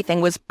 Everything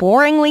was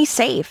boringly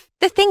safe.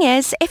 The thing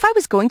is, if I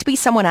was going to be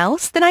someone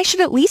else, then I should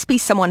at least be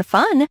someone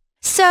fun.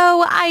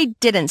 So I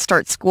didn't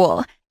start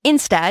school.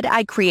 Instead,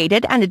 I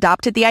created and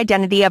adopted the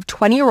identity of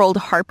 20-year-old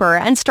Harper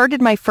and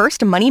started my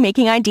first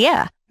money-making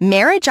idea,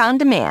 marriage on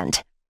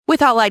demand.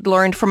 With all I'd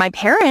learned from my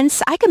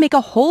parents, I could make a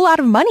whole lot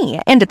of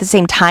money and at the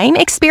same time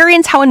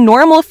experience how a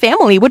normal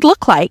family would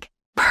look like.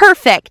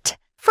 Perfect!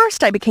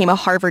 First, I became a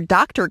Harvard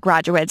doctor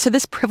graduate so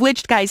this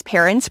privileged guy's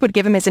parents would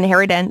give him his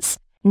inheritance.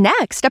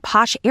 Next, a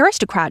posh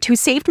aristocrat who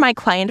saved my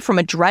client from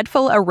a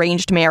dreadful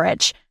arranged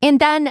marriage. And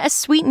then a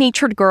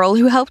sweet-natured girl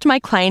who helped my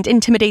client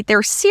intimidate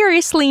their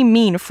seriously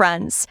mean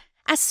friends.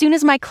 As soon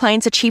as my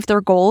clients achieved their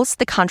goals,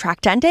 the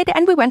contract ended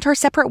and we went our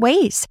separate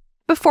ways.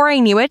 Before I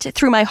knew it,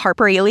 through my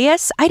Harper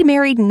alias, I'd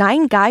married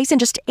 9 guys in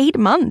just 8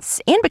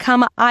 months and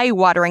become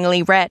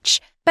eye-wateringly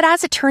rich. But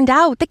as it turned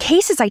out, the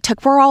cases I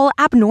took were all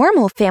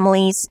abnormal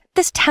families.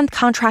 This 10th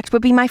contract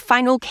would be my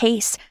final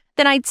case.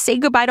 Then I'd say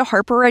goodbye to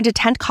Harper and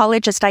attend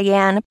college as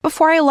Diane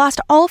before I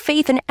lost all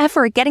faith in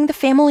ever getting the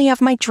family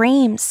of my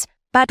dreams.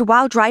 But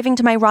while driving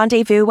to my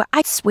rendezvous,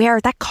 I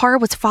swear that car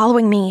was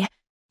following me.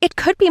 It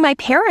could be my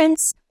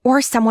parents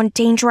or someone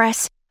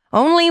dangerous.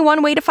 Only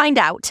one way to find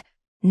out.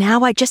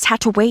 Now I just had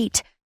to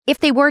wait. If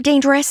they were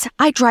dangerous,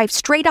 I'd drive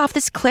straight off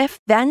this cliff,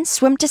 then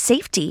swim to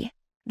safety.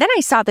 Then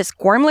I saw this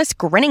gormless,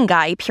 grinning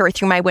guy peer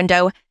through my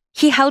window.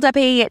 He held up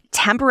a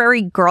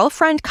temporary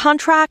girlfriend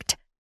contract.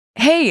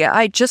 Hey,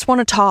 I just want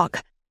to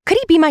talk. Could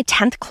he be my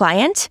 10th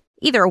client?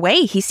 Either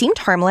way, he seemed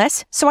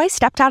harmless, so I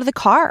stepped out of the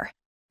car.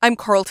 I'm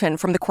Carlton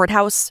from the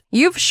courthouse.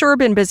 You've sure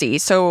been busy,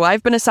 so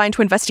I've been assigned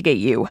to investigate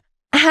you.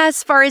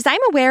 As far as I'm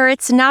aware,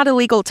 it's not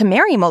illegal to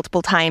marry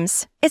multiple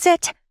times, is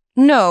it?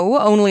 No,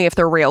 only if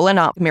they're real and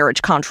not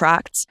marriage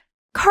contracts.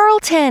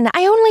 Carlton,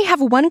 I only have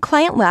one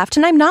client left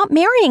and I'm not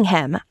marrying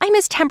him. I'm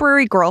his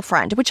temporary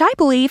girlfriend, which I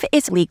believe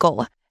is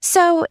legal.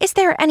 So, is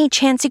there any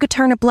chance you could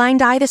turn a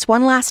blind eye this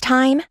one last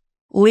time?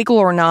 Legal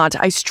or not,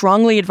 I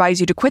strongly advise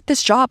you to quit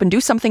this job and do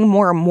something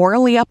more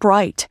morally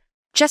upright.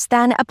 Just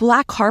then, a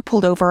black car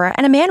pulled over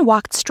and a man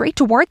walked straight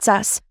towards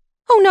us.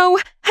 Oh no,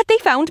 had they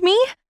found me?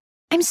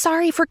 I'm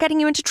sorry for getting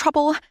you into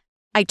trouble.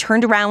 I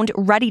turned around,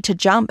 ready to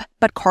jump,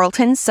 but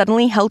Carlton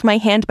suddenly held my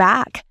hand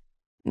back.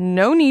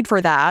 No need for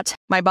that.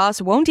 My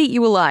boss won't eat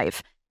you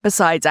alive.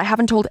 Besides, I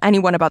haven't told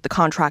anyone about the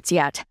contracts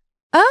yet.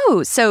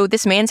 Oh, so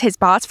this man's his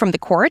boss from the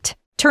court?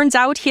 Turns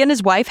out he and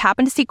his wife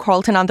happened to see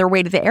Carlton on their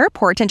way to the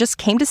airport and just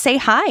came to say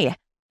hi.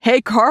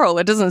 Hey, Carl,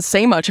 it doesn't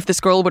say much if this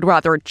girl would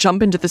rather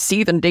jump into the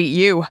sea than date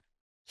you.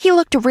 He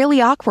looked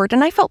really awkward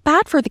and I felt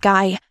bad for the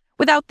guy.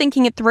 Without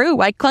thinking it through,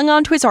 I clung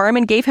onto his arm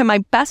and gave him my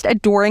best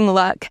adoring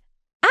look.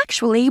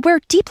 Actually, we're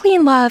deeply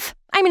in love.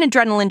 I'm an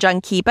adrenaline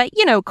junkie, but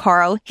you know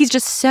Carl, he's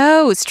just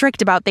so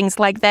strict about things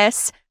like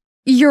this.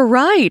 You're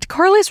right,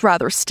 Carl is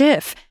rather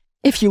stiff.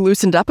 If you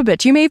loosened up a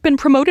bit, you may have been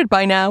promoted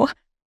by now.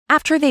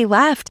 After they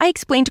left, I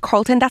explained to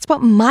Carlton that's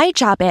what my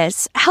job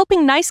is,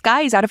 helping nice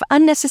guys out of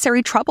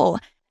unnecessary trouble.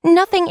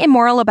 Nothing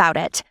immoral about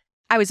it.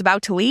 I was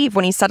about to leave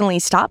when he suddenly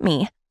stopped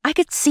me. I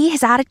could see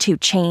his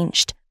attitude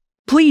changed.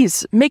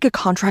 Please, make a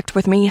contract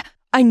with me.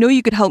 I know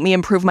you could help me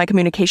improve my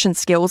communication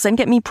skills and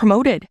get me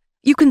promoted.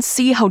 You can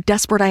see how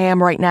desperate I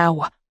am right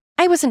now.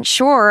 I wasn't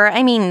sure.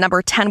 I mean,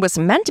 number 10 was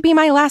meant to be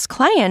my last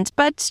client,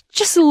 but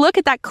just look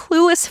at that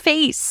clueless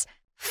face.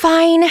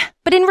 Fine,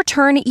 but in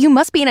return, you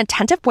must be an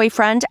attentive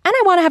boyfriend, and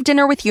I want to have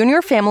dinner with you and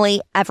your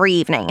family every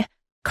evening.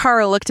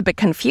 Carl looked a bit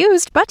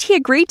confused, but he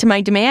agreed to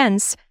my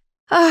demands.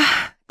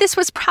 This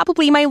was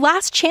probably my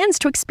last chance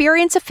to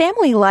experience a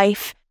family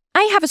life.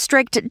 I have a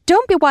strict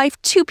don't be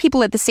wife two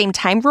people at the same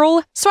time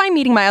rule, so I'm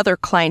meeting my other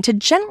client to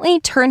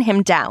gently turn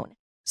him down.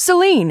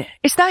 Celine,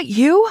 is that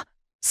you?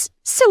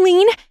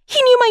 Celine?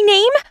 He knew my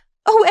name?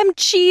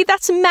 OMG,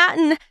 that's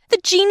Matten, the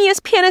genius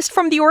pianist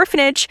from the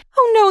orphanage.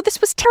 Oh no,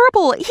 this was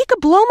terrible. He could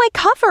blow my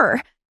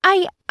cover.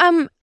 I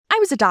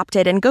was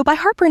adopted and go by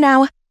Harper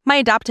now. My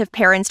adoptive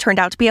parents turned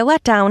out to be a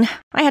letdown.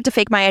 I had to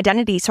fake my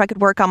identity so I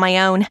could work on my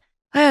own.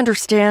 I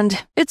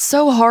understand. It's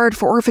so hard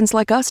for orphans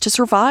like us to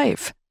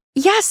survive.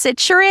 Yes, it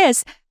sure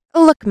is.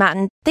 Look,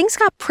 Matten, things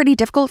got pretty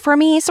difficult for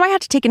me, so I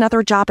had to take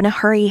another job in a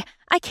hurry.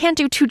 I can't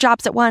do 2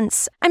 jobs at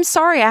once. I'm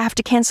sorry I have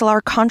to cancel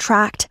our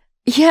contract.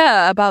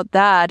 Yeah, about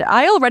that.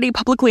 I already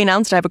publicly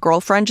announced I have a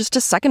girlfriend just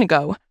a second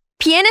ago.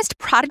 Pianist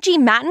prodigy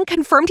Matten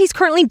confirmed he's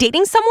currently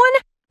dating someone?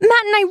 Matten,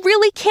 I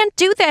really can't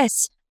do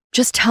this.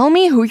 Just tell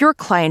me who your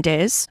client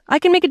is. I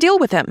can make a deal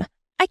with him.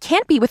 I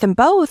can't be with them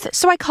both,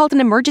 so I called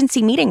an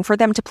emergency meeting for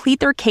them to plead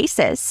their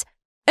cases.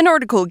 An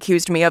article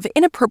accused me of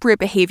inappropriate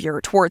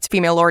behavior towards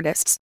female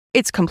artists.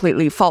 It's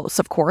completely false,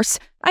 of course.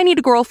 I need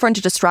a girlfriend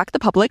to distract the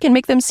public and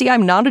make them see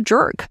I'm not a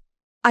jerk.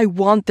 I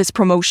want this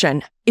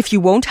promotion. If you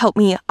won't help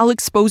me, I'll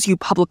expose you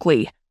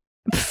publicly.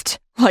 Pfft,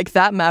 like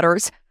that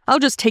matters. I'll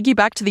just take you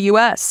back to the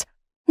US.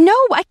 No,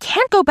 I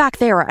can't go back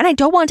there, and I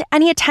don't want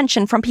any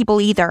attention from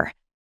people either.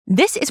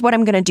 This is what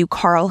I'm gonna do,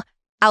 Carl.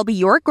 I'll be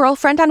your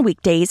girlfriend on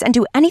weekdays and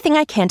do anything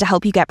I can to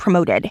help you get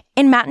promoted.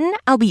 In Matten,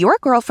 I'll be your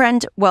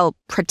girlfriend, well,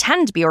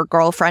 pretend to be your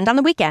girlfriend on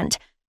the weekend.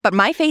 But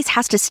my face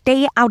has to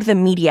stay out of the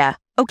media,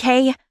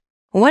 okay?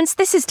 Once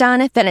this is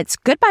done, then it's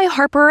goodbye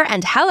Harper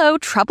and hello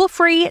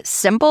trouble-free,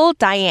 simple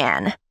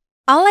Diane.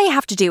 All I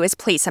have to do is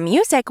play some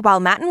music while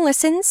Matten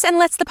listens and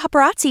lets the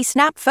paparazzi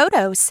snap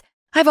photos.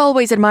 I've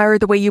always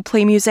admired the way you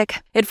play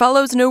music. It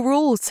follows no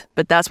rules,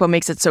 but that's what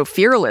makes it so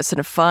fearless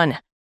and fun.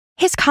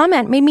 His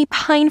comment made me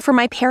pine for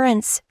my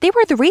parents. They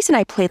were the reason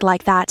I played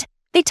like that.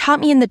 They taught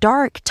me in the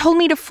dark, told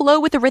me to flow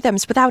with the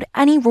rhythms without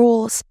any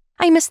rules.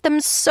 I miss them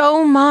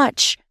so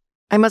much.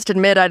 I must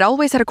admit, I'd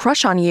always had a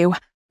crush on you.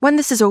 When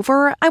this is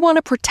over, I want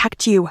to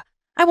protect you.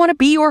 I want to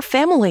be your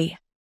family.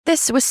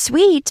 This was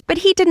sweet, but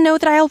he didn't know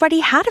that I already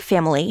had a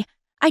family.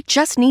 I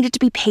just needed to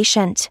be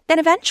patient. Then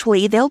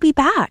eventually they'll be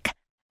back.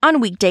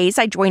 On weekdays,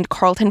 I joined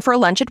Carlton for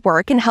lunch at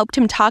work and helped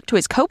him talk to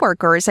his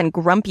coworkers and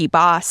grumpy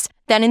boss.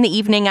 Then in the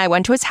evening, I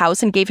went to his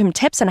house and gave him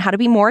tips on how to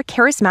be more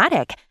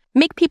charismatic,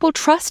 make people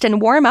trust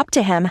and warm up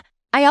to him.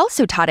 I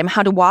also taught him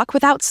how to walk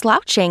without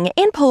slouching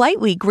and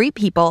politely greet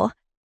people.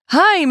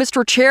 Hi,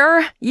 Mr.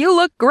 Chair. You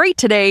look great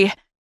today.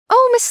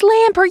 Oh, Miss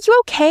Lamp, are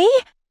you okay?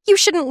 You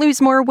shouldn't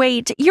lose more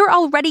weight. You're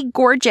already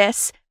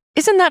gorgeous.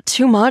 Isn't that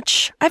too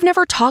much? I've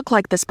never talked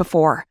like this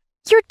before.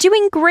 You're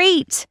doing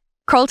great.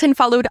 Carlton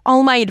followed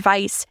all my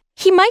advice.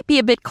 He might be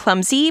a bit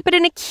clumsy, but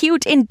in a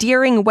cute,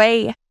 endearing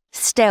way.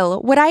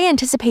 Still, what I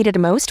anticipated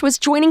most was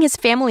joining his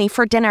family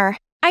for dinner.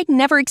 I'd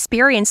never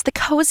experienced the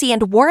cozy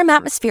and warm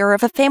atmosphere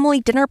of a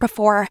family dinner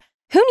before.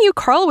 Who knew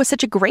Carl was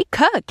such a great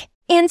cook?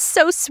 And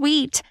so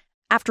sweet.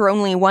 After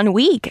only 1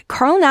 week,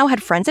 Carl now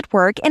had friends at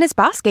work and his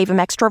boss gave him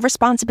extra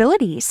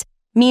responsibilities.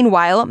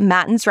 Meanwhile,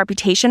 Matten's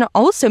reputation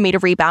also made a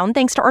rebound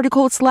thanks to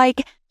articles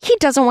like, he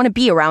doesn't want to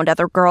be around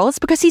other girls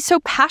because he's so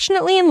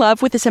passionately in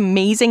love with this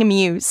amazing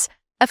muse.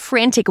 A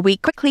frantic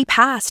week quickly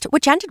passed,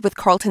 which ended with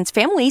Carlton's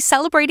family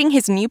celebrating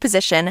his new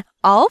position,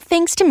 all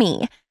thanks to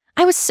me.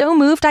 I was so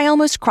moved I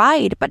almost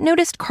cried, but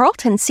noticed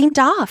Carlton seemed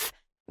off.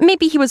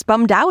 Maybe he was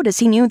bummed out as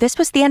he knew this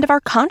was the end of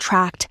our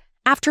contract.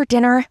 After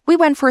dinner, we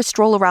went for a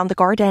stroll around the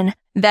garden.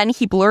 Then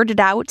he blurted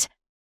out,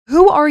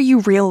 "Who are you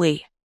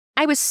really?"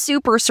 I was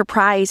super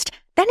surprised.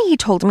 Then he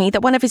told me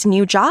that one of his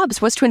new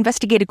jobs was to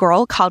investigate a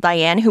girl called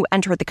Diane who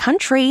entered the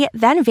country,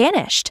 then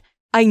vanished.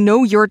 I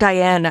know you're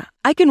Diane.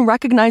 I can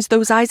recognize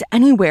those eyes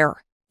anywhere.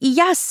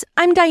 Yes,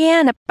 I'm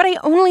Diane, but I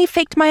only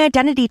faked my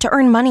identity to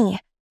earn money.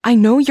 I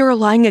know you're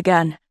lying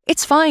again.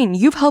 It's fine,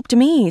 you've helped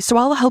me, so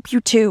I'll help you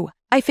too.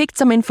 I faked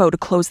some info to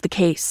close the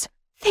case.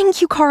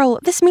 Thank you, Carl.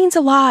 This means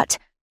a lot.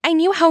 I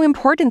knew how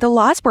important the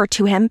laws were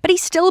to him, but he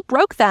still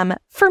broke them.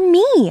 For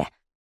me.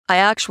 I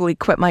actually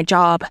quit my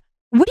job.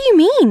 What do you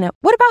mean?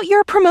 What about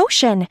your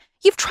promotion?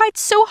 You've tried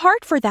so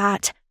hard for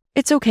that.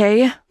 It's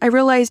okay. I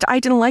realized I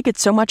didn't like it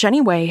so much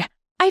anyway.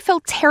 I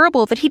felt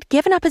terrible that he'd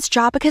given up his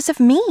job because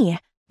of me.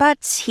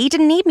 But he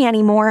didn't need me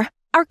anymore.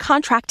 Our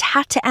contract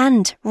had to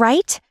end,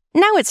 right?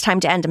 Now it's time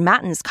to end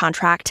Matten's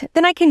contract.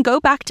 Then I can go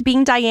back to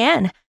being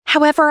Diane.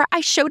 However,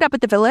 I showed up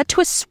at the villa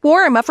to a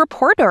swarm of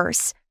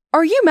reporters.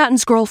 Are you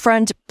Matten's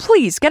girlfriend?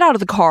 Please get out of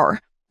the car.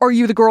 Are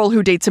you the girl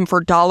who dates him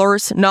for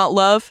dollars, not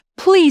love?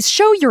 Please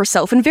show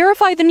yourself and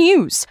verify the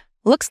news.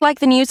 Looks like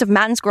the news of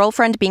Matten's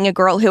girlfriend being a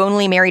girl who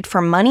only married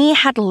for money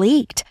had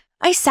leaked.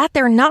 I sat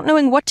there not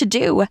knowing what to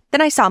do.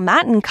 Then I saw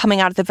Matten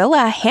coming out of the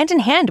villa hand in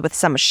hand with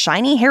some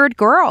shiny-haired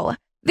girl.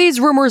 These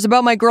rumors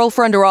about my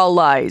girlfriend are all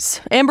lies.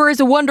 Amber is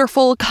a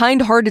wonderful,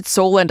 kind-hearted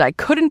soul and I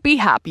couldn't be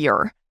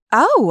happier.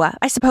 Oh,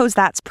 I suppose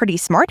that's pretty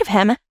smart of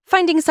him.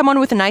 Finding someone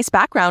with a nice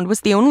background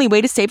was the only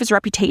way to save his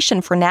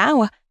reputation for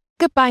now.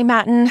 Goodbye,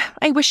 Matten.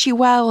 I wish you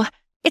well.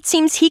 It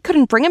seems he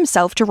couldn't bring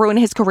himself to ruin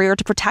his career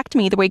to protect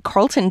me the way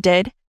Carlton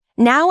did.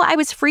 Now I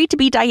was free to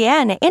be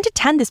Diane and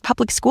attend this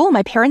public school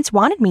my parents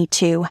wanted me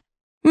to.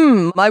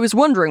 I was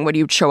wondering when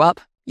you'd show up.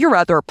 You're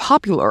rather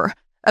popular.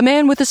 A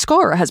man with a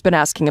scar has been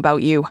asking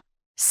about you.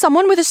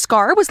 Someone with a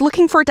scar was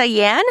looking for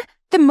Diane?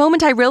 The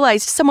moment I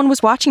realized someone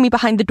was watching me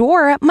behind the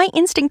door, my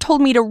instinct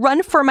told me to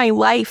run for my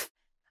life.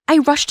 I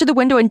rushed to the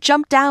window and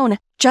jumped down,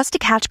 just to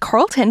catch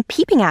Carlton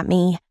peeping at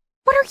me.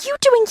 What are you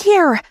doing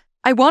here?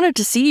 I wanted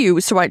to see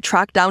you, so I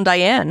tracked down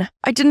Diane.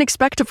 I didn't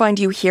expect to find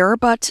you here,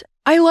 but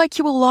I like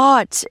you a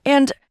lot,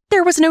 and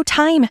there was no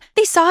time.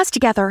 They saw us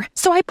together,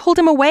 so I pulled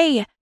him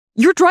away.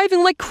 You're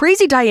driving like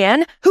crazy,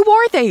 Diane. Who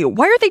are they?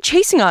 Why are they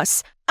chasing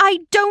us? I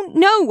don't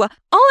know.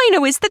 All I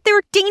know is that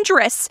they're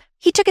dangerous.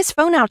 He took his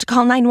phone out to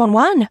call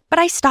 911, but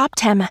I stopped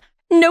him.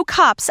 No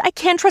cops. I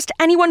can't trust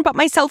anyone but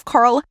myself,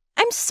 Carl.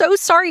 I'm so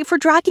sorry for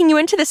dragging you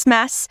into this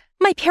mess.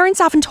 My parents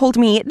often told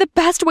me the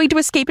best way to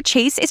escape a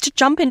chase is to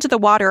jump into the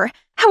water.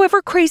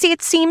 However crazy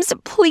it seems,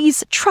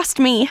 please trust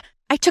me.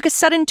 I took a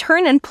sudden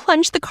turn and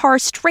plunged the car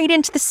straight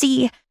into the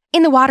sea.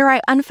 In the water,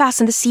 I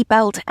unfastened the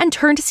seatbelt and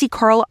turned to see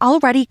Carl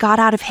already got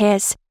out of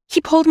his.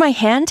 He pulled my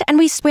hand and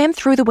we swam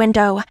through the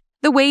window.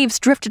 The waves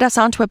drifted us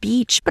onto a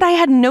beach, but I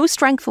had no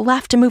strength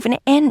left to move an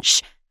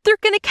inch. They're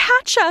gonna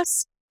catch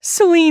us.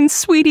 Celine,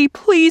 sweetie,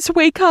 please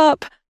wake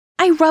up.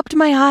 I rubbed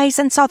my eyes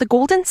and saw the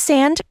golden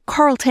sand,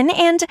 Carlton,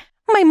 and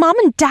my mom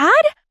and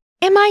dad?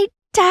 Am I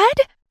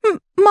dead?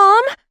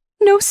 Mom?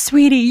 No,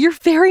 sweetie, you're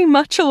very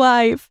much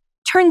alive.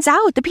 Turns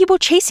out the people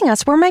chasing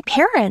us were my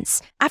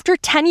parents. After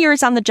 10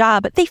 years on the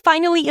job, they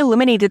finally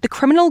eliminated the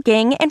criminal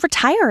gang and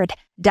retired.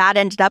 Dad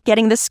ended up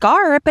getting the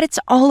scar, but it's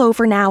all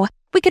over now.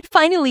 We could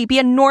finally be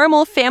a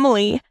normal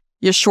family.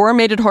 You sure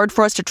made it hard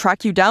for us to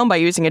track you down by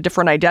using a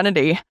different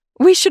identity.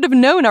 We should have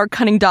known our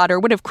cunning daughter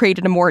would have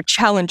created a more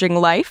challenging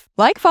life.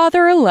 Like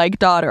father, like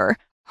daughter.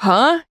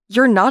 Huh?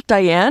 You're not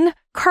Diane?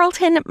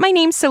 Carlton, my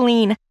name's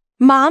Celine.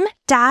 Mom,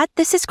 Dad,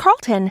 this is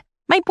Carlton,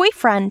 my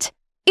boyfriend.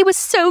 It was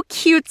so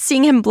cute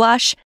seeing him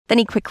blush. Then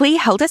he quickly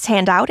held his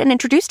hand out and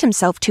introduced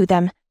himself to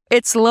them.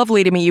 It's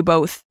lovely to meet you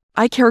both.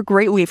 I care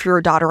greatly for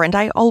your daughter and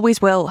I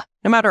always will,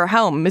 no matter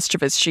how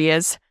mischievous she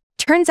is.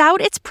 Turns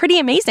out it's pretty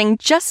amazing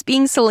just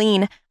being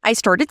Celine. I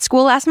started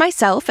school as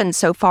myself and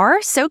so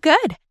far, so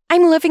good.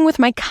 I'm living with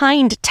my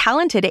kind,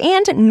 talented,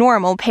 and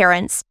normal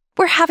parents.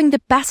 We're having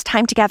the best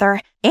time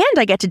together, and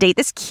I get to date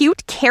this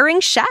cute, caring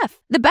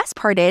chef. The best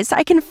part is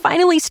I can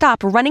finally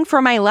stop running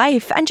for my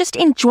life and just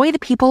enjoy the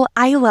people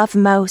I love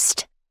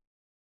most.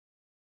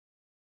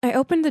 I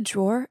opened the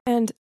drawer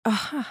and,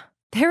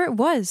 there it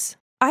was.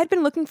 I'd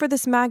been looking for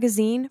this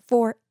magazine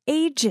for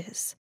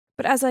ages.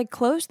 But as I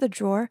closed the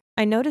drawer,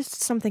 I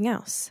noticed something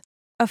else.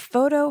 A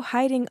photo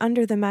hiding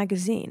under the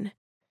magazine.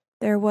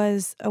 There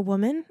was a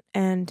woman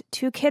and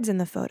 2 kids in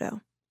the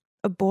photo.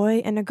 A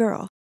boy and a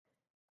girl.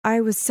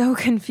 I was so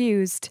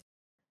confused.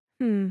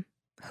 Who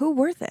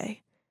were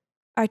they?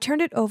 I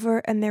turned it over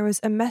and there was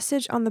a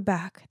message on the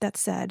back that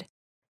said,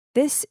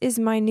 "This is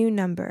my new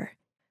number.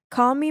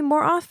 Call me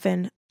more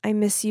often. I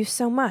miss you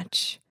so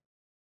much."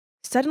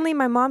 Suddenly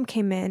my mom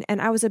came in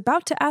and I was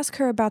about to ask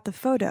her about the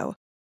photo,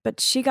 but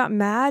she got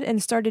mad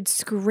and started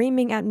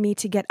screaming at me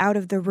to get out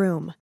of the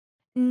room.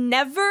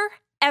 "Never,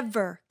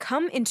 ever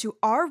come into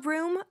our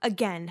room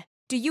again.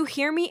 Do you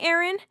hear me,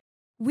 Aaron?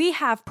 We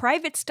have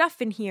private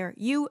stuff in here.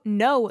 You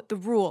know the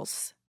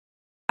rules."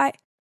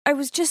 I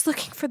was just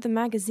looking for the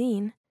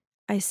magazine,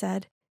 I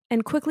said,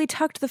 and quickly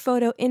tucked the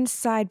photo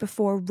inside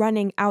before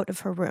running out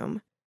of her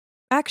room.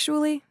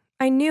 Actually,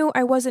 I knew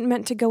I wasn't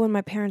meant to go in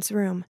my parents'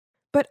 room,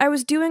 but I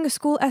was doing a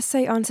school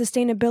essay on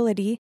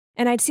sustainability,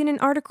 and I'd seen an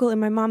article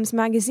in my mom's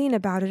magazine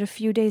about it a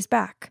few days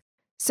back.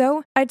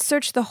 So I'd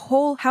searched the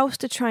whole house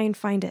to try and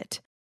find it.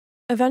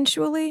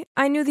 Eventually,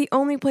 I knew the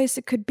only place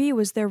it could be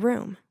was their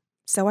room,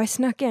 so I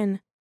snuck in.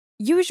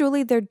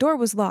 Usually their door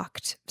was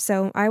locked,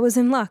 so I was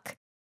in luck.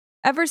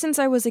 Ever since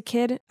I was a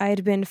kid, I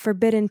had been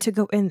forbidden to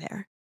go in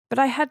there, but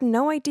I had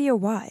no idea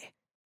why.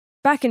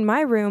 Back in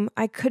my room,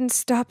 I couldn't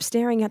stop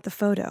staring at the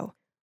photo.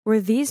 Were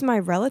these my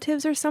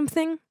relatives or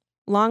something?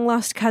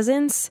 Long-lost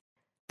cousins?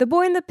 The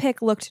boy in the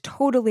pic looked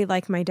totally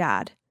like my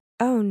dad.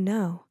 Oh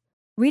no.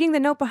 Reading the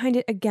note behind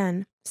it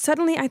again,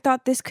 suddenly I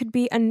thought this could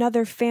be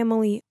another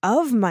family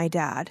of my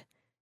dad.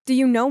 Do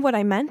you know what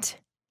I meant?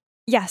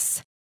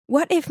 Yes.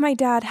 What if my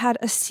dad had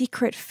a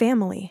secret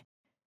family?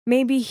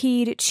 Maybe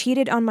he'd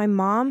cheated on my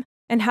mom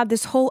and had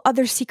this whole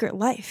other secret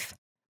life.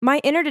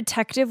 My inner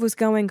detective was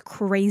going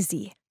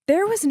crazy.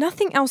 There was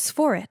nothing else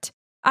for it.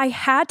 I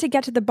had to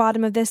get to the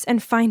bottom of this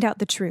and find out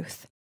the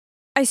truth.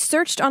 I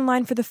searched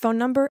online for the phone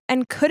number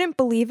and couldn't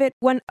believe it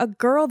when a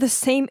girl the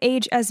same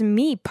age as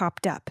me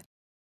popped up.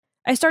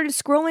 I started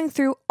scrolling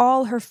through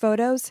all her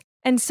photos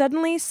and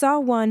suddenly saw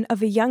one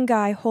of a young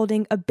guy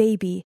holding a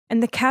baby,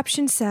 and the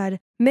caption said,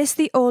 "Miss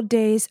the old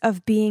days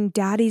of being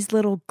daddy's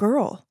little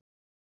girl."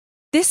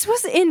 This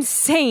was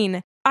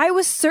insane! I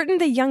was certain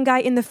the young guy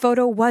in the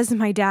photo was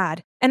my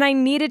dad, and I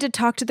needed to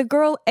talk to the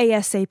girl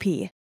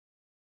ASAP.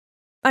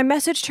 I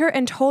messaged her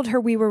and told her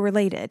we were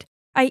related.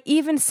 I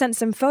even sent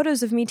some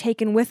photos of me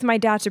taken with my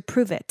dad to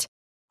prove it.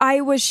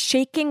 I was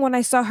shaking when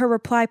I saw her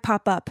reply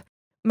pop up.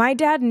 "My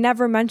dad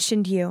never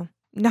mentioned you.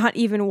 Not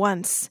even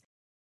once."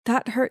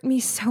 That hurt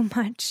me so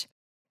much.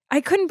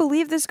 I couldn't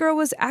believe this girl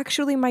was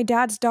actually my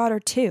dad's daughter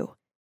too.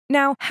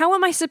 Now, how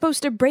am I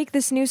supposed to break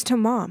this news to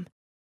Mom?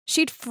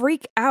 She'd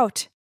freak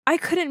out. I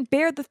couldn't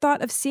bear the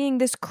thought of seeing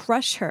this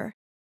crush her.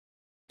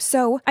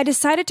 So, I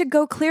decided to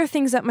go clear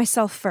things up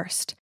myself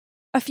first.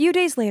 A few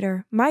days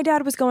later, my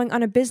dad was going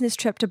on a business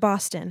trip to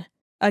Boston.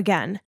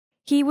 Again.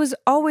 He was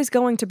always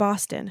going to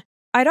Boston.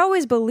 I'd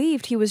always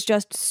believed he was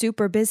just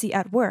super busy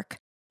at work,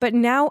 but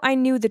now I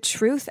knew the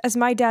truth as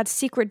my dad's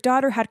secret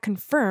daughter had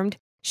confirmed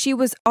she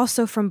was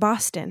also from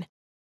Boston.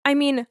 I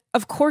mean,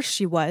 of course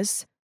she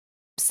was.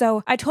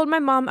 So I told my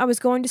mom I was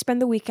going to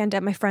spend the weekend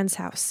at my friend's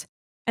house.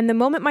 And the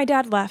moment my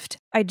dad left,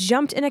 I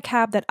jumped in a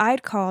cab that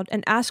I'd called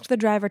and asked the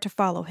driver to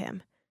follow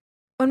him.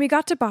 When we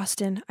got to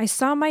Boston, I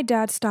saw my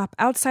dad stop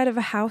outside of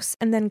a house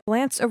and then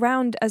glance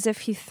around as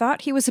if he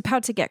thought he was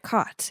about to get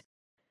caught.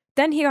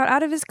 Then he got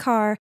out of his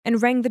car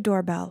and rang the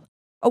doorbell.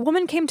 A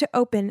woman came to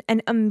open,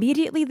 and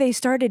immediately they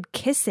started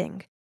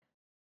kissing.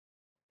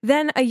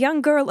 Then a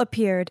young girl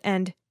appeared,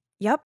 and,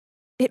 yep,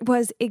 it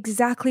was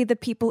exactly the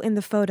people in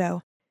the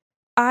photo.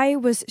 I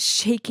was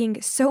shaking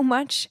so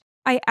much,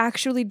 I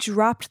actually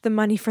dropped the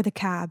money for the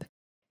cab.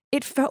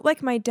 It felt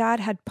like my dad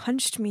had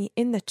punched me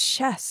in the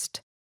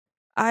chest.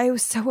 I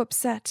was so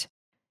upset.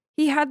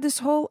 He had this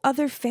whole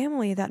other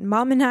family that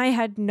Mom and I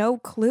had no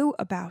clue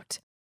about.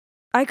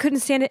 I couldn't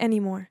stand it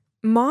anymore.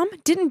 Mom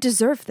didn't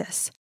deserve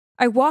this.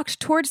 I walked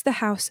towards the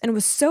house and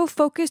was so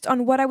focused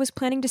on what I was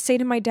planning to say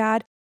to my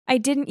dad, I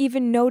didn't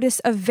even notice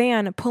a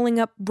van pulling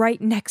up right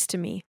next to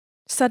me.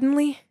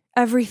 Suddenly,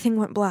 everything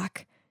went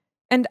black,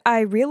 and I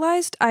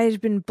realized I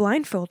had been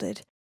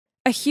blindfolded.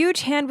 A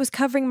huge hand was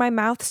covering my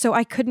mouth so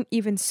I couldn't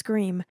even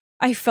scream.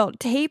 I felt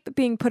tape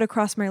being put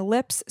across my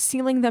lips,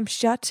 sealing them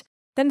shut.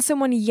 Then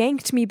someone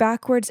yanked me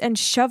backwards and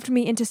shoved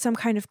me into some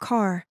kind of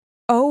car.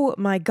 Oh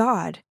my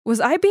God, was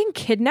I being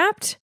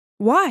kidnapped?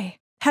 Why?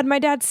 Had my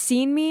dad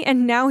seen me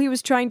and now he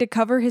was trying to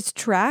cover his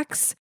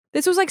tracks?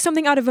 This was like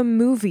something out of a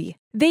movie.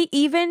 They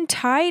even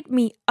tied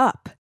me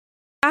up.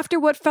 After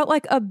what felt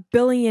like 1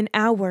 billion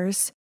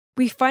hours,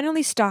 we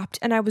finally stopped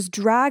and I was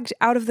dragged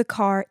out of the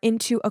car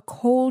into a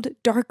cold,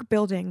 dark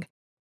building.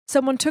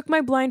 Someone took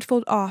my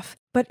blindfold off,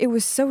 but it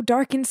was so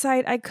dark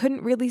inside I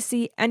couldn't really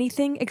see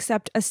anything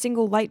except a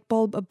single light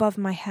bulb above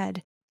my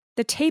head.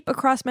 The tape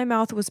across my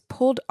mouth was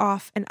pulled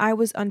off and I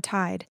was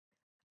untied.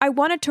 I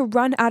wanted to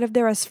run out of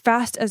there as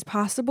fast as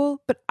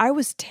possible, but I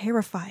was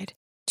terrified.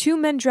 2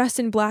 men dressed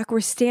in black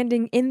were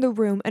standing in the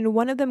room and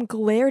one of them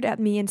glared at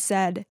me and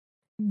said,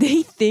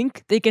 "They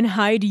think they can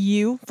hide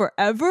you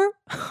forever?"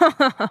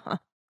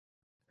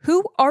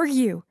 "Who are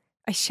you?"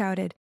 I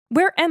shouted.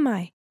 "Where am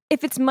I?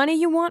 If it's money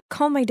you want,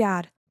 call my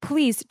dad.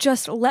 Please,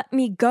 just let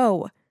me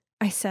go,"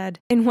 I said,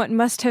 in what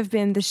must have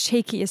been the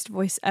shakiest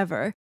voice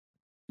ever.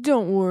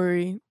 "Don't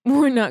worry,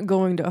 we're not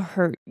going to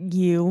hurt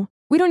you.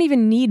 We don't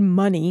even need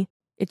money.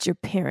 It's your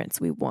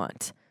parents we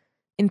want.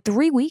 In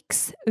 3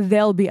 weeks,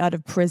 they'll be out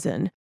of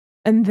prison,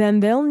 and then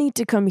they'll need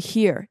to come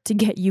here to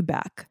get you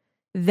back.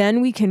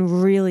 Then we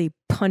can really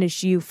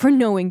punish you for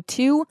knowing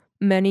too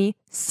many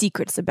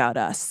secrets about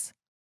us."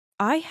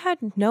 I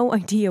had no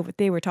idea what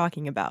they were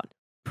talking about.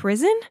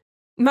 Prison?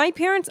 My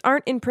parents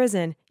aren't in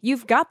prison.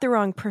 You've got the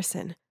wrong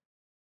person.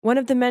 One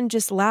of the men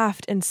just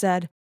laughed and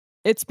said,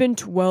 "It's been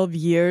 12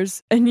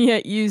 years, and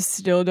yet you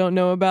still don't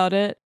know about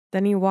it."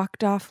 Then he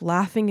walked off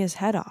laughing his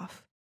head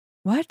off.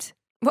 What?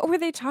 What were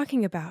they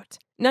talking about?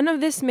 None of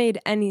this made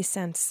any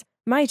sense.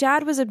 My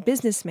dad was a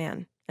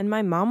businessman, and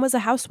my mom was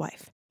a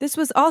housewife. This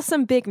was all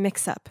some big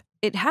mix-up.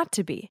 It had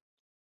to be.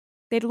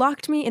 They'd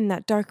locked me in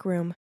that dark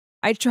room.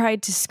 I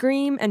tried to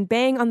scream and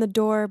bang on the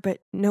door, but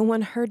no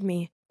one heard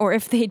me. Or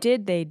if they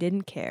did, they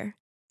didn't care.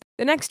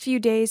 The next few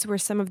days were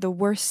some of the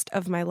worst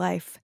of my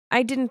life.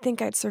 I didn't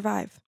think I'd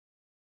survive.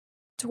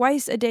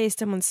 Twice a day,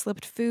 someone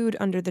slipped food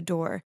under the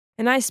door,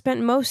 and I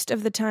spent most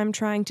of the time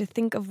trying to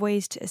think of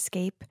ways to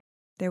escape.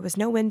 There was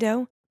no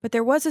window, but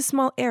there was a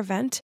small air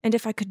vent, and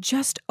if I could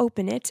just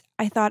open it,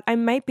 I thought I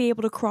might be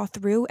able to crawl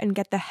through and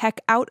get the heck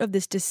out of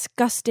this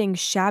disgusting,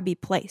 shabby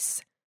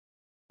place.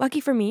 Lucky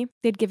for me,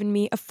 they'd given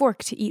me a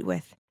fork to eat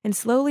with, and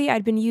slowly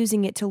I'd been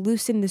using it to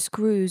loosen the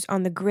screws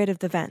on the grid of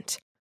the vent.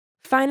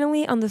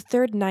 Finally, on the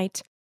third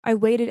night, I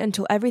waited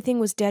until everything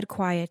was dead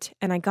quiet,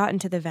 and I got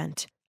into the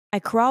vent. I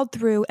crawled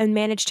through and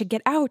managed to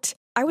get out.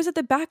 I was at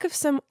the back of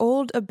some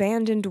old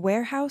abandoned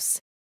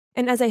warehouse,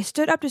 and as I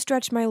stood up to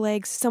stretch my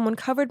legs, someone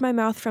covered my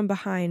mouth from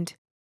behind.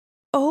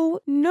 Oh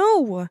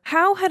no!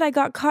 How had I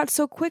got caught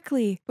so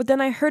quickly? But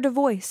then I heard a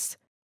voice.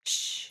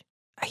 Shh,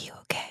 are you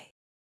okay?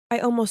 I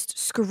almost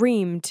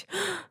screamed.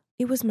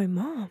 It was my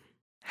mom.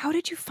 How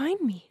did you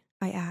find me?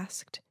 I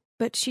asked.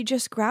 But she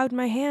just grabbed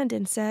my hand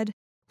and said,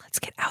 let's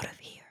get out of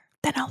here.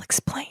 Then I'll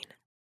explain.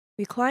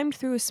 We climbed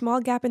through a small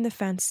gap in the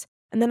fence,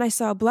 and then I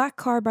saw a black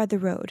car by the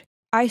road.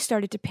 I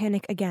started to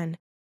panic again,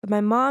 but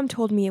my mom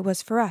told me it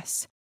was for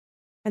us.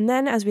 And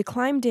then as we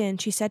climbed in,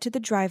 she said to the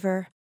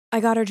driver, I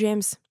got her,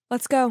 James.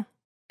 Let's go.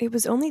 It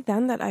was only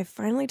then that I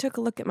finally took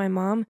a look at my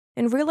mom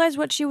and realized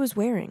what she was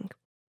wearing.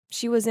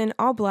 She was in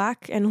all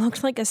black and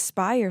looked like a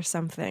spy or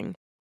something.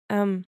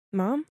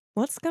 Mom,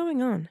 what's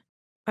going on?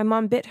 My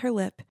mom bit her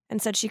lip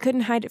and said she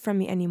couldn't hide it from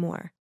me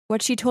anymore.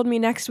 What she told me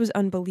next was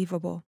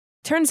unbelievable.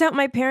 Turns out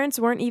my parents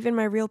weren't even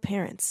my real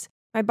parents.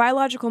 My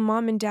biological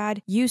mom and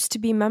dad used to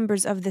be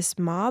members of this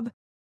mob,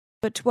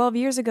 but 12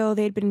 years ago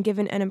they'd been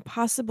given an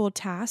impossible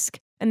task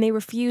and they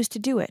refused to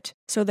do it,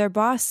 so their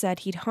boss said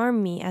he'd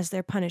harm me as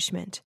their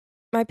punishment.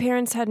 My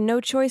parents had no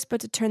choice but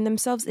to turn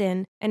themselves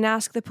in and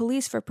ask the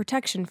police for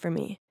protection for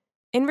me.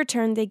 In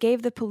return, they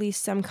gave the police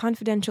some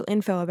confidential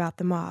info about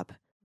the mob.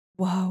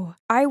 Whoa,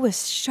 I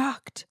was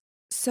shocked.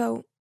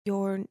 So,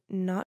 you're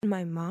not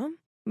my mom?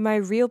 My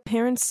real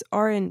parents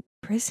are in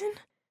prison?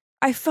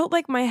 I felt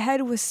like my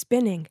head was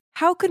spinning.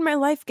 How could my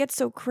life get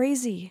so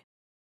crazy?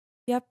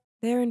 Yep,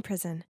 they're in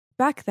prison.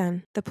 Back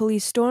then, the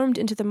police stormed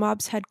into the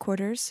mob's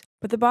headquarters,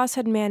 but the boss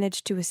had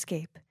managed to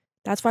escape.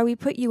 That's why we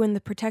put you in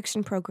the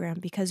protection program,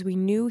 because we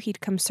knew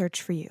he'd come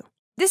search for you.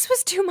 This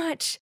was too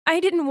much. I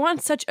didn't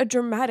want such a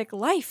dramatic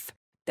life.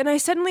 Then I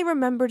suddenly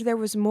remembered there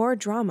was more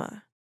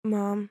drama.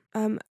 Mom,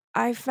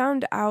 I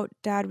found out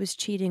Dad was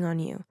cheating on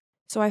you,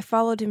 so I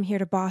followed him here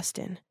to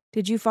Boston.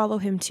 Did you follow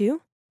him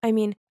too? I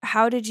mean,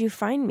 how did you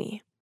find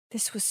me?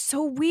 This was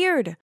so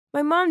weird.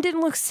 My mom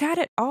didn't look sad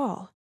at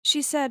all.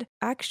 She said,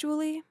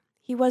 actually,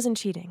 he wasn't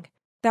cheating.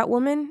 That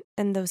woman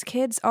and those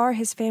kids are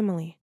his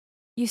family.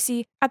 You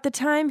see, at the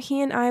time,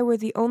 he and I were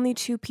the only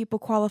two people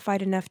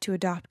qualified enough to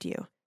adopt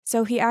you.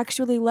 So he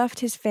actually left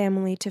his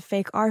family to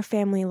fake our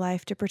family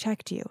life to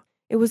protect you.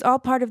 It was all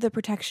part of the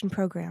protection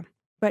program.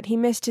 But he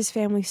missed his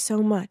family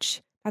so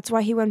much. That's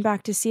why he went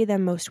back to see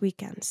them most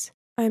weekends.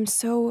 I'm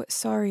so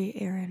sorry,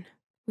 Aaron.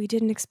 We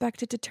didn't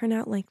expect it to turn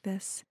out like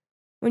this.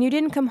 When you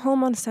didn't come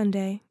home on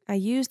Sunday, I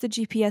used the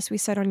GPS we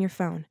set on your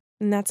phone,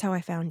 and that's how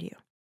I found you.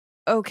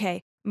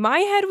 Okay, my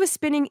head was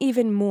spinning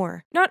even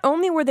more. Not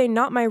only were they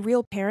not my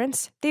real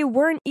parents, they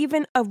weren't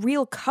even a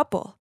real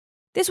couple.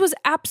 This was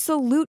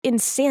absolute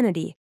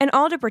insanity, and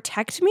all to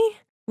protect me?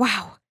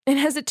 Wow. And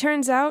as it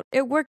turns out,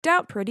 it worked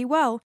out pretty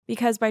well,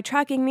 because by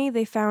tracking me,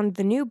 they found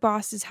the new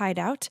boss's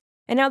hideout,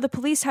 and now the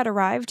police had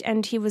arrived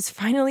and he was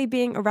finally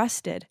being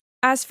arrested.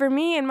 As for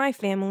me and my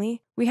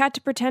family, we had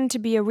to pretend to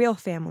be a real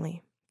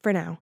family, for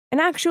now. And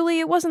actually,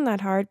 it wasn't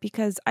that hard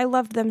because I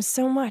loved them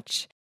so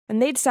much,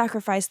 and they'd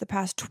sacrificed the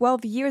past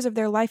 12 years of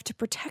their life to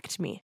protect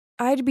me.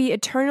 I'd be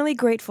eternally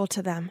grateful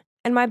to them,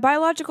 and my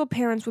biological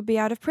parents would be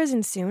out of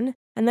prison soon,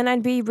 and then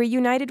I'd be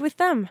reunited with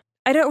them.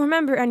 I don't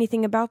remember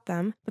anything about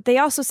them, but they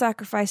also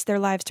sacrificed their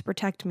lives to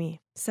protect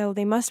me, so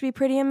they must be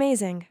pretty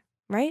amazing,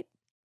 right?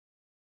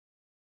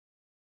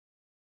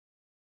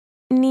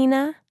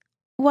 Nina,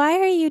 why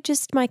are you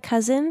just my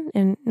cousin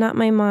and not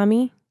my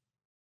mommy?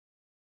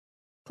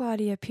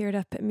 Claudia peered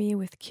up at me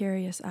with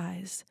curious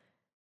eyes.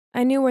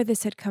 I knew where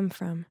this had come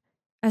from,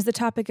 as the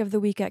topic of the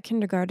week at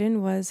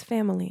kindergarten was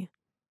family.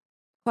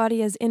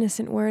 Claudia's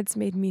innocent words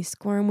made me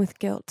squirm with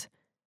guilt.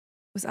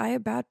 Was I a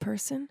bad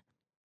person?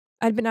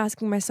 I'd been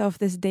asking myself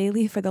this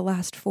daily for the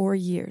last 4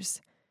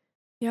 years.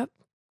 Yep,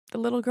 the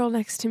little girl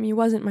next to me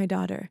wasn't my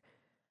daughter.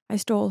 I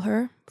stole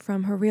her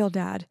from her real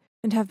dad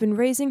and have been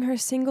raising her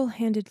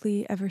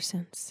single-handedly ever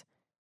since.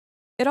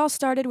 It all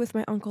started with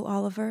my Uncle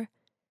Oliver,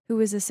 who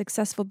is a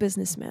successful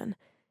businessman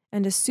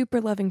and a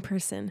super loving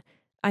person.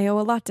 I owe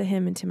a lot to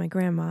him and to my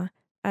grandma,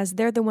 as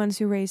they're the ones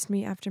who raised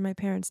me after my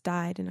parents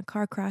died in a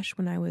car crash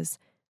when I was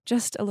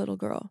just a little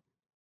girl.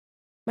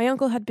 My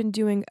uncle had been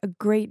doing a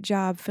great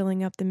job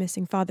filling up the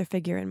missing father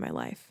figure in my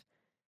life.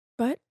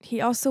 But he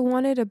also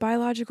wanted a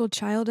biological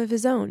child of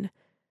his own,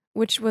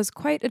 which was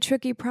quite a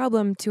tricky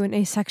problem to an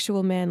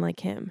asexual man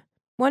like him.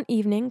 One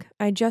evening,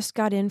 I just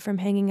got in from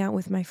hanging out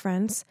with my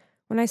friends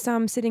when I saw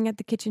him sitting at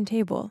the kitchen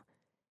table,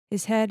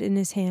 his head in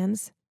his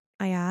hands.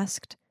 I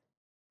asked,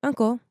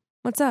 "Uncle,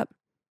 what's up?"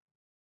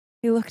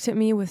 He looked at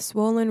me with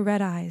swollen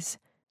red eyes,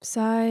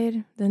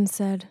 sighed, then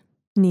said,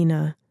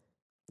 "Nina,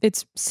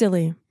 it's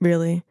silly,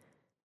 really.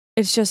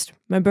 It's just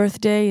my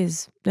birthday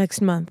is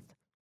next month,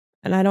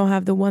 and I don't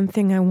have the one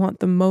thing I want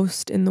the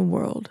most in the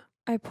world."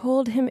 I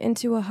pulled him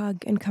into a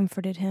hug and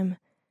comforted him.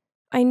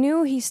 I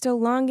knew he's still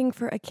longing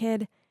for a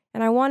kid,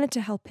 and I wanted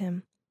to help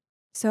him.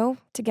 So,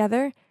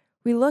 together,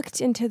 we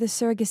looked into the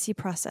surrogacy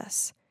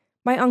process.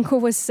 My uncle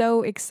was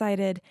so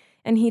excited,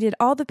 and he did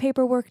all the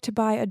paperwork to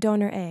buy a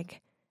donor egg.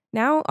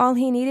 Now, all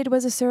he needed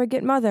was a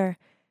surrogate mother.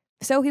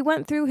 So he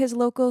went through his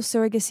local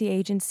surrogacy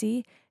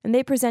agency, and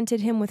they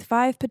presented him with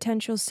 5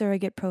 potential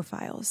surrogate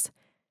profiles.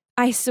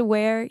 I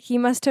swear he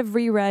must have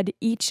reread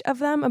each of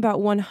them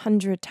about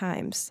 100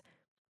 times.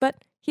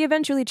 But he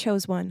eventually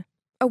chose one,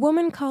 a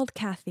woman called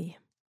Kathy.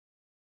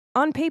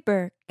 On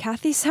paper,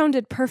 Kathy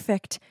sounded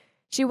perfect.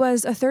 She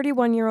was a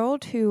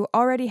 31-year-old who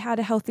already had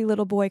a healthy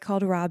little boy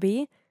called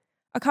Robbie.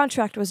 A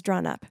contract was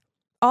drawn up.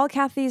 All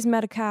Kathy's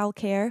medical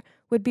care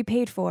would be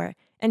paid for,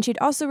 and she'd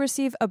also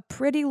receive a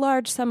pretty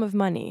large sum of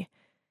money.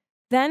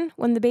 Then,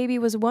 when the baby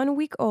was 1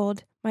 week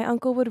old, my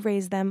uncle would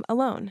raise them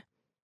alone.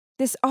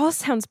 This all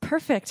sounds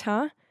perfect,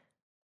 huh?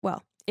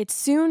 Well, it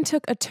soon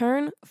took a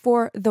turn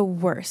for the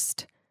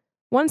worst.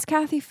 Once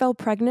Kathy fell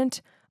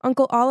pregnant,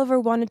 Uncle Oliver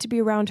wanted to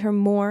be around her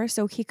more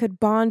so he could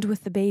bond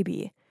with the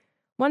baby.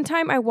 One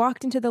time I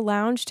walked into the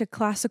lounge to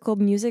classical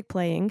music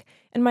playing,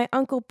 and my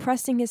uncle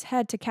pressing his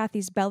head to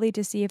Kathy's belly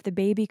to see if the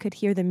baby could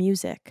hear the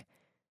music.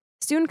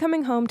 Soon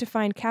coming home to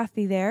find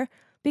Kathy there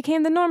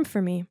became the norm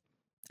for me.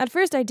 At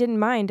first I didn't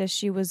mind as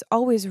she was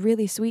always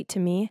really sweet to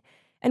me,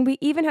 and we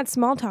even had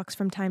small talks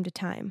from time to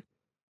time.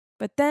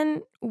 But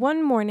then,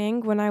 one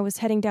morning when I was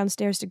heading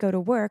downstairs to go to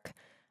work,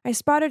 I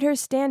spotted her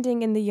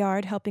standing in the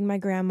yard helping my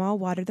grandma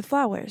water the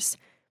flowers.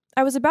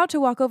 I was about to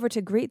walk over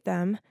to greet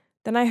them,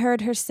 then I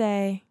heard her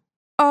say,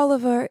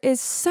 "Oliver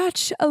is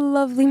such a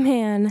lovely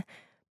man,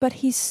 but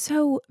he's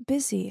so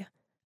busy.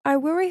 I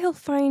worry he'll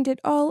find it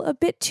all a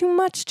bit too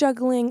much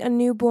juggling a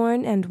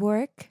newborn and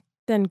work."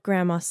 Then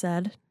Grandma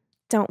said,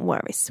 "Don't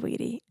worry,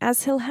 sweetie,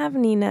 as he'll have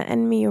Nina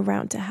and me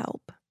around to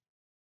help."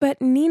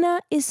 But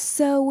Nina is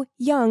so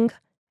young,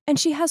 and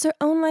she has her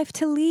own life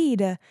to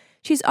lead.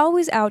 She's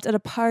always out at a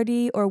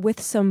party or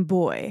with some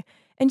boy,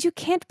 and you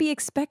can't be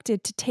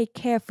expected to take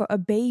care for a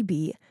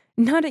baby,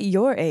 not at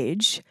your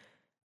age.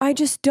 I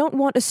just don't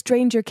want a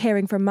stranger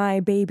caring for my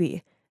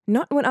baby,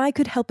 not when I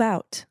could help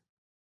out.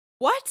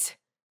 What?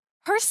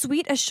 Her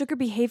sweet-as-sugar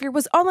behavior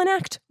was all an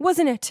act,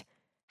 wasn't it?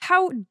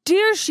 How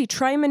dare she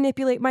try and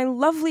manipulate my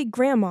lovely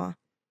grandma?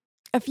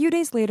 A few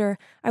days later,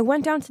 I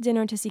went down to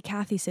dinner to see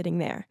Kathy sitting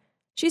there.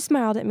 She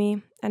smiled at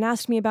me and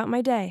asked me about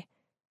my day.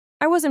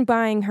 I wasn't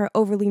buying her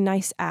overly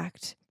nice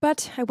act,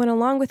 but I went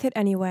along with it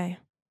anyway.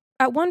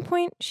 At one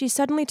point, she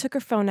suddenly took her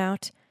phone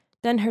out,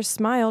 then her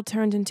smile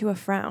turned into a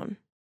frown.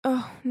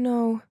 "Oh,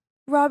 no.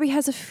 Robbie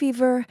has a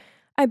fever.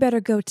 I better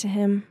go to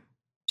him."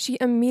 She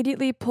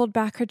immediately pulled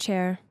back her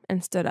chair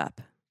and stood up.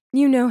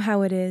 You know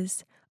how it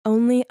is.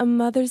 Only a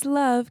mother's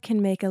love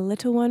can make a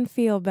little one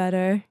feel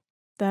better.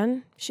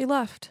 Then she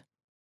left.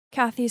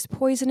 Kathy's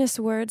poisonous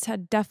words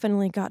had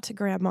definitely got to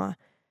Grandma,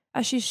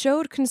 as she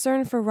showed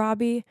concern for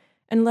Robbie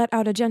and let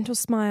out a gentle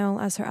smile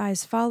as her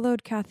eyes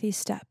followed Kathy's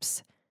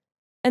steps.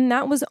 And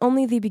that was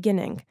only the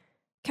beginning.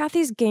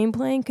 Kathy's game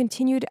playing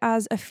continued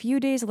as a few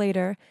days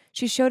later,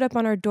 she showed up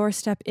on our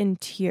doorstep in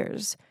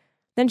tears.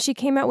 Then she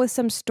came out with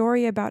some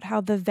story about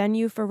how the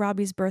venue for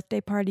Robbie's birthday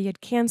party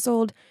had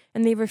canceled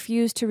and they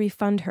refused to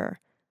refund her.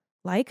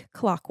 Like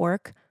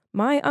clockwork,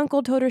 my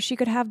uncle told her she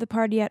could have the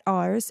party at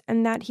ours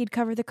and that he'd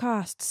cover the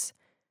costs.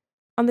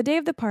 On the day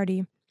of the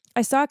party,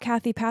 I saw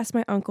Kathy pass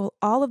my uncle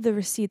all of the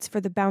receipts for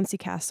the bouncy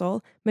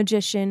castle,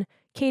 magician,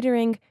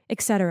 catering,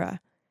 etc.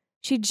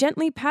 She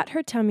gently pat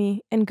her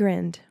tummy and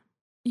grinned.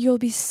 "You'll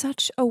be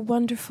such a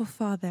wonderful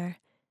father.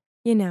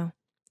 You know,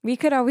 we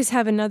could always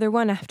have another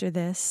one after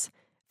this.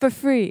 For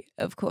free,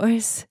 of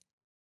course."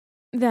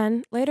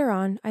 Then, later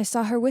on, I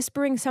saw her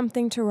whispering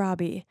something to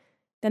Robbie.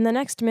 Then the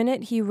next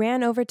minute, he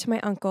ran over to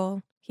my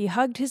uncle. He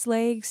hugged his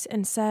legs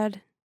and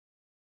said,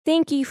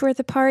 "Thank you for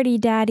the party,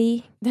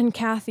 Daddy." Then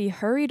Kathy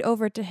hurried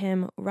over to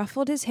him,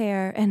 ruffled his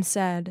hair, and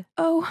said,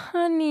 "Oh,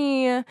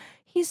 honey,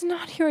 he's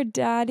not your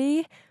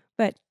daddy,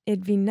 but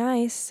it'd be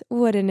nice,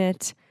 wouldn't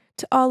it,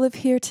 to all live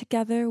here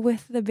together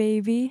with the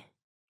baby?"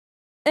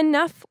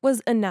 Enough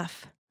was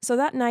enough, so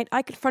that night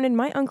I confronted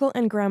my uncle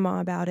and Grandma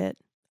about it.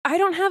 I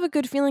don't have a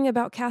good feeling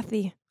about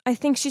Kathy. I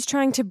think she's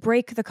trying to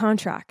break the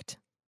contract.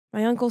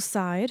 My uncle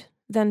sighed,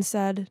 then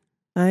said,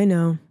 "I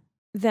know."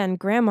 Then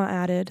Grandma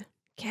added,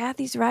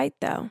 "Kathy's right,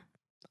 though.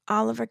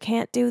 Oliver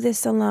can't do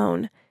this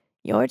alone.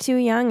 You're too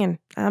young and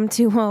I'm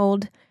too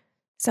old.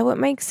 So it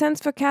makes sense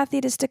for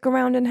Kathy to stick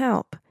around and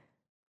help.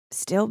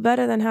 Still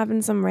better than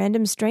having some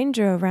random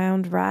stranger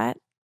around, right?"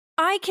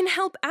 "I can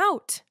help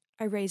out,"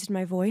 I raised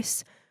my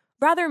voice.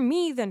 "Rather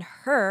me than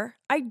her.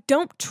 I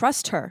don't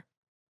trust her."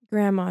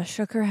 Grandma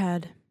shook her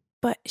head.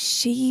 But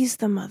she's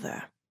the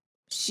mother.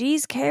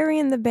 She's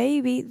carrying the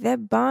baby. Their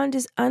bond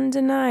is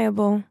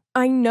undeniable.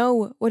 I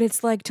know what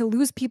it's like to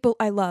lose people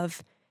I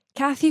love.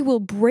 Kathy will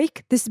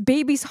break this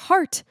baby's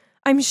heart.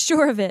 I'm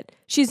sure of it.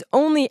 She's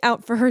only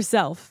out for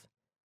herself.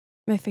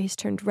 My face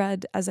turned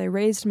red as I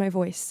raised my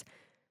voice.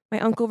 My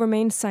uncle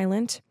remained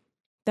silent.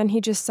 Then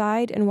he just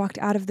sighed and walked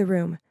out of the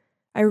room.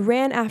 I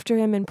ran after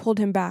him and pulled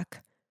him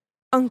back.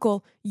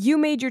 Uncle, you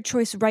made your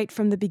choice right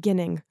from the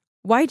beginning.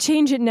 Why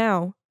change it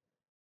now?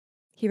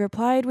 He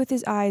replied with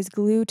his eyes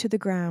glued to the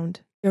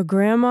ground. Your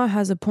grandma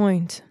has a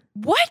point.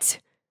 What?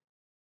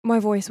 My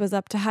voice was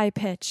up to high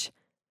pitch.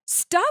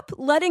 Stop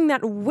letting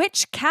that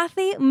witch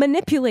Kathy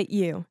manipulate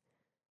you.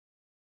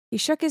 He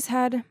shook his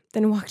head,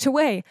 then walked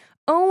away.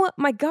 Oh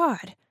my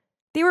God.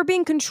 They were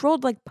being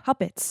controlled like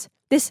puppets.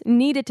 This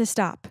needed to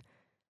stop.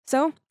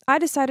 So I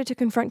decided to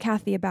confront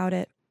Kathy about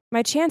it.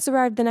 My chance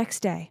arrived the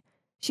next day.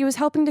 She was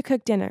helping to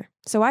cook dinner,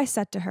 so I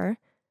said to her,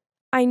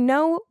 I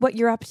know what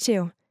you're up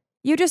to.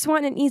 You just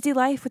want an easy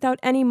life without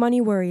any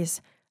money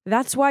worries.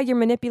 That's why you're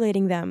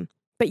manipulating them.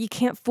 But you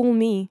can't fool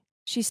me.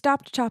 She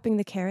stopped chopping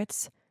the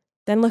carrots,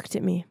 then looked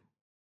at me.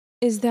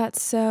 Is that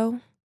so?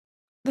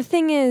 The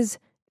thing is,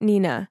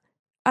 Nina,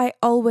 I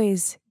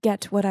always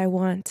get what I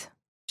want.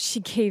 She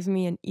gave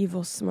me an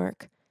evil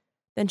smirk.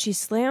 Then she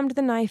slammed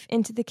the knife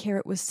into the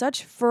carrot with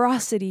such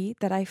ferocity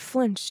that I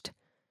flinched.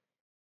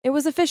 It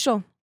was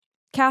official.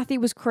 Kathy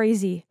was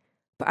crazy,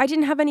 but I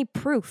didn't have any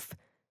proof.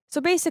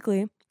 So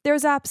basically, there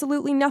was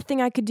absolutely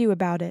nothing I could do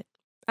about it.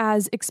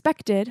 As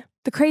expected,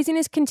 the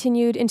craziness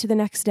continued into the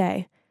next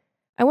day.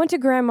 I went to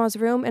Grandma's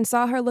room and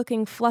saw her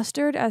looking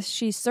flustered as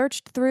she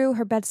searched through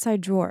her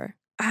bedside drawer.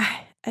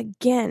 I,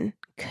 again,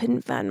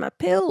 couldn't find my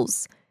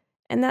pills,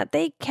 and that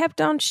they kept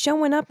on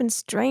showing up in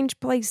strange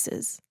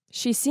places.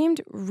 She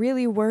seemed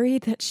really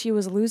worried that she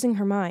was losing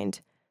her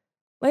mind.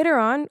 Later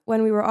on,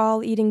 when we were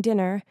all eating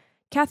dinner,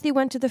 Kathy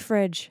went to the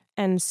fridge,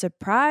 and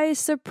surprise,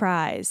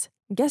 surprise,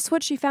 guess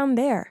what she found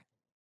there?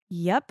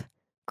 Yep,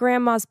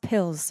 Grandma's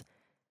pills.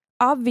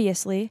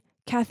 Obviously,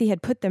 Kathy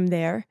had put them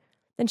there.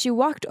 Then she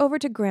walked over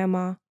to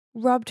Grandma,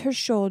 rubbed her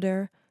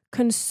shoulder,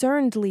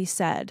 concernedly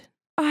said,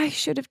 I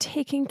should have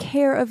taken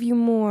care of you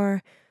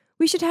more.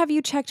 We should have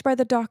you checked by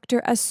the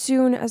doctor as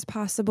soon as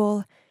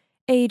possible.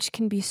 Age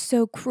can be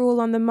so cruel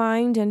on the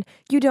mind, and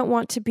you don't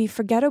want to be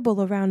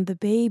forgettable around the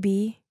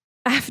baby.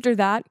 After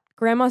that,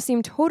 Grandma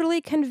seemed totally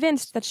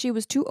convinced that she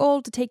was too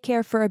old to take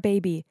care for a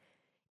baby,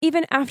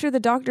 even after the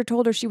doctor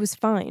told her she was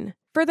fine.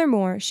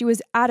 Furthermore, she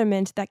was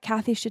adamant that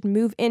Kathy should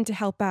move in to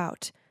help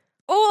out.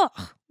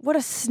 Ugh, what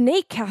a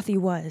snake Kathy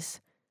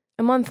was.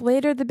 A month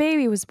later, the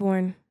baby was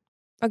born.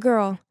 A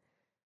girl.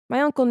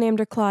 My uncle named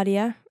her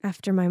Claudia,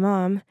 after my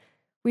mom.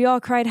 We all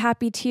cried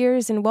happy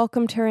tears and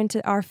welcomed her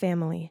into our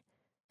family.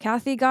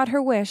 Kathy got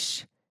her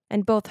wish,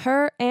 and both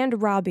her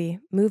and Robbie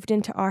moved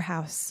into our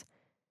house.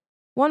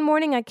 One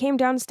morning, I came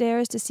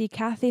downstairs to see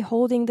Kathy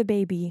holding the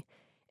baby.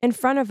 In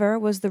front of her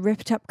was the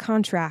ripped-up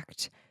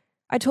contract.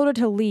 I told her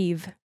to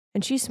leave,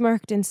 and she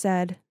smirked and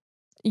said,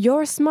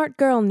 You're a smart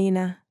girl,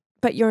 Nina,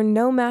 but you're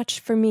no match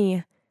for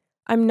me.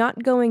 I'm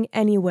not going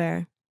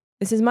anywhere.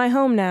 This is my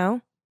home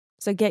now,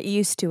 so get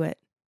used to it.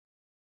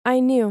 I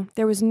knew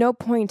there was no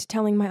point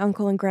telling my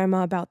uncle and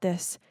grandma about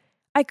this.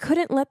 I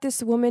couldn't let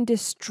this woman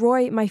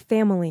destroy my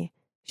family.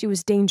 She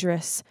was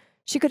dangerous.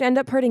 She could end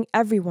up hurting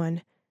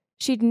everyone.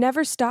 She'd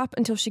never stop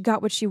until she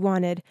got what she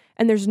wanted,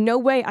 and there's no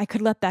way I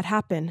could let that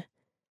happen.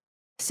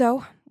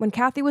 So, when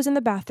Kathy was in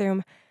the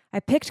bathroom,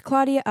 I picked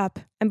Claudia up,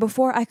 and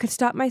before I could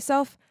stop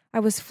myself, I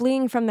was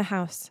fleeing from the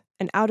house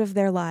and out of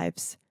their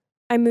lives.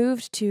 I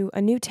moved to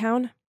a new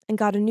town and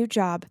got a new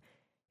job.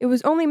 It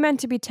was only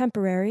meant to be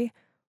temporary,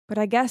 but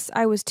I guess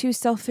I was too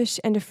selfish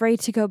and afraid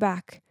to go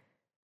back.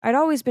 I'd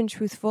always been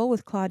truthful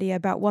with Claudia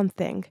about one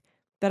thing,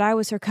 that I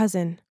was her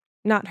cousin,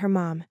 not her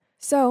mom.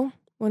 So,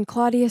 when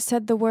Claudia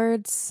said the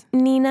words,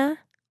 Nina,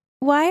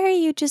 why are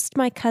you just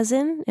my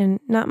cousin and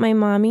not my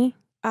mommy?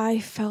 I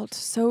felt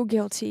so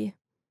guilty.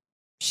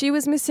 She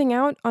was missing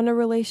out on a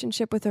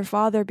relationship with her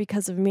father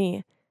because of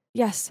me.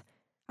 Yes,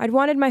 I'd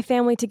wanted my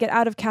family to get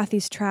out of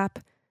Kathy's trap,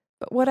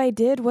 but what I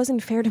did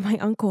wasn't fair to my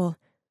uncle.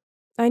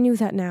 I knew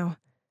that now.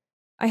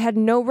 I had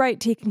no right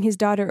taking his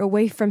daughter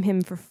away from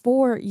him for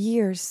 4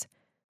 years.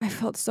 I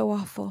felt so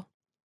awful.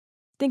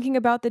 Thinking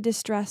about the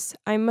distress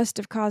I must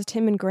have caused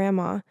him and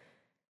Grandma,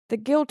 the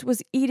guilt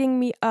was eating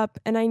me up,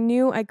 and I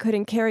knew I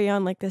couldn't carry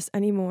on like this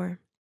anymore.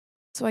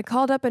 So I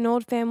called up an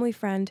old family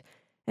friend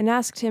and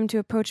asked him to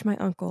approach my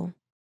uncle.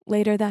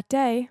 Later that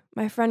day,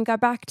 my friend got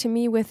back to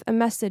me with a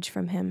message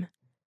from him.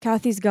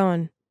 Kathy's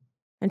gone,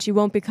 and she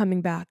won't be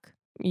coming back.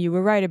 You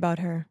were right about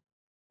her.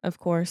 Of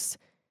course.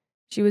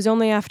 She was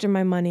only after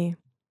my money.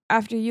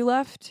 After you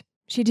left,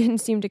 she didn't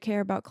seem to care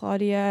about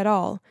Claudia at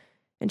all,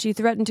 and she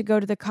threatened to go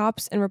to the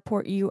cops and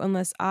report you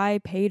unless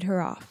I paid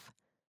her off.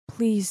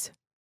 Please,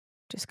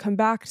 just come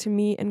back to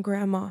me and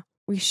Grandma.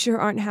 We sure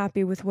aren't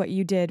happy with what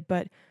you did,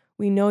 but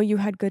we know you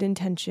had good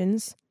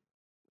intentions.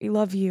 We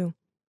love you,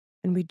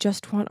 and we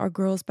just want our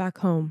girls back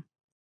home.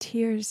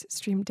 Tears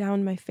streamed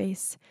down my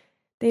face.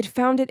 They'd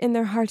found it in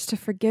their hearts to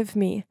forgive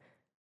me.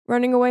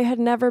 Running away had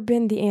never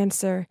been the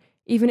answer,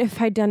 even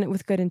if I'd done it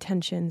with good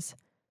intentions.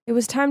 It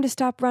was time to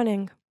stop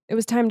running. It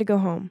was time to go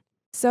home.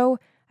 So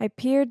I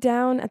peered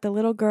down at the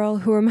little girl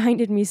who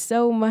reminded me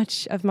so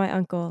much of my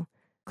uncle.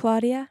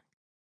 Claudia?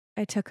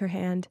 I took her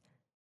hand.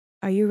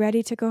 Are you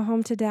ready to go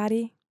home to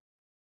Daddy?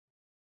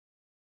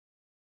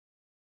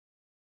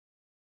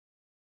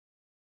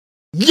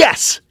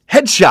 Yes!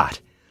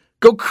 Headshot!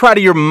 Go cry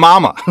to your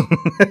mama!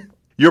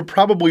 You're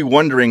probably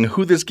wondering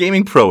who this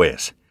gaming pro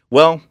is.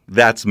 Well,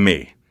 that's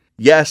me.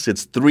 Yes,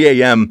 it's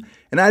 3 a.m.,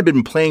 and I've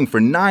been playing for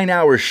 9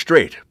 hours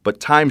straight, but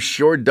time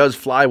sure does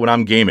fly when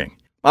I'm gaming.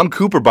 I'm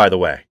Cooper, by the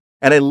way,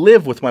 and I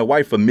live with my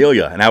wife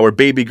Amelia and our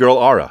baby girl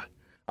Aura.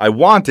 I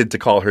wanted to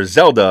call her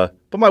Zelda,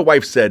 but my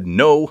wife said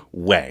no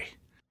way.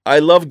 I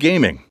love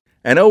gaming,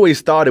 and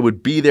always thought it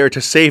would be there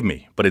to save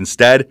me, but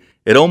instead,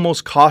 it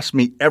almost cost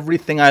me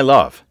everything I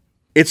love.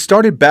 It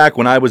started back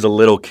when I was a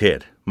little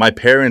kid. My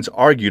parents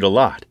argued a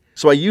lot,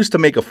 so I used to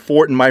make a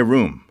fort in my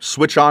room,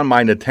 switch on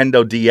my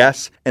Nintendo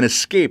DS, and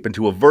escape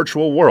into a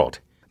virtual world.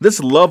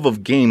 This love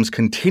of games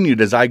continued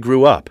as I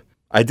grew up.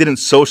 I didn't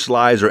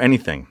socialize or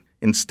anything.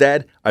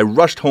 Instead, I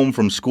rushed home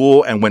from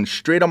school and went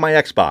straight on my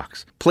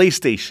Xbox,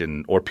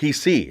 PlayStation, or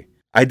PC.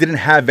 I didn't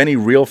have any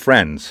real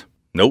friends.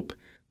 Nope.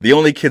 The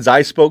only kids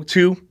I spoke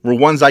to were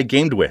ones I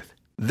gamed with.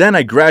 Then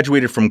I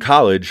graduated from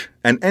college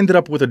and ended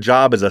up with a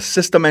job as a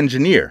system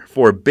engineer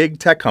for a big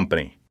tech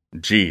company.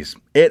 Geez,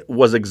 it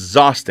was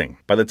exhausting.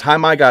 By the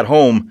time I got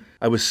home,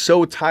 I was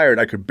so tired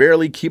I could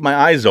barely keep my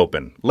eyes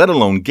open, let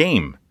alone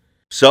game.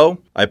 So,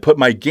 I put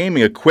my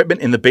gaming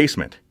equipment in the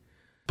basement.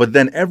 But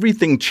then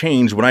everything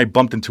changed when I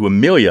bumped into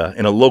Amelia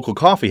in a local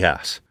coffee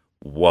house.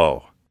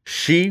 Whoa.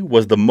 She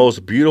was the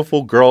most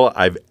beautiful girl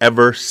I've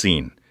ever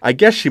seen. I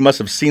guess she must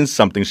have seen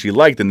something she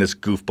liked in this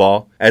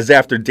goofball, as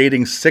after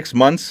dating 6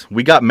 months,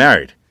 we got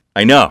married.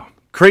 I know.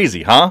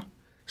 Crazy, huh?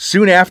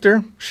 Soon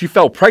after, she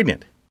fell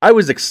pregnant. I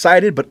was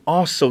excited but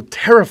also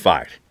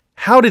terrified.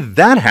 How did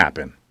that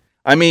happen?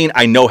 I mean,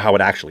 I know how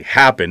it actually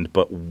happened,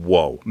 but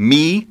whoa.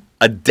 Me?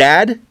 A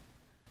dad?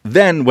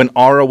 Then, when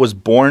Aura was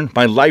born,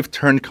 my life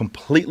turned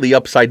completely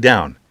upside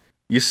down.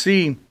 You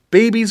see,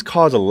 babies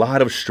cause a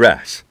lot of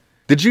stress.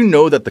 Did you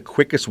know that the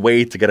quickest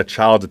way to get a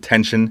child's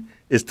attention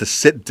is to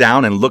sit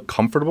down and look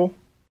comfortable?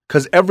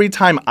 'Cause every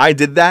time I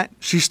did that,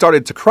 she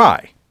started to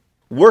cry.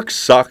 Work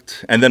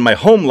sucked, and then my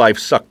home life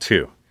sucked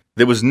too.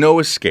 There was no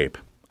escape.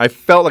 I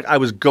felt like I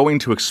was going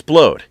to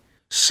explode.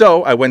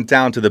 So I went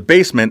down to the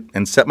basement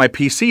and set my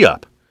PC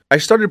up. I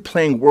started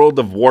playing World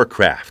of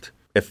Warcraft.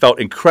 It felt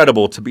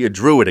incredible to be a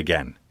druid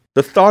again.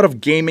 The thought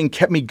of gaming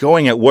kept me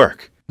going at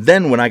work.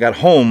 Then when I got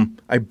home,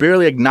 I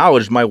barely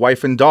acknowledged my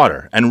wife and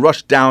daughter and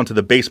rushed down to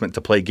the basement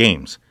to play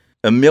games.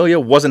 Amelia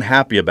wasn't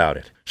happy about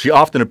it. She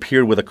often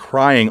appeared with a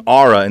crying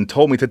Aura and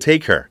told me to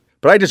take her.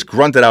 But I just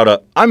grunted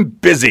out "I'm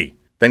busy,"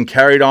 then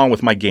carried on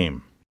with my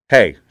game.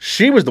 Hey,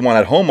 she was the one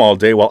at home all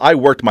day while I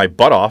worked my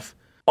butt off.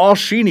 All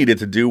she needed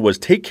to do was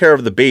take care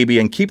of the baby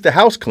and keep the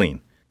house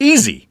clean.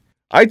 Easy.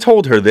 I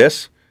told her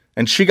this,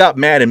 and she got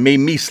mad and made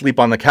me sleep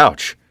on the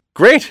couch.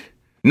 Great.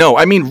 No,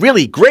 I mean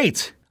really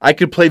great. I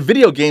could play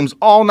video games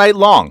all night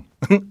long.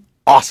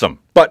 Awesome.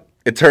 But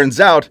it turns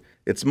out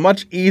it's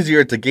much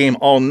easier to game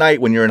all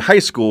night when you're in high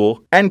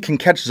school and can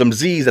catch some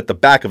Z's at the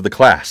back of the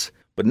class.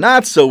 But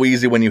not so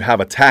easy when you have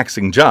a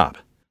taxing job.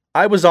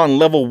 I was on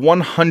level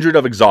 100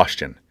 of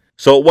exhaustion,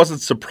 so it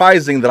wasn't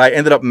surprising that I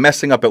ended up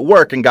messing up at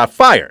work and got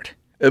fired.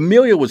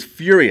 Amelia was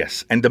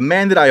furious and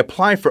demanded I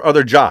apply for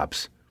other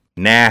jobs.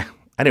 Nah,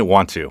 I didn't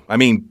want to. I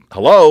mean,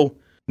 hello?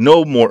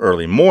 No more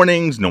early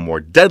mornings, no more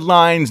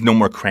deadlines, no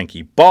more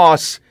cranky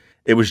boss.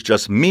 It was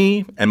just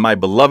me and my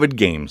beloved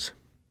games.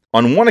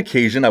 On one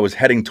occasion, I was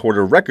heading toward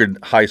a record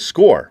high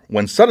score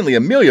when suddenly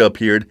Amelia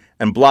appeared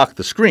and blocked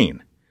the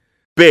screen.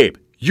 Babe,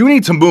 you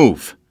need to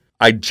move.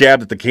 I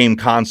jabbed at the game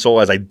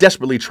console as I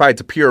desperately tried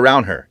to peer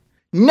around her.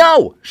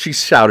 No, she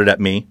shouted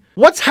at me.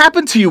 What's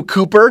happened to you,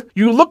 Cooper?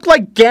 You look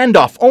like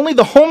Gandalf, only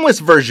the homeless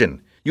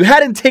version. You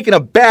hadn't taken a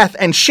bath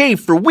and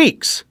shaved for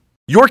weeks.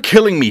 You're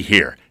killing me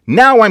here.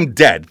 Now I'm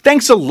dead.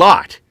 Thanks a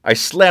lot. I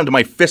slammed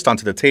my fist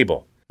onto the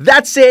table.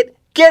 That's it.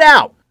 Get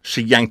out.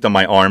 She yanked on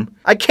my arm.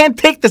 I can't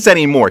take this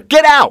anymore.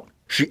 Get out.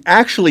 She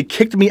actually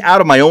kicked me out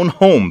of my own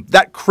home.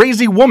 That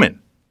crazy woman.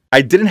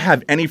 I didn't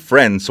have any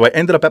friends, so I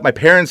ended up at my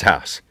parents'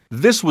 house.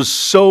 This was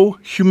so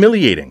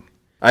humiliating.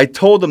 I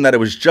told them that it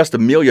was just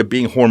Amelia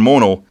being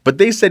hormonal, but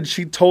they said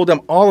she told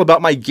them all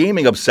about my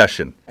gaming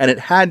obsession, and it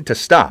had to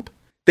stop.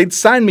 They'd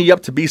signed me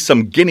up to be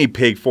some guinea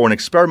pig for an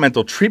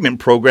experimental treatment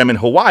program in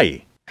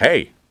Hawaii.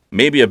 Hey,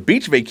 maybe a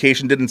beach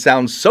vacation didn't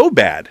sound so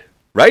bad,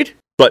 right?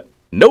 But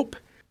nope.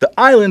 The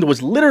island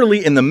was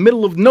literally in the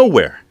middle of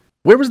nowhere.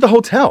 Where was the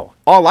hotel?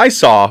 All I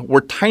saw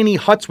were tiny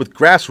huts with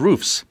grass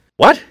roofs.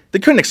 What? They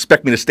couldn't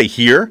expect me to stay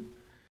here.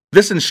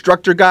 This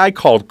instructor guy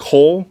called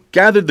Cole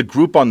gathered the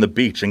group on the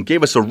beach and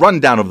gave us a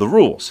rundown of the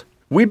rules.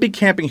 We'd be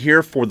camping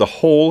here for the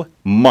whole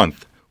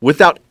month,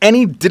 without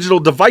any digital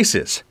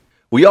devices.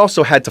 We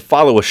also had to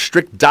follow a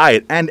strict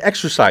diet and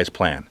exercise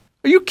plan.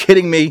 Are you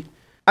kidding me?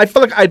 I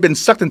felt like I'd been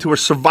sucked into a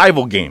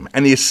survival game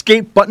and the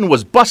escape button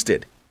was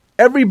busted.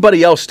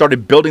 Everybody else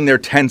started building their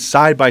tents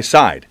side by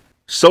side.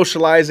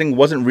 Socializing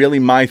wasn't really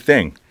my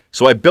thing,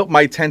 so I built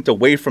my tent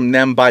away from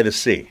them by the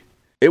sea.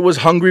 It was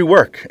hungry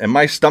work and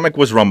my stomach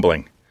was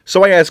rumbling,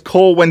 so I asked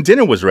Cole when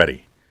dinner was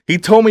ready. He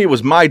told me it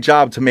was my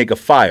job to make a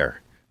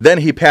fire. Then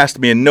he passed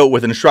me a note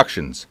with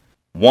instructions.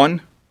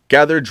 1.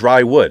 Gather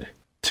dry wood.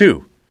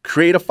 2.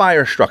 Create a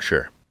fire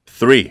structure.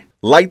 3.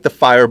 Light the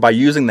fire by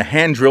using the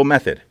hand drill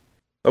method.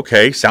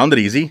 Okay, sounded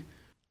easy.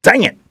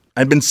 Dang it!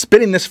 I've been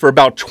spinning this for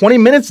about 20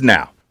 minutes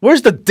now.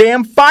 Where's the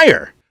damn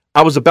fire?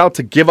 I was about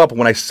to give up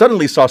when I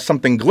suddenly saw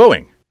something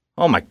glowing.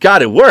 Oh my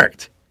god, it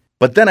worked!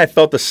 But then I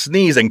felt a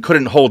sneeze and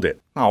couldn't hold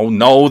it. Oh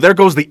no, there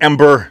goes the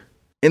ember.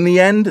 In the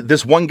end,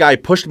 this one guy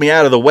pushed me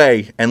out of the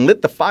way and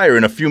lit the fire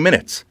in a few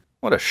minutes.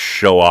 What a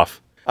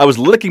show-off. I was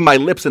licking my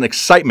lips in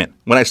excitement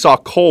when I saw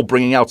Cole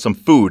bringing out some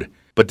food,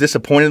 but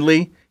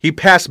disappointedly, he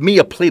passed me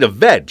a plate of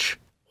veg.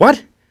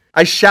 What?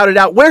 I shouted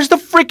out, "Where's the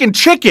freaking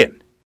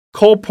chicken?"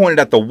 Cole pointed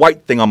at the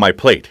white thing on my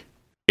plate.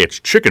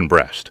 It's chicken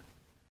breast.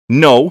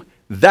 No,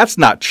 that's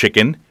not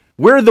chicken.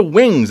 Where are the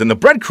wings and the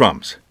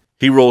breadcrumbs?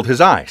 He rolled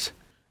his eyes.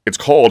 It's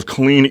called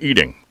clean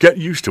eating. Get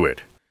used to it.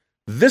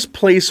 This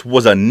place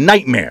was a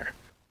nightmare,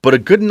 but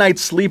a good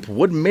night's sleep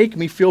would make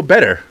me feel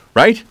better,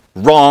 right?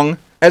 Wrong,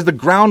 as the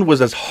ground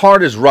was as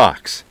hard as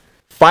rocks.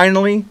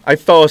 Finally, I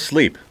fell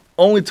asleep,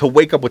 only to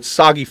wake up with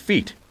soggy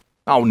feet.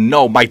 Oh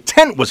no, my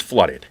tent was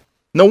flooded.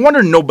 No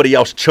wonder nobody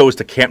else chose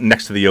to camp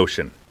next to the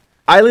ocean.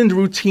 Island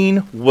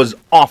routine was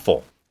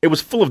awful. It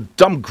was full of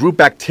dumb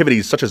group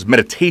activities such as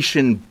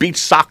meditation, beach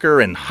soccer,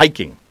 and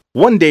hiking.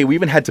 One day we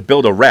even had to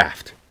build a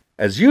raft.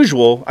 As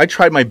usual, I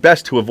tried my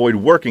best to avoid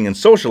working and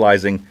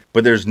socializing,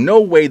 but there's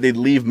no way they'd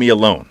leave me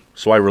alone,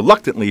 so I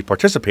reluctantly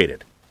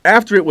participated.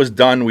 After it was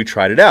done, we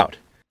tried it out,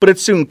 but it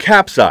soon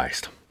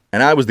capsized,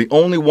 and I was the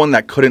only one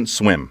that couldn't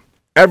swim.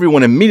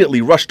 Everyone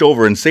immediately rushed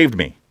over and saved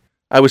me.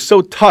 I was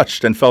so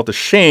touched and felt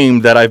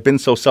ashamed that I've been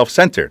so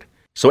self-centered.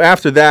 So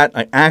after that,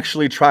 I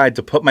actually tried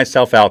to put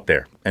myself out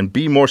there and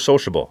be more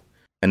sociable.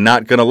 And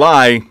not gonna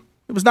lie,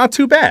 it was not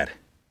too bad.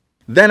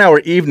 Then our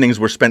evenings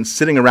were spent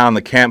sitting around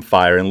the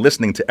campfire and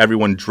listening to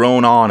everyone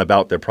drone on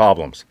about their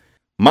problems.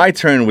 My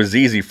turn was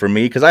easy for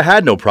me because I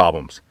had no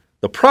problems.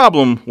 The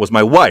problem was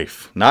my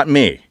wife, not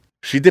me.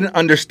 She didn't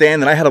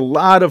understand that I had a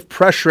lot of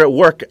pressure at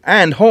work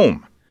and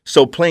home,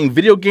 so playing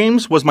video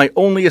games was my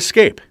only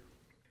escape.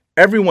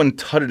 Everyone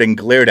tutted and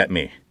glared at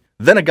me.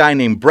 Then a guy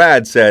named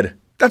Brad said,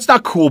 "That's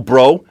not cool,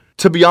 bro.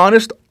 To be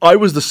honest, I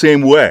was the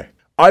same way.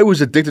 I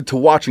was addicted to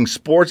watching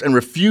sports and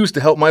refused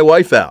to help my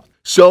wife out.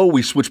 So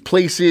we switched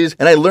places,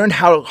 and I learned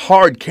how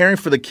hard caring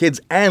for the kids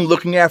and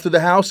looking after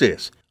the house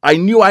is. I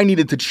knew I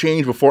needed to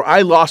change before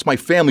I lost my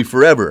family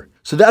forever,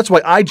 so that's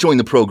why I joined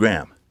the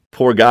program."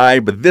 Poor guy,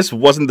 but this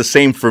wasn't the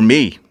same for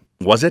me,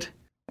 was it?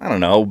 I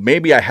don't know,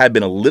 maybe I had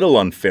been a little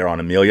unfair on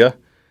Amelia.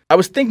 I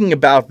was thinking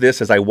about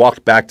this as I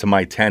walked back to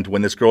my tent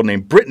when this girl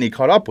named Brittany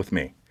caught up with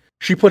me.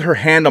 She put her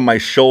hand on my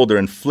shoulder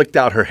and flicked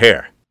out her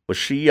hair. Was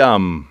she,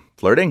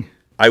 flirting?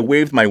 I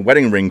waved my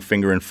wedding ring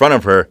finger in front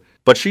of her,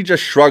 but she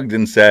just shrugged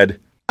and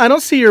said, "I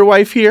don't see your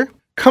wife here.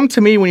 Come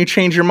to me when you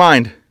change your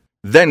mind."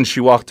 Then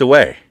she walked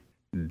away.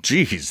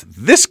 Geez,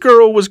 this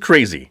girl was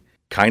crazy.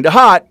 Kinda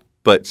hot,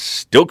 but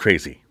still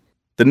crazy.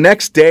 The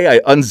next day, I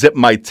unzipped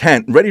my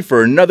tent, ready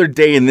for another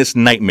day in this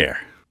nightmare.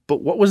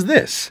 But what was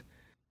this?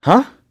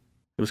 Huh?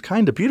 It was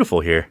kinda beautiful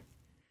here.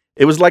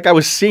 It was like I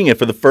was seeing it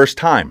for the first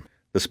time.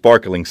 The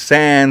sparkling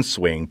sand,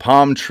 swaying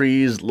palm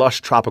trees,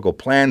 lush tropical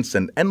plants,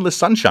 and endless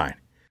sunshine.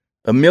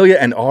 Amelia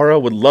and Aura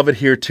would love it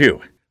here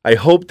too. I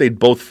hoped they'd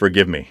both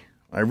forgive me.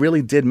 I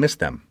really did miss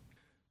them.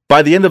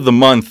 By the end of the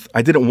month,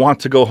 I didn't want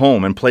to go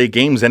home and play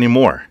games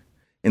anymore.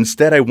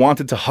 Instead, I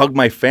wanted to hug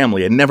my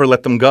family and never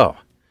let them go.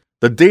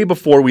 The day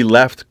before we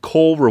left,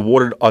 Cole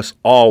rewarded us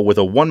all with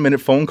a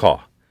 1-minute phone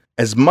call.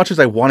 As much as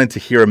I wanted to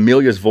hear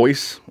Amelia's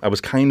voice, I was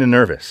kinda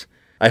nervous.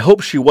 I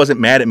hoped she wasn't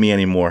mad at me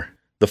anymore.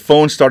 The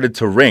phone started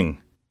to ring,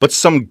 but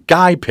some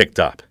guy picked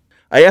up.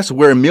 I asked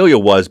where Amelia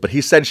was, but he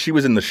said she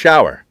was in the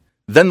shower.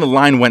 Then the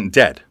line went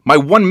dead. My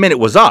 1 minute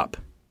was up.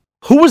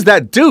 Who was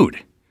that dude?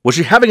 Was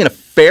she having an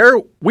affair?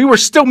 We were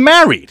still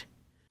married.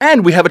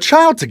 And we have a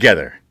child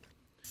together.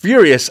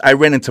 Furious, I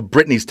ran into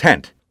Brittany's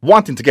tent,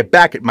 wanting to get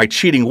back at my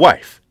cheating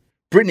wife.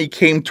 Brittany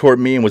came toward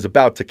me and was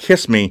about to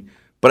kiss me,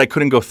 but I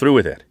couldn't go through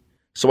with it.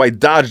 So I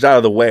dodged out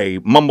of the way,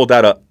 mumbled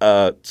out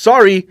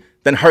sorry,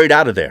 then hurried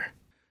out of there.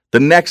 The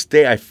next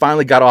day, I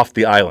finally got off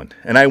the island,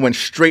 and I went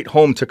straight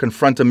home to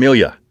confront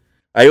Amelia.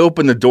 I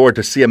opened the door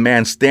to see a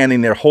man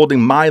standing there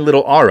holding my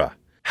little Aura.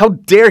 How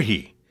dare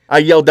he? I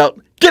yelled out,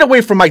 "Get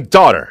away from my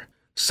daughter!"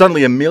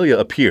 Suddenly, Amelia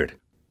appeared.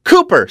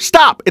 "Cooper,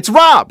 stop! It's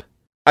Rob!"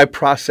 I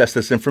processed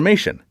this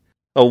information.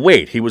 Oh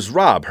wait, he was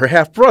Rob, her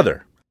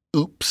half-brother.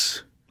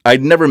 Oops.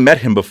 I'd never met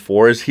him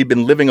before as he'd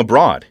been living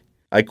abroad.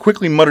 I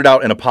quickly muttered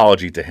out an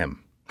apology to him.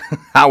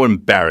 How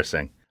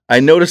embarrassing.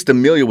 I noticed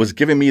Amelia was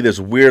giving me this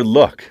weird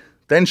look.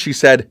 Then she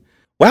said,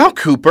 "Wow,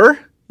 Cooper,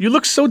 you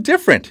look so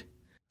different."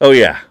 Oh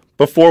yeah,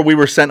 before we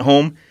were sent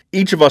home,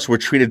 each of us were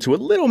treated to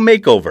a little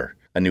makeover.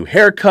 A new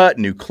haircut,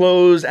 new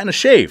clothes, and a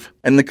shave.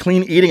 And the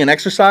clean eating and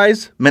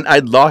exercise meant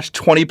I'd lost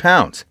 20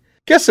 pounds.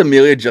 Guess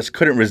Amelia just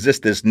couldn't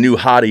resist this new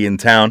hottie in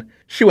town.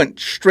 She went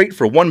straight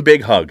for one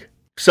big hug.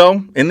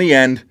 So, in the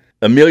end,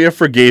 Amelia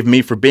forgave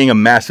me for being a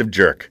massive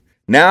jerk.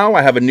 Now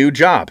I have a new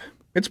job.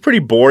 It's pretty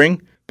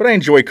boring, but I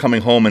enjoy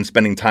coming home and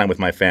spending time with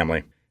my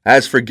family.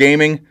 As for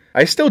gaming,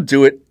 I still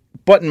do it,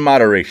 but in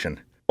moderation.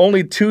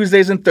 Only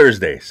Tuesdays and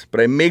Thursdays, but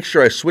I make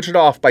sure I switch it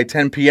off by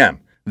 10 p.m.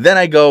 Then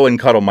I go and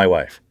cuddle my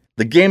wife.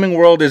 The gaming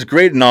world is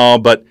great and all,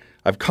 but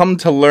I've come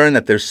to learn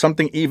that there's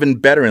something even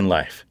better in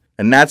life,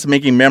 and that's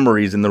making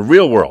memories in the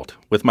real world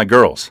with my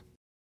girls.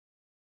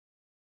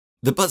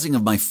 The buzzing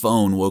of my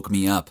phone woke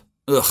me up.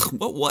 Ugh,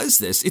 what was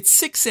this? It's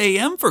 6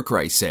 a.m. for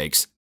Christ's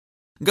sakes.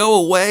 Go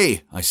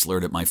away, I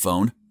slurred at my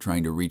phone,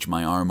 trying to reach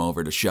my arm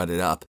over to shut it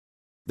up.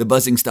 The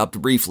buzzing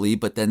stopped briefly,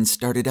 but then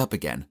started up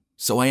again,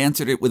 so I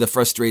answered it with a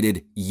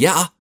frustrated,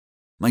 yeah.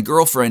 My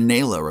girlfriend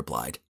Nayla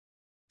replied,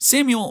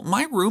 Samuel,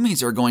 my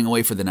roomies are going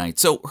away for the night,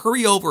 so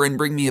hurry over and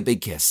bring me a big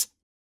kiss.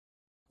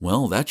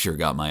 Well, that sure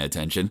got my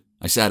attention.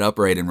 I sat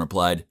upright and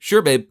replied,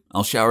 sure, babe,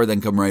 I'll shower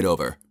then come right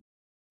over.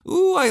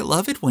 Ooh, I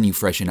love it when you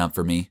freshen up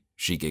for me,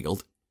 she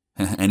giggled.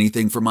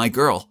 Anything for my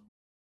girl.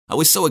 I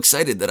was so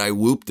excited that I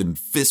whooped and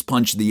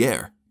fist-punched the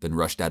air, then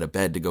rushed out of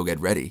bed to go get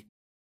ready.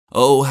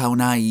 Oh, how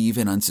naive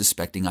and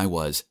unsuspecting I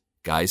was.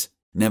 Guys,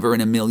 never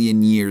in a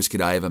million years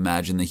could I have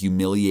imagined the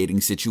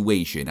humiliating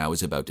situation I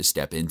was about to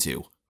step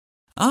into.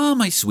 Ah,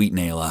 my sweet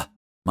Nayla,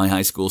 my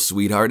high school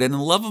sweetheart and the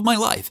love of my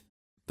life.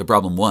 The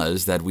problem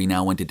was that we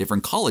now went to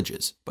different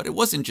colleges, but it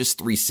wasn't just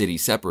 3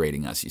 cities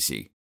separating us, you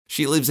see.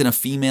 She lives in a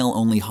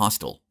female-only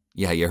hostel.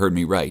 Yeah, you heard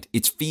me right.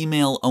 It's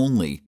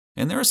female-only,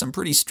 and there are some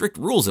pretty strict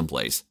rules in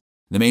place.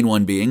 The main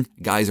one being,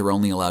 guys are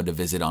only allowed to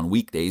visit on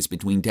weekdays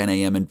between 10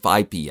 a.m. and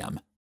 5 p.m.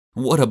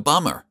 What a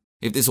bummer!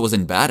 If this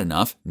wasn't bad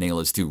enough,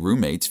 Nayla's 2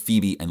 roommates,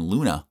 Phoebe and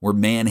Luna, were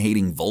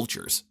man-hating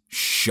vultures.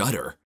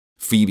 Shudder!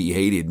 Phoebe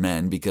hated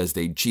men because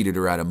they'd cheated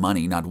her out of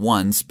money not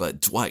once,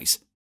 but twice.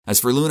 As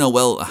for Luna,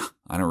 well,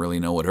 I don't really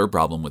know what her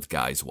problem with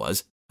guys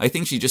was. I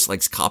think she just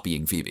likes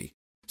copying Phoebe.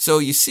 So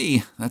you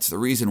see, that's the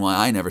reason why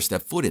I never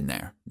stepped foot in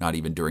there, not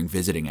even during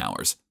visiting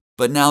hours.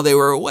 But now they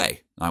were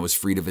away. I was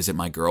free to visit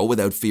my girl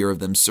without fear of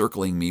them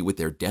circling me with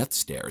their death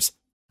stares.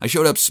 I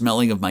showed up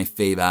smelling of my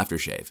fave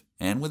aftershave,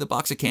 and with a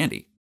box of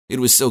candy. It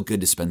was so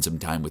good to spend some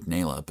time with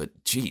Nayla,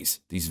 but geez,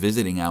 these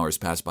visiting hours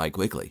passed by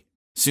quickly.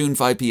 Soon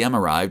 5 p.m.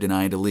 arrived and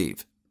I had to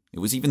leave. It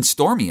was even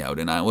stormy out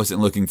and I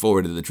wasn't looking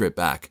forward to the trip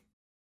back.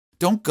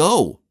 Don't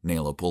go,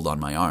 Nayla pulled on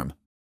my arm.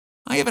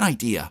 I have an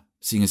idea.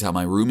 Seeing as how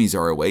my roomies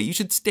are away, you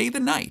should stay the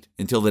night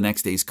until the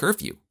next day's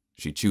curfew.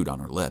 She chewed on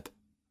her lip.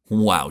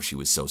 Wow, she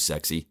was so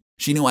sexy.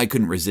 She knew I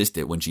couldn't resist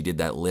it when she did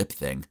that lip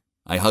thing.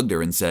 I hugged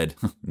her and said,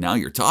 now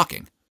you're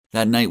talking.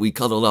 That night we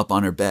cuddled up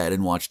on her bed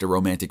and watched a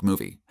romantic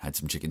movie, had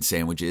some chicken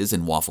sandwiches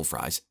and waffle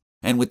fries.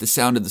 And with the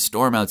sound of the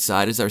storm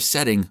outside as our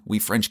setting, we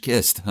French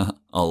kissed.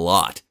 A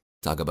lot.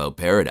 Talk about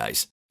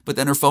paradise. But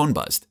then her phone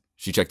buzzed.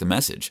 She checked the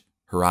message.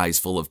 Her eyes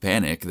full of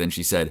panic, then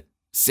she said,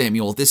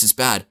 Samuel, this is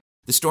bad.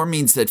 The storm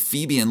means that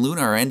Phoebe and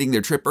Luna are ending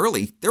their trip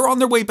early. They're on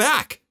their way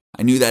back.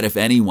 I knew that if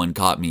anyone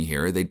caught me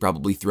here, they'd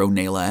probably throw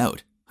Nayla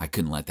out. I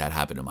couldn't let that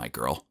happen to my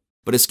girl.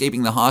 But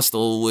escaping the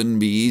hostel wouldn't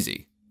be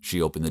easy. She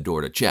opened the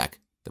door to check.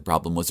 The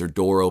problem was her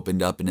door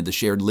opened up into the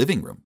shared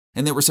living room,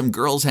 and there were some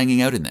girls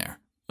hanging out in there.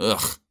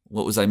 Ugh,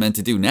 what was I meant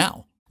to do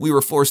now? We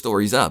were 4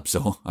 stories up,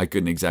 so I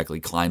couldn't exactly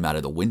climb out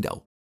of the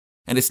window.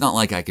 And it's not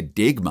like I could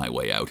dig my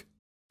way out.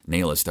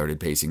 Nayla started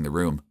pacing the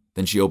room.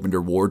 Then she opened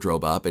her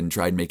wardrobe up and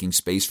tried making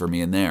space for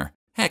me in there.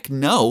 Heck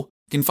no!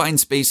 Confined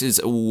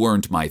spaces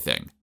weren't my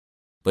thing.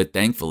 But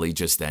thankfully,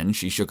 just then,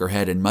 she shook her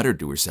head and muttered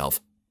to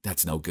herself,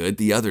 That's no good,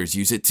 the others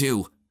use it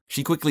too.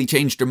 She quickly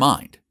changed her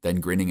mind. Then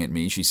grinning at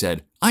me, she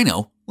said, I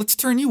know, let's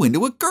turn you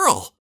into a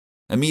girl.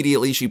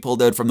 Immediately, she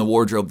pulled out from the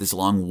wardrobe this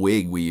long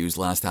wig we used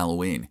last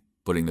Halloween.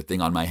 Putting the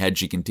thing on my head,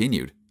 she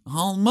continued,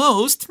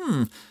 Almost?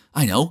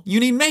 I know, you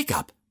need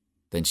makeup.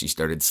 Then she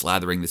started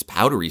slathering this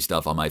powdery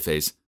stuff on my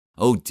face.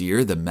 Oh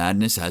dear, the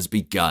madness has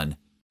begun.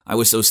 I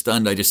was so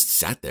stunned I just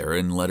sat there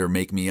and let her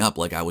make me up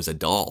like I was a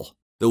doll.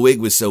 The wig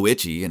was so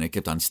itchy and it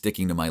kept on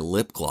sticking to my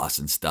lip gloss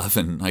and stuff,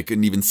 and I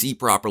couldn't even see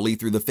properly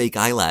through the fake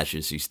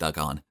eyelashes she stuck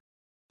on.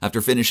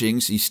 After finishing,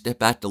 she stepped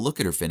back to look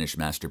at her finished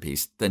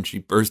masterpiece. Then she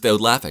burst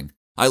out laughing.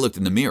 I looked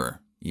in the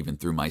mirror. Even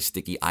through my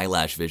sticky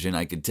eyelash vision,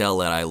 I could tell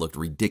that I looked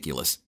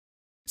ridiculous.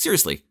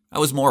 Seriously, I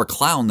was more a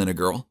clown than a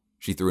girl.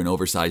 She threw an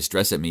oversized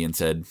dress at me and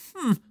said,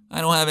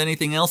 I don't have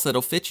anything else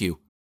that'll fit you.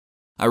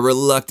 I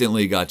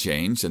reluctantly got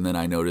changed, and then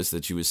I noticed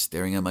that she was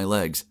staring at my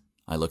legs.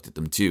 I looked at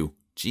them too.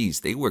 Geez,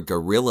 they were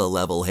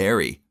gorilla-level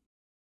hairy.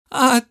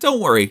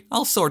 Don't worry,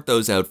 I'll sort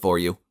those out for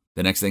you.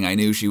 The next thing I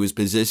knew, she was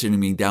positioning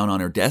me down on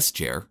her desk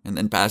chair and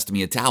then passed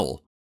me a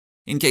towel.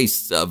 In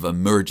case of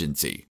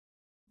emergency.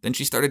 Then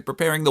she started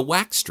preparing the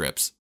wax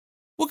strips.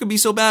 What could be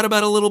so bad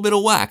about a little bit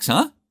of wax,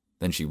 huh?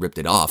 Then she ripped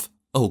it off.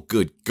 Oh,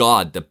 good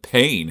God, the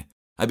pain!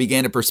 I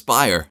began to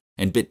perspire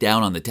and bit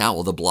down on the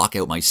towel to block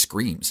out my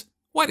screams.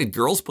 Why did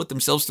girls put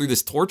themselves through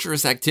this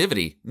torturous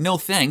activity? No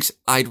thanks,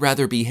 I'd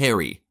rather be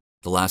hairy.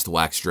 The last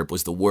wax strip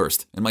was the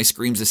worst, and my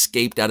screams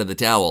escaped out of the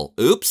towel.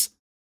 Oops!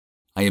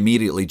 I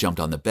immediately jumped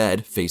on the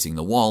bed, facing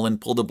the wall,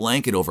 and pulled a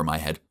blanket over my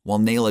head, while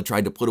Nayla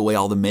tried to put away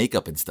all the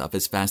makeup and stuff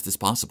as fast as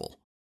possible.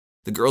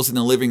 The girls in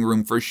the living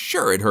room for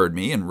sure had heard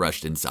me and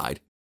rushed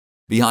inside.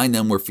 Behind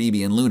them were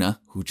Phoebe and Luna,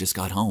 who just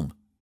got home.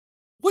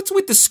 "What's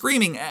with the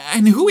screaming,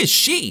 and who is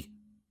she?"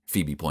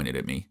 Phoebe pointed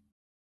at me.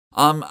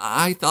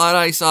 I thought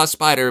I saw a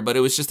spider, but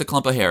it was just a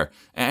clump of hair.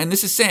 And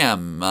this is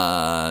Sam,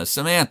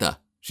 Samantha.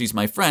 She's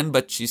my friend,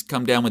 but she's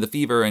come down with a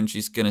fever and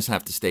she's gonna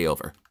have to stay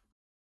over."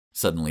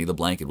 Suddenly, the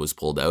blanket was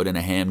pulled out and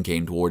a hand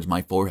came towards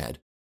my forehead.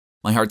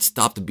 My heart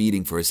stopped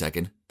beating for a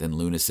second. Then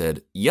Luna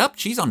said, "Yup,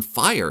 she's on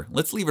fire.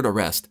 Let's leave her to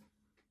rest."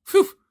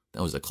 Phew,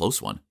 that was a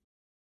close one.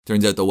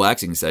 Turns out the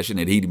waxing session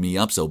had heated me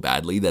up so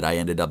badly that I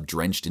ended up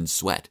drenched in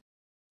sweat.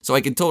 So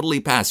I could totally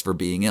pass for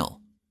being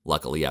ill.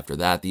 Luckily, after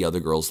that, the other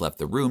girls left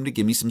the room to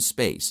give me some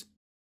space.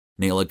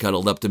 Nayla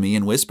cuddled up to me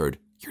and whispered,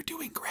 "You're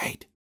doing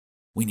great.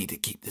 We need to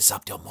keep this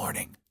up till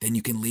morning. Then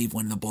you can leave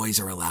when the boys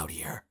are allowed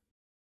here."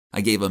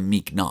 I gave a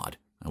meek nod.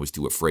 I was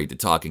too afraid to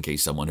talk in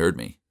case someone heard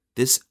me.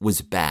 This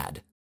was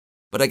bad.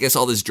 But I guess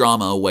all this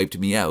drama wiped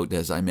me out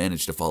as I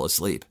managed to fall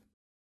asleep.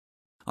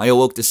 I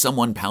awoke to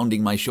someone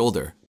pounding my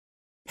shoulder.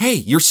 "Hey,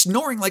 you're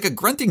snoring like a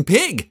grunting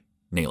pig!"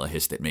 Nayla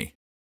hissed at me.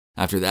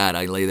 After that,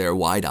 I lay there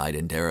wide-eyed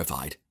and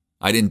terrified.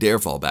 I didn't dare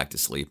fall back to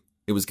sleep.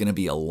 It was going to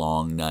be a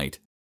long night.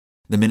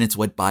 The minutes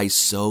went by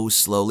so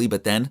slowly,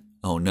 but then,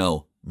 oh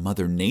no,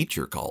 Mother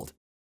Nature called.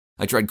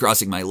 I tried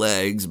crossing my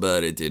legs,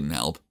 but it didn't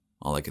help.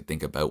 All I could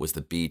think about was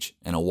the beach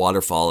and a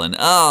waterfall, and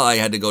I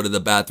had to go to the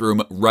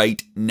bathroom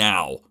right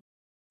now.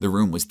 The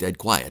room was dead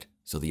quiet,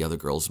 so the other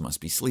girls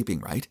must be sleeping,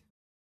 right?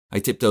 I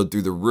tiptoed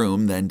through the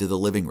room, then to the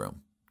living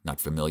room. Not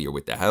familiar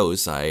with the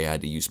house, I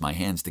had to use my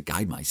hands to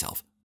guide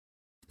myself.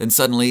 Then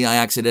suddenly, I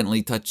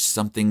accidentally touched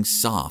something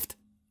soft.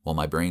 While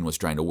my brain was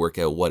trying to work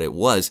out what it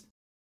was,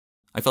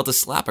 I felt a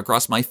slap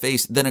across my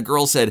face. Then a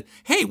girl said,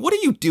 "Hey, what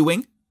are you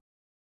doing?"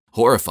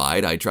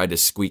 Horrified, I tried to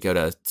squeak out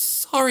a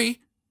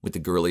 "sorry" with the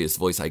girliest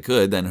voice I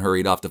could, then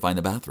hurried off to find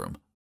the bathroom.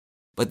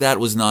 But that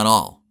was not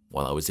all.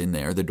 While I was in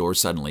there, the door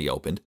suddenly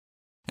opened,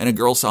 and a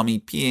girl saw me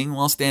peeing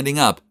while standing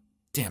up.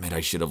 Damn it,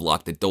 I should have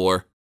locked the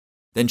door.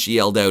 Then she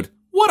yelled out,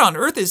 "What on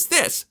earth is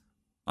this?"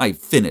 I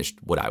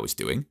finished what I was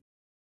doing,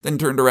 then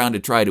turned around to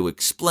try to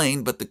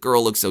explain, but the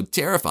girl looked so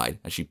terrified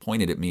as she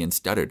pointed at me and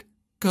stuttered,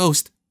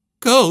 "Ghost!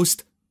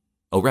 Ghost!"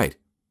 Oh right,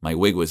 my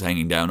wig was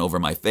hanging down over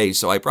my face,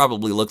 so I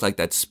probably looked like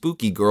that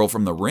spooky girl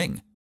from The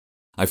Ring.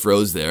 I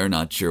froze there,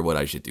 not sure what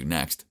I should do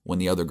next, when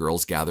the other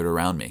girls gathered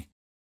around me.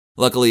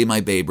 Luckily, my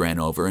babe ran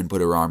over and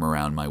put her arm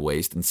around my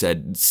waist and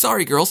said,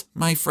 "Sorry, girls,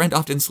 my friend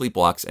often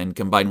sleepwalks, and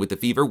combined with the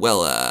fever,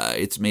 well,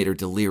 it's made her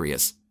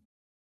delirious."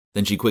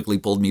 Then she quickly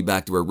pulled me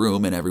back to her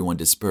room and everyone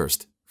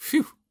dispersed.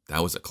 Phew,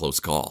 that was a close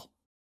call.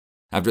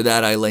 After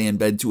that, I lay in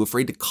bed too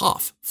afraid to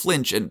cough,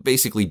 flinch, and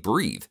basically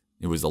breathe.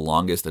 It was the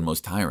longest and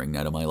most tiring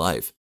night of my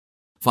life.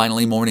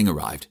 Finally, morning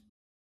arrived.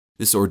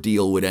 This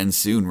ordeal would end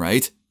soon,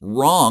 right?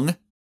 Wrong!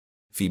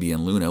 Phoebe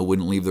and Luna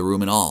wouldn't leave the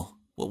room at all.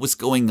 What was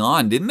going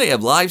on? Didn't they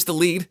have lives to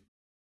lead?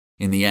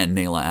 In the end,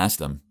 Nayla asked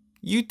them,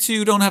 "You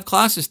two don't have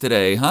classes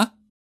today, huh?"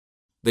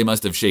 They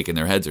must have shaken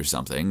their heads or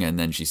something, and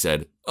then she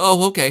said,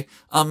 "Oh, okay.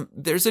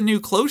 There's a new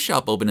clothes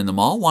shop open in the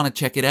mall. Want to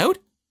check it out?"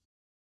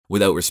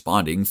 Without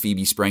responding,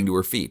 Phoebe sprang to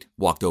her feet,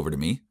 walked over to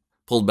me,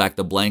 pulled back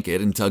the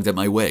blanket, and tugged at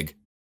my wig.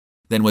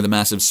 Then, with a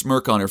massive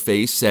smirk on her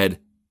face, said,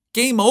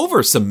 "Game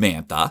over,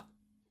 Samantha!"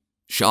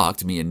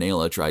 Shocked, me and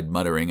Nayla tried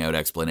muttering out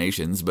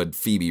explanations, but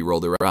Phoebe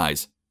rolled her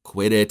eyes.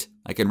 "Quit it.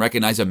 I can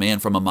recognize a man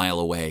from a mile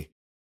away.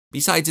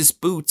 Besides, his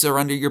boots are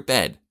under your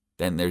bed.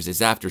 Then there's his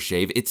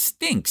aftershave. It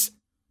stinks."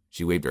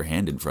 She waved her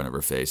hand in front of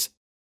her face.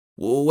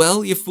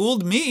 "Well, you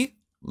fooled me."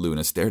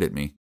 Luna stared at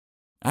me.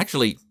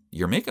 "Actually,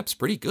 your makeup's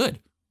pretty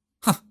good."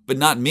 "Huh, but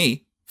not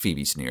me,"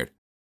 Phoebe sneered.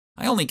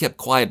 "I only kept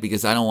quiet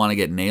because I don't want to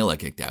get Nayla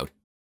kicked out.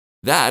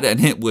 That,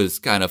 and it was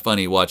kind of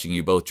funny watching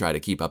you both try to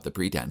keep up the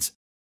pretense."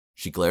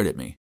 She glared at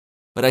me.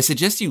 "But I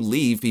suggest you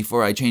leave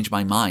before I change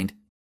my mind."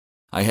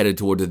 I headed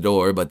toward the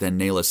door, but then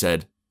Nayla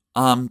said,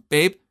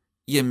 Babe,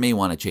 you may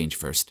want to change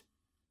first."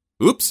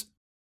 Oops.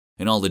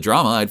 In all the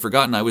drama, I'd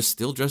forgotten I was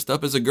still dressed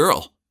up as a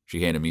girl.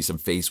 She handed me some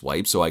face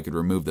wipes so I could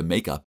remove the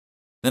makeup.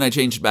 Then I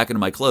changed back into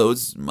my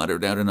clothes,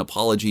 muttered out an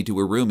apology to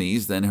her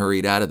roomies, then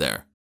hurried out of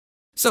there.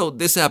 So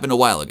this happened a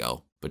while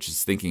ago, but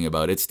just thinking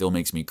about it still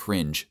makes me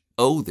cringe.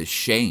 Oh, the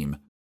shame.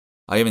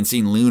 I haven't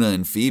seen Luna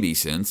and Phoebe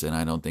since, and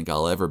I don't think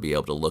I'll ever be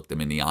able to look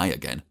them in the eye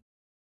again.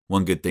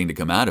 One good thing to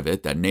come out of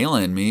it, that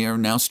Nayla and me are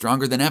now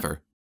stronger than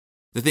ever.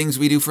 The things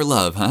we do for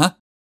love, huh?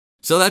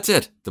 So that's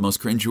it, the most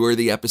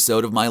cringeworthy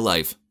episode of my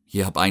life.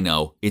 Yep, I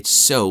know, it's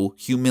so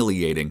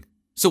humiliating.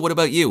 So what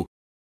about you?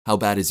 How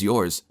bad is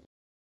yours?